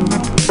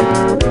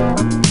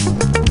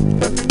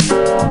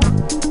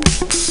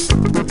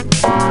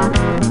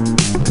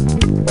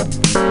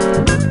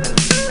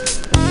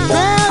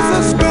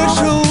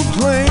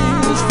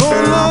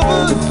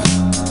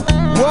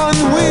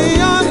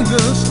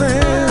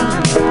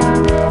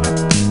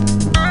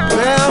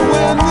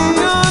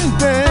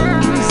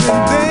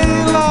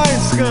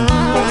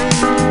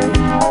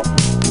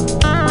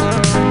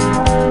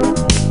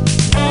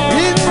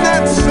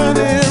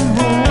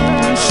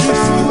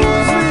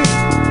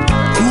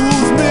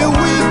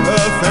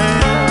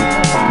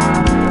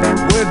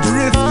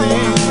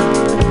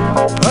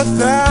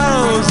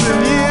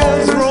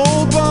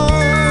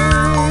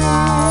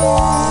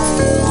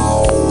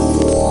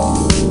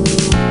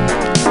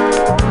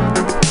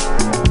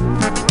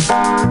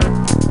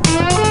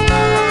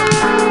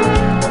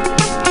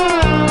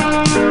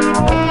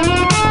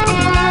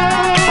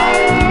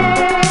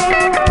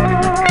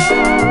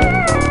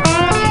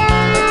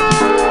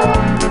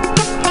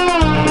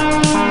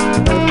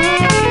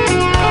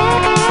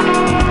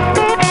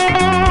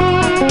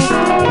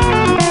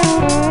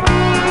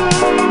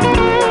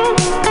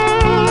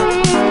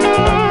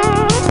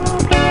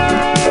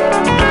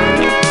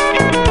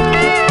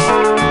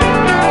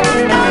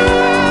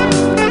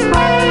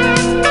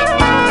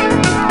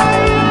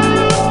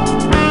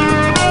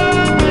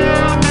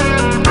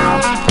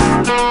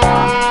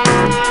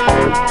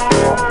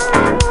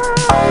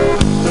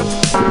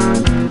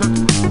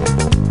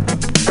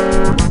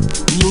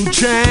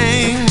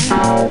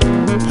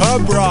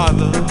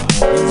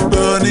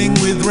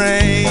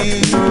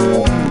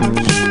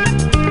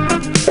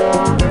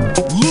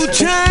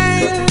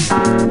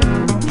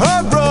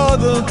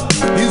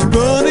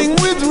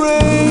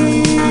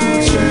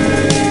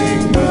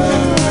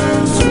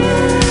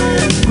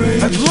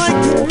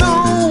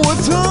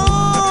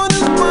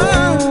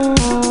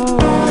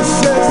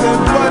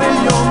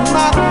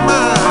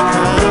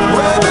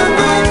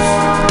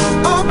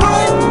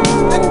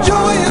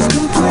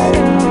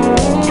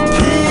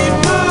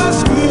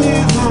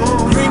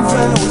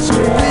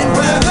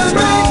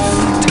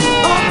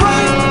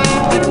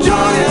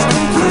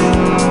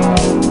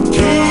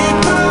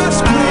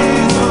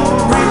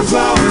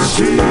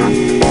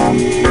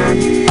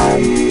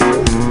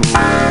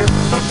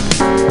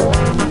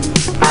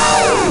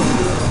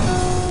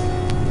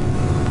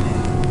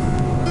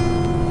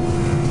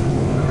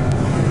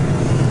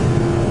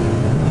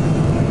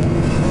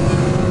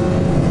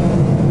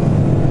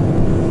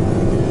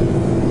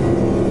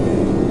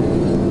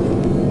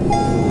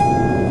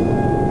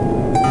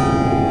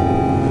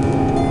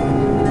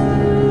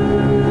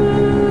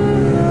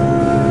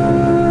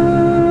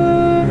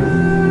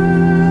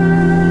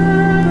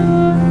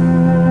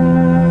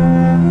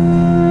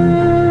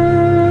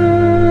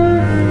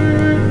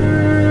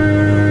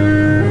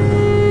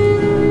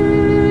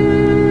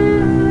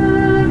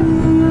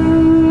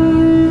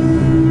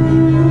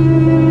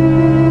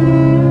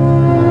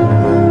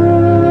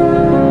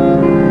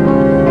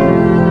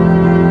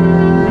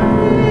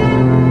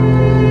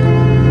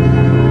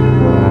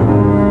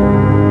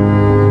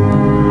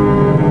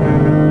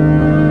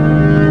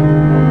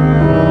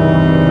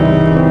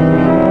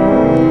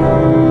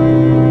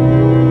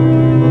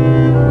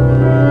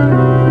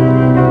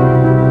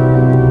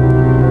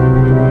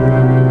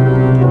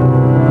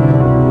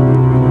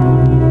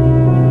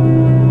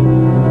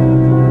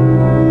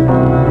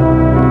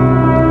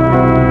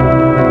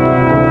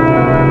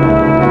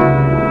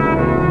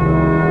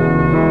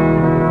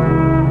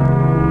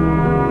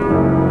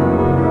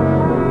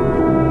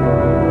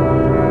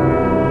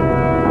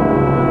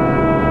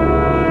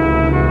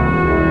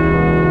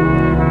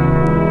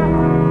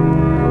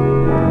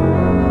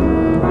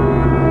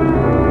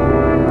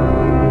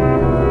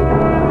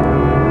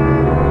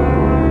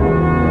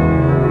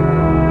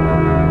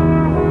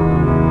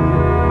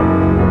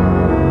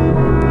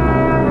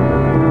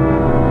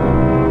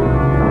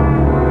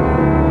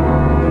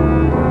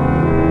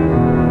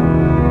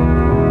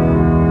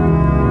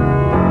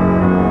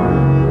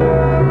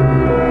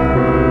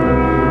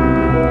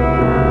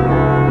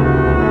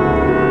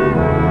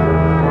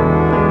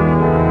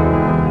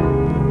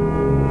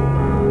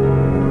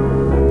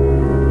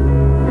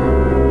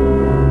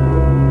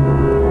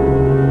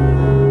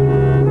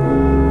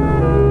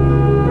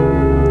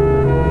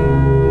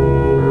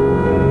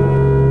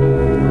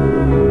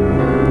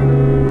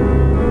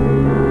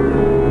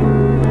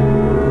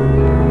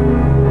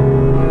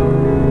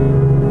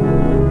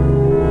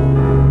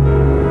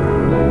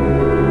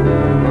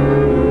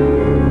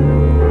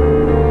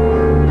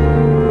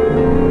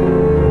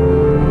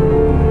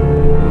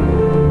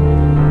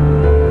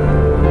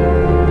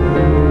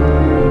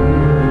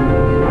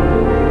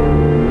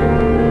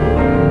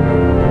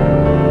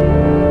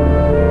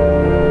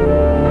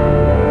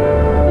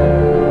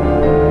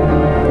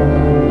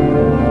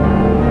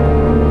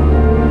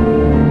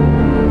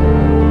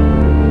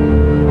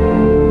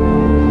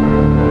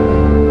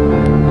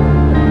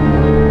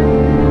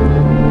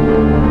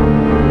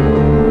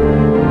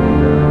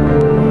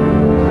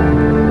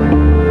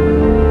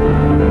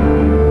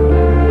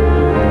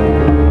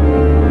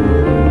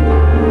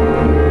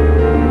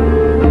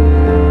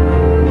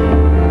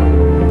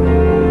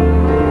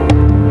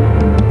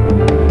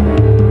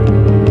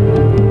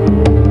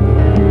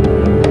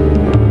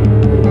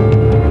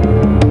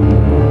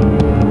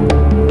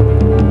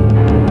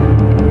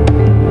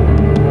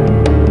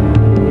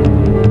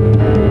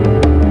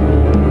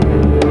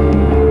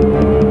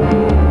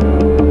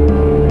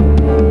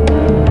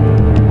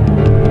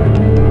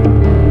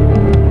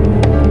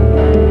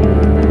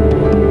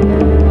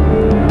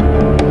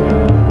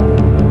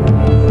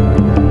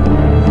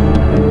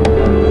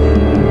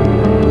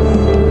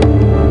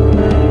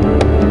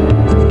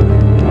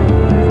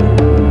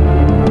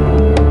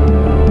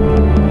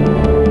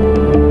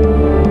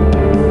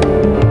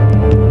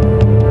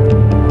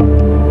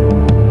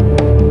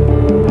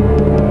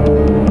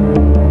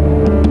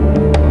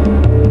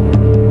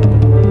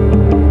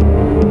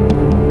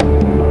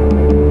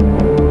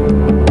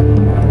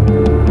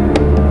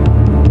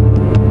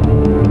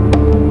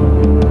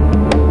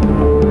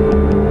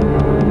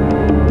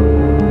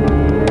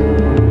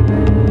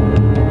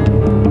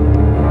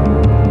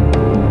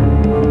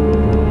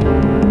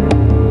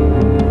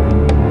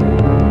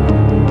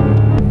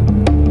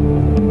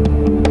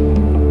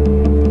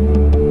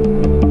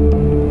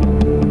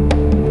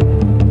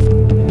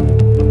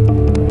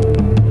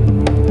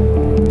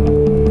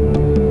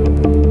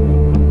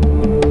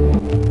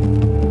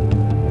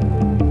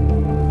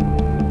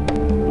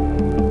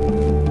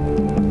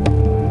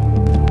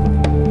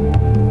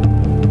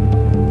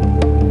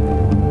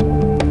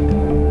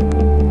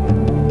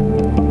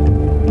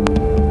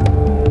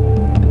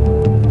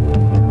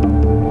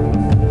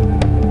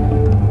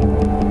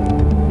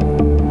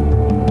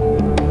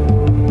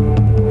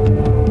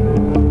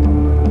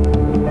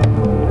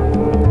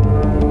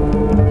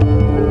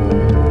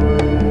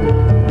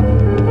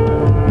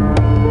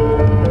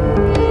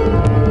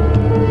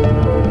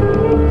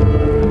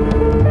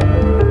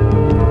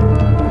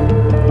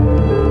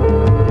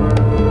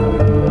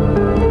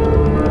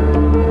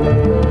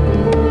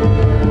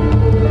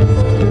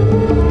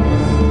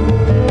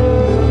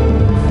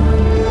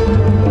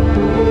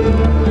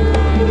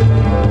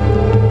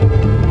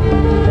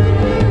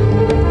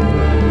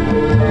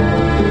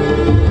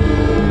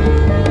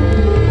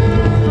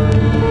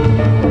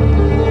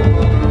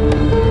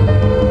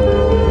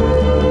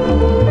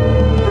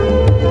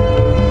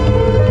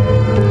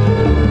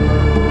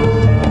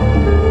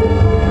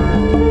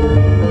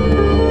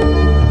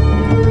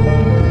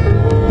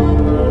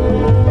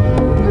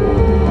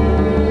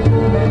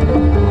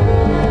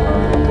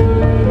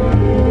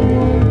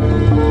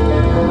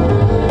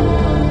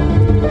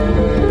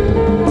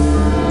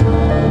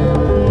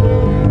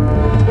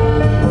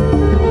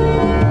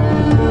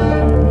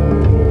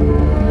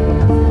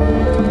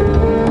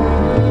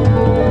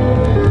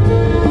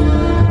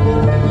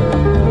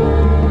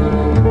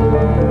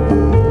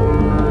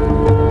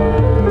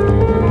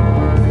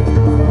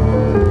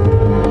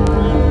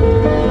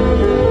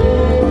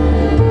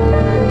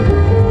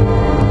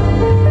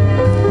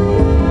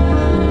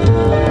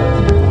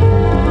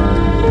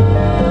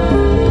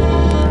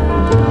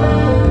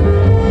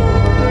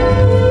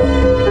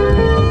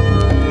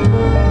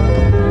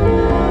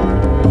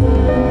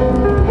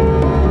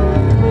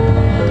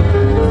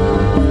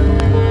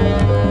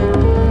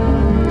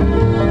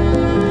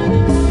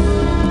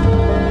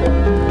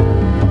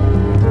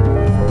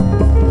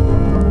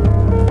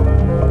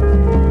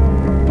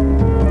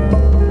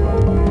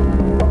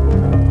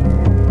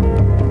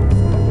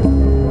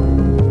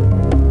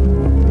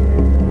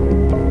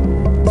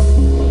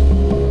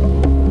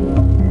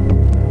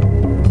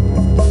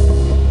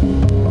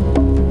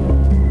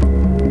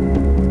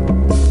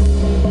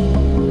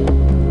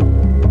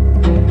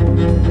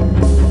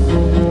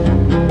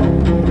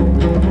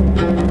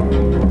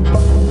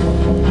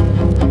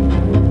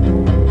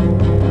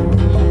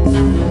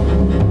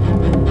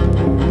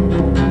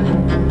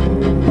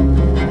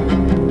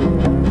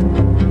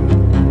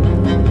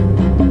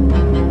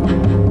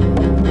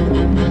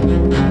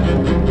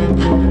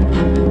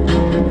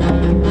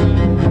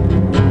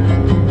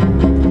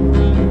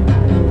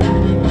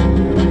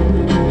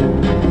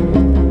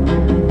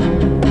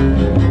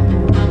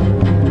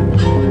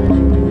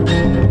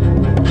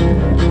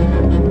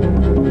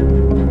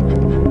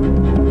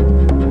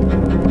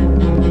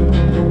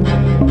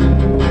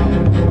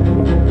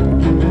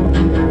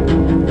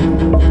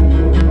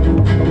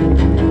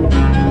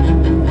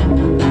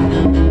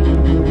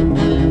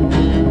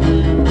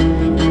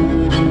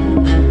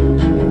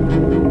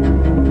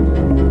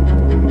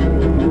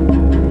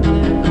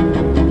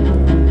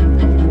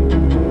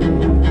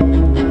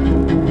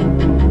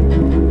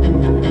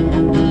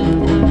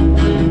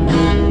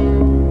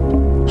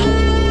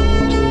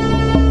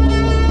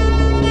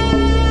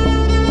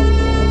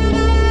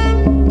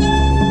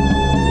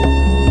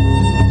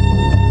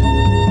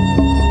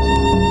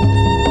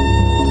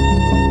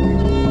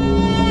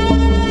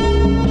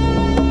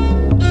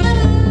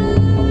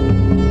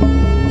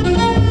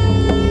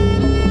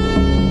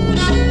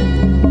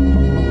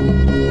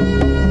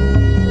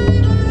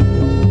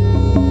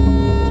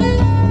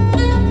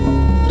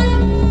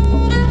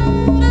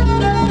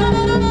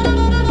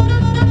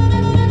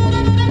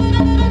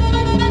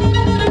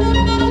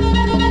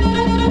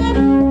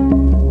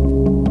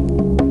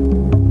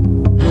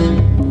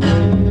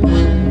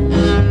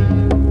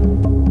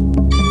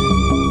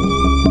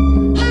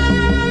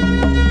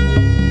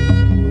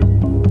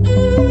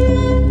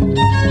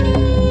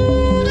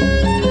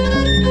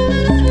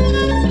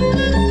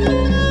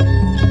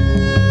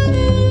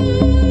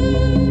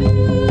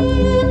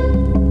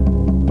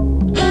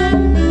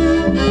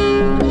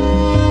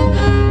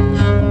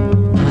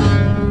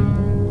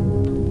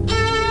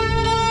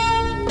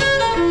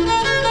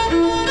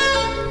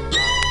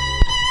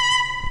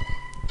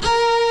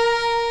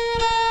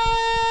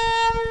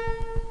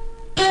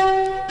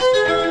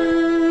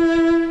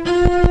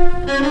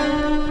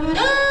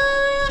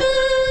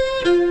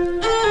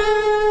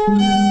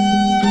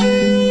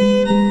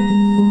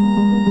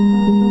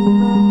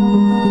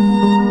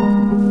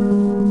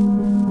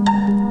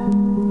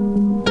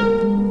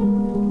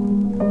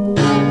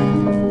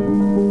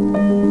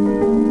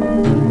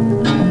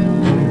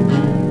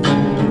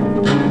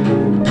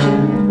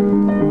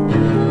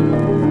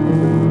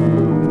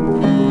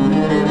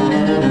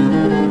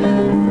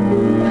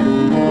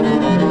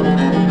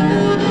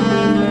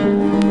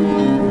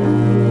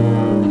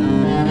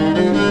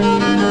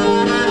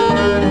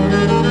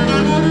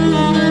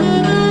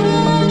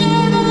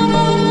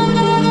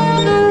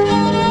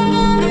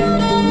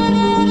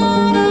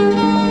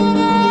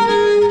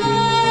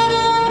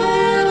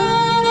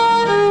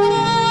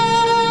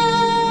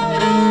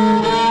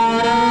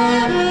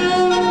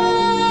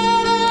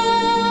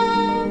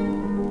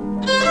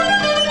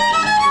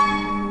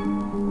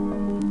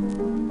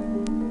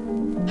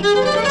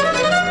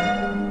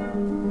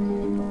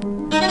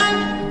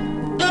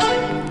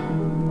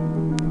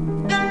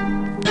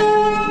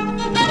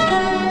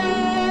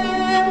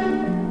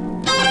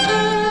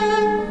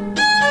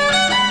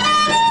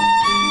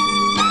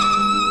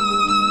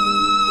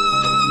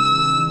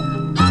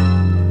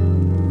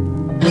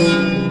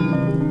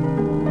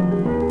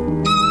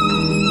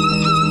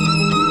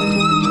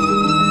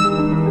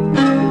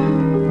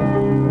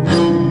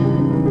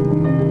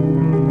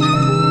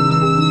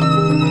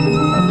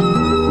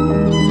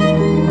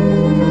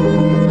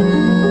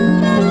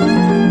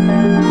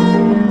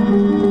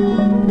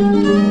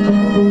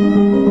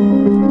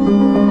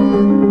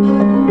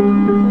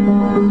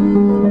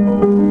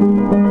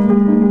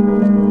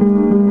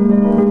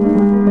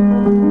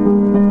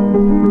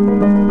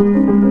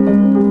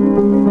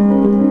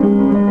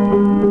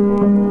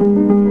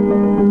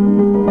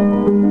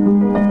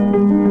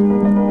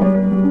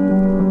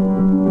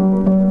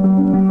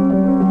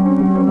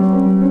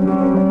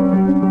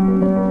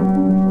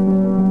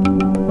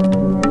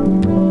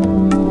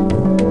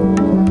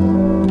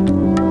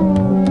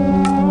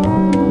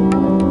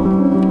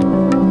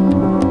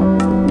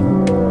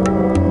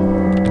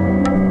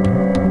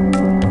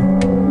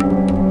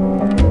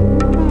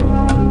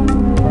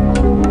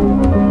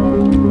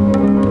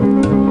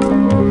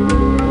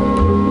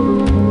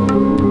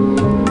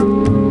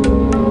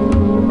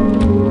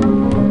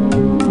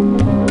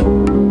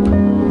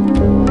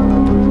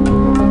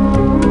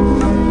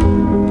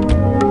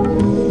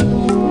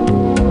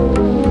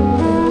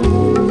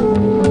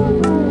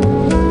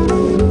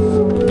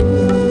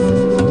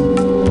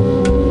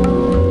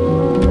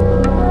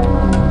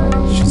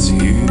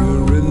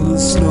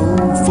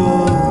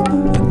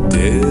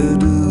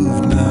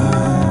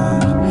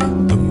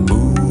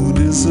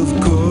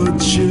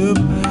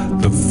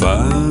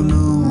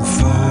 final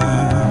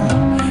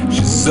fire.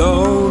 She's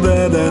all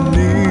that I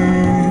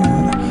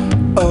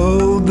need,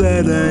 all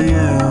that I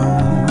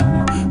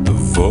am. The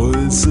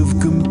voice of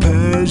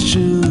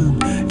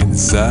compassion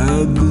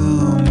inside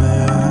the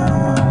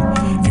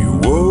man.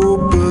 You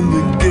open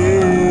the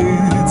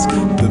gates,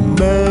 the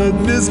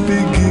madness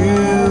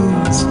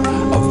begins.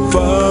 I'll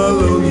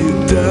follow you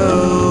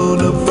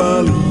down, I'll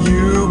follow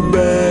you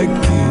back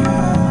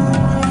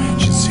in.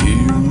 She's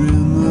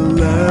hearing the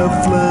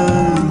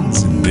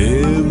lifelines in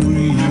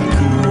every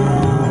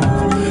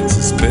curve,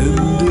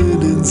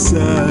 suspended in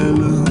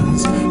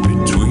silence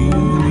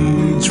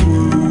between each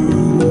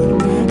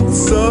word.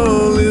 It's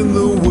all in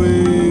the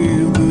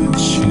way that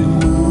she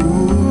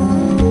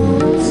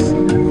moves,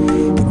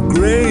 the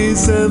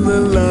grace and the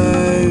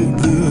light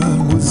that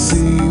will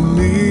see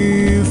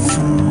me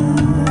through.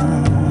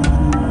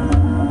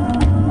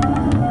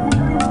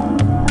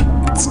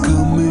 It's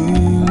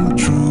coming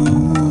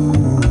true.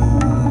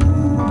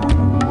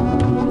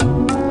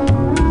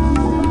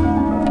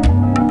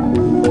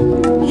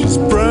 She's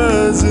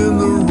prizing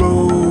the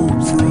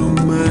rope from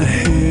my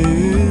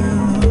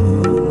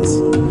hands,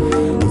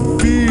 the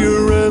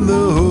fear and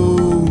the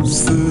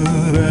hopes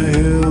that I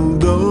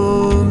held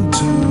on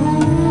to.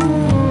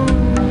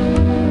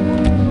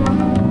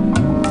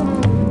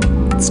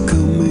 It's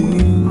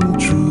coming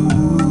true.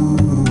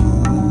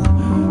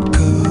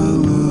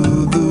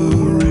 Color the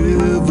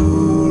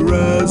river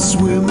I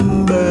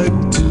swim back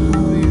to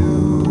you.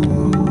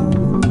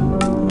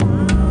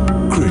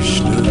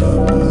 Krishna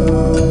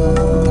blue.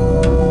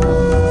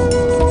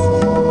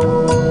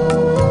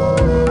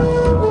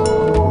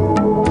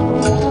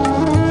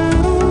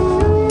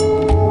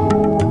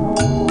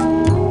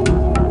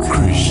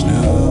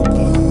 Krishna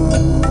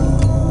blue.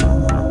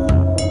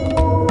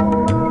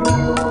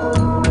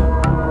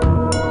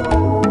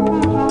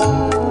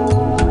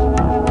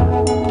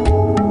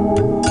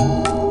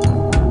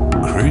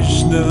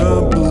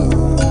 Krishna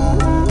blue.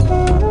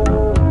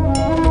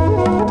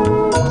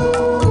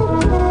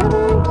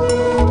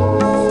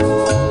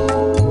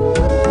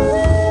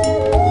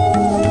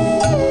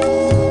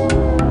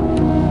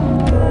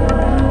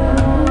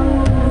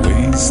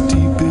 Waist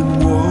deep in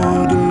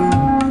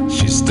water,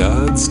 she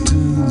starts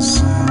to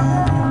sing.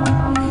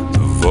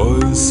 The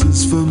voice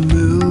is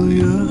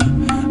familiar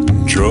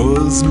and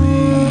draws me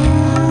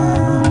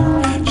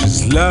in.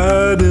 She's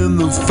lighting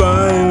the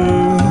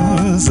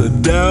fires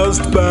are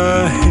doused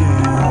by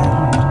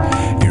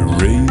hand,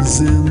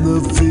 erasing the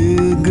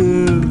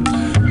figure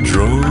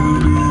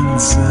drawn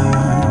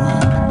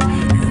inside.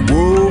 You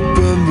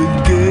open the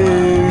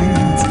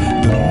gates,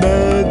 the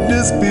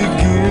madness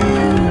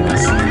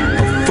begins.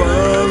 I'll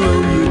follow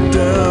you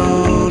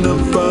down,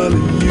 I'll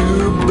follow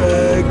you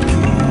back in.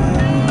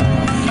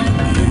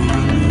 In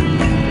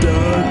the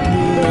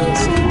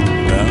darkness,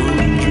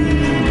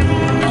 boundary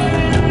gone.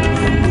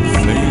 The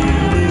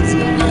flame is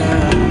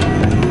alive,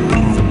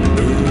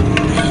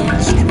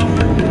 burning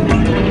strong.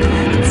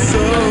 It's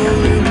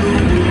all in the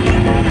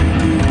way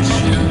that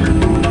she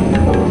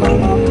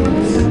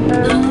moves,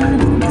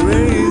 the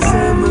grace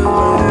and the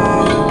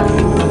light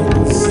that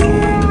will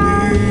see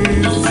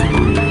me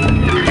through.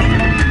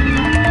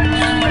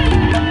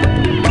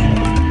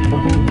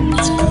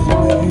 It's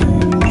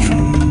coming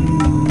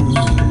true.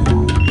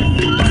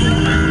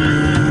 Color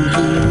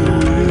the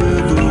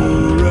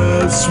river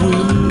I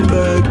swim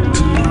back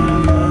to.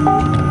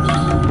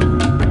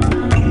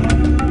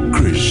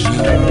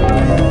 Krishna.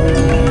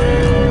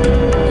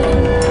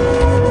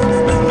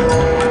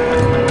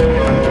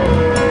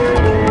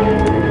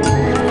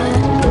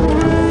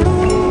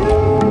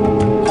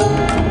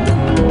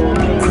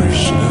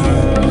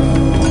 Krishna.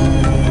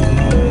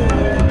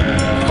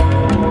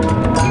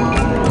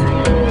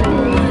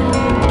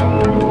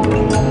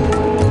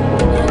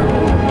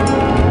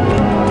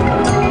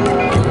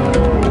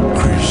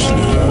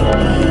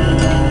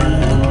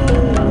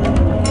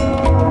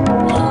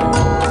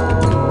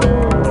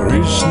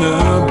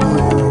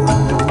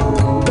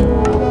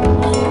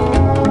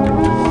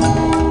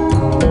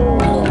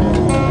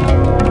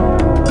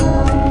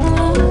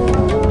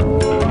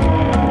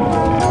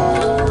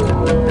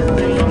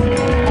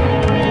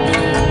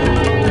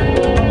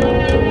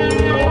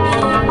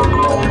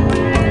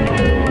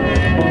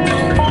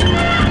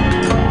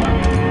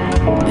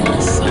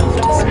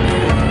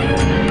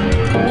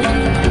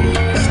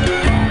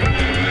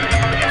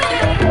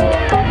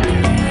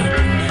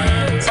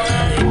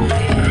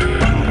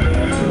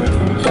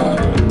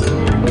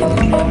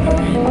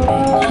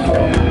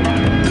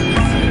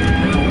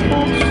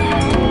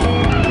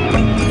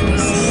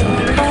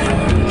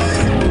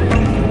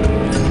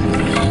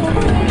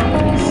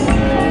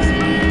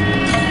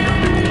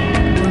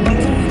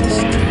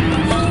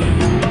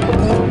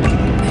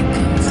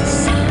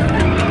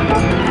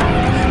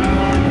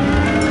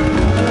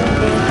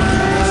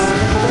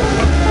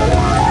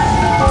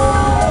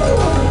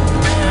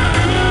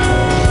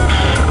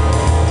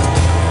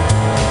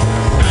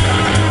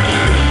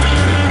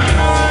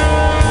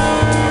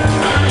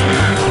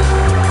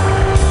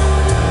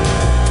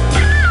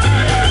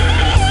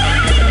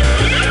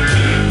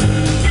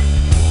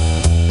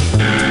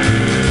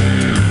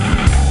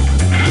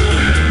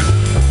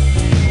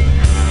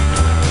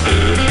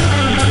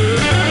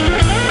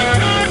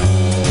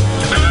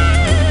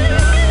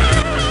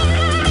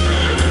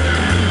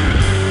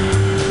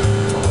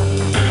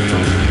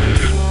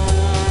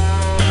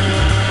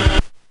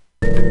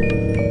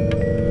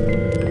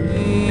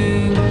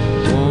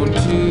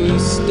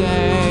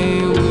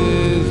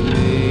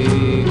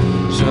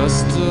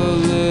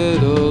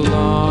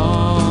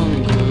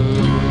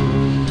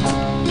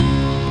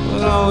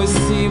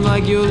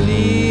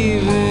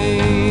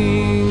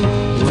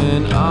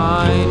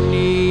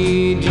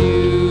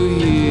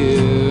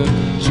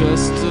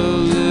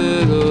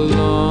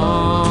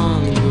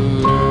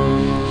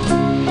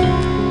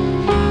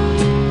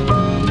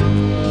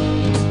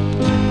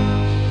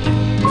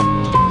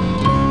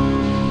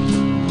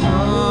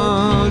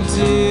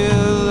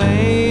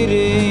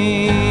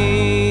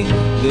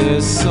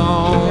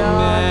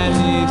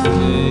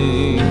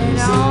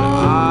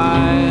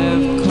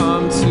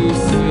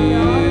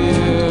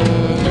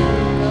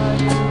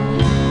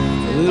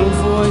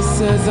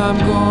 says I'm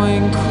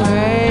going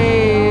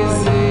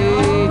crazy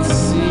to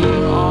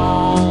see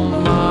all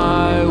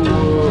my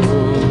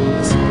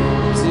worlds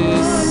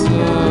disappear.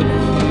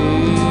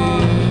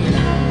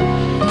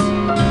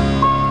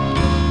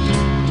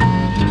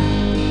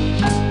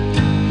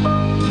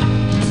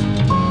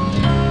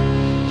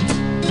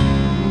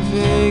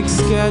 Vague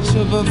sketch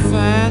of a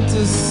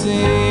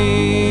fantasy,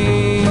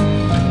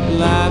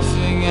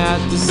 laughing at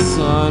the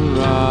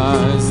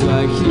sunrise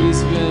like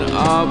he's been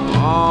up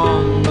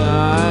all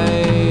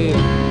night.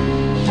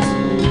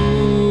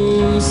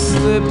 Ooh,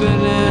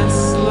 slipping and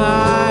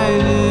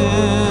sliding,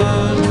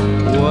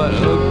 what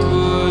a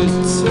good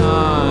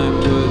time.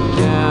 But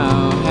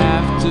now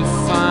have to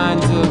find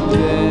a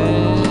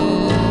bed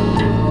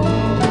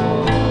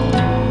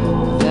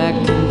that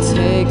can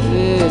take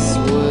this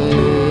way.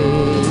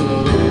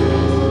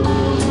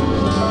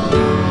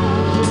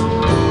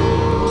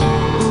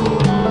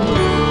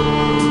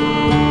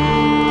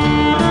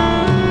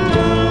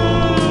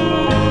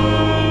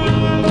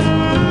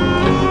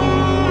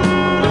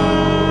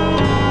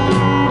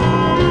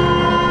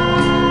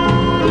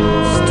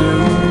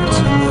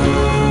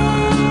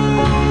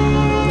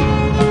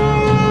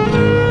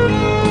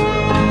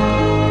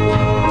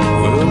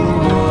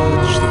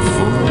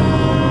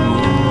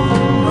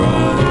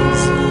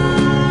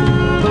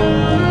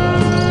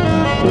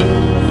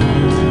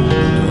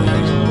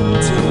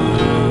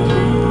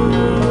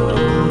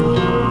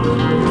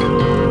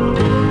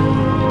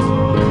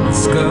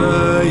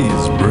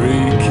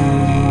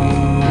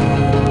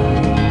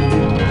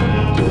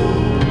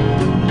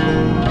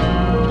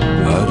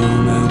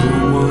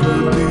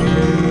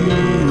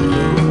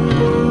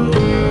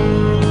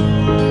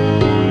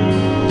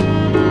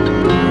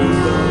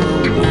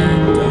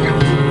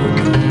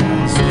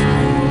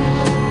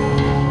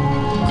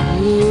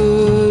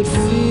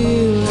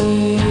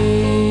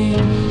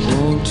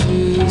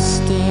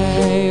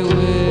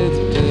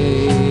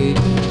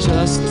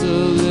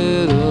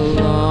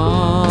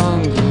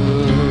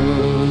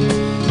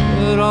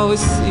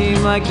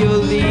 Like you're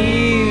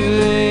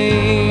leaving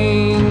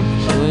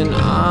when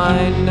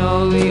I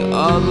know the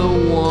other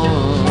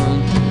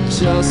one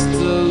just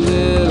a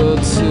little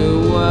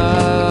too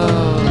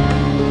well.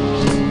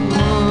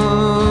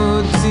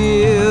 Oh,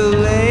 dear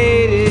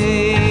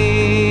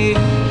lady,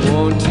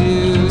 won't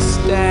you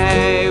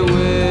stay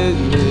with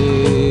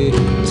me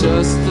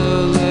just a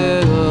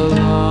little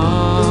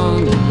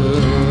longer?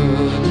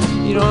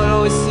 You know, it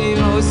always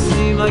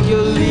seemed like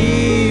you're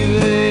leaving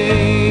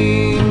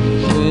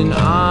when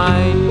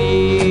I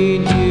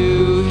need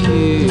you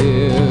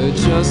here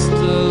just a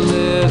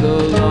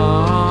little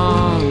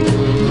longer.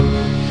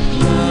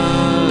 La,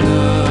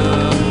 la,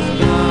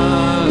 la,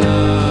 la,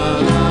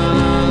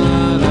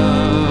 la, la,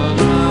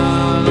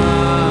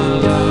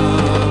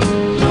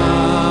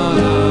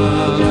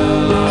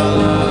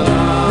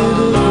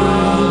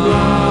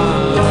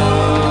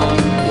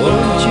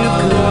 Won't you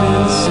come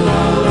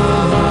inside?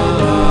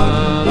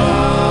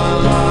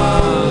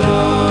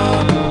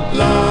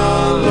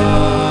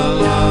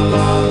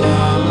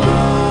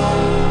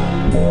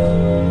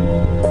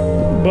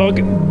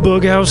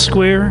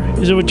 BughouseSquare,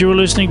 is that what you were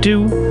listening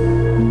to?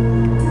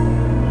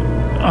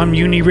 On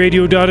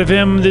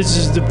MutinyRadio.fm, this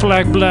is the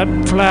flat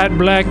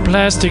black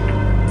plastic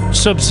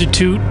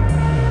substitute,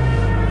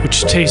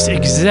 which tastes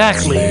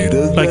exactly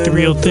like the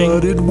real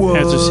thing.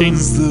 Has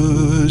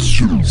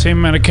the same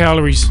amount of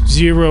calories,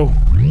 0.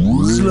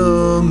 Was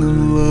long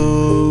and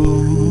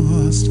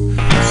lost,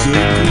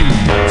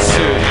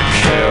 so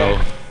good.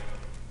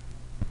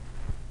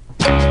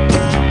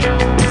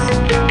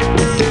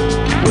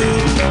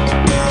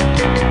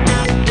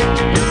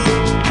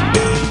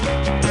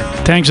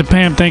 Thanks to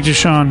Pam, thanks to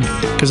Sean,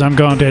 because I'm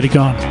gone, Daddy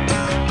gone.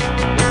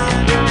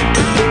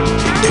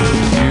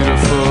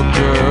 Beautiful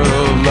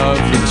girl,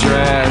 lovely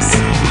dress,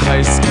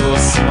 high school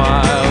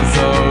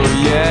smiles.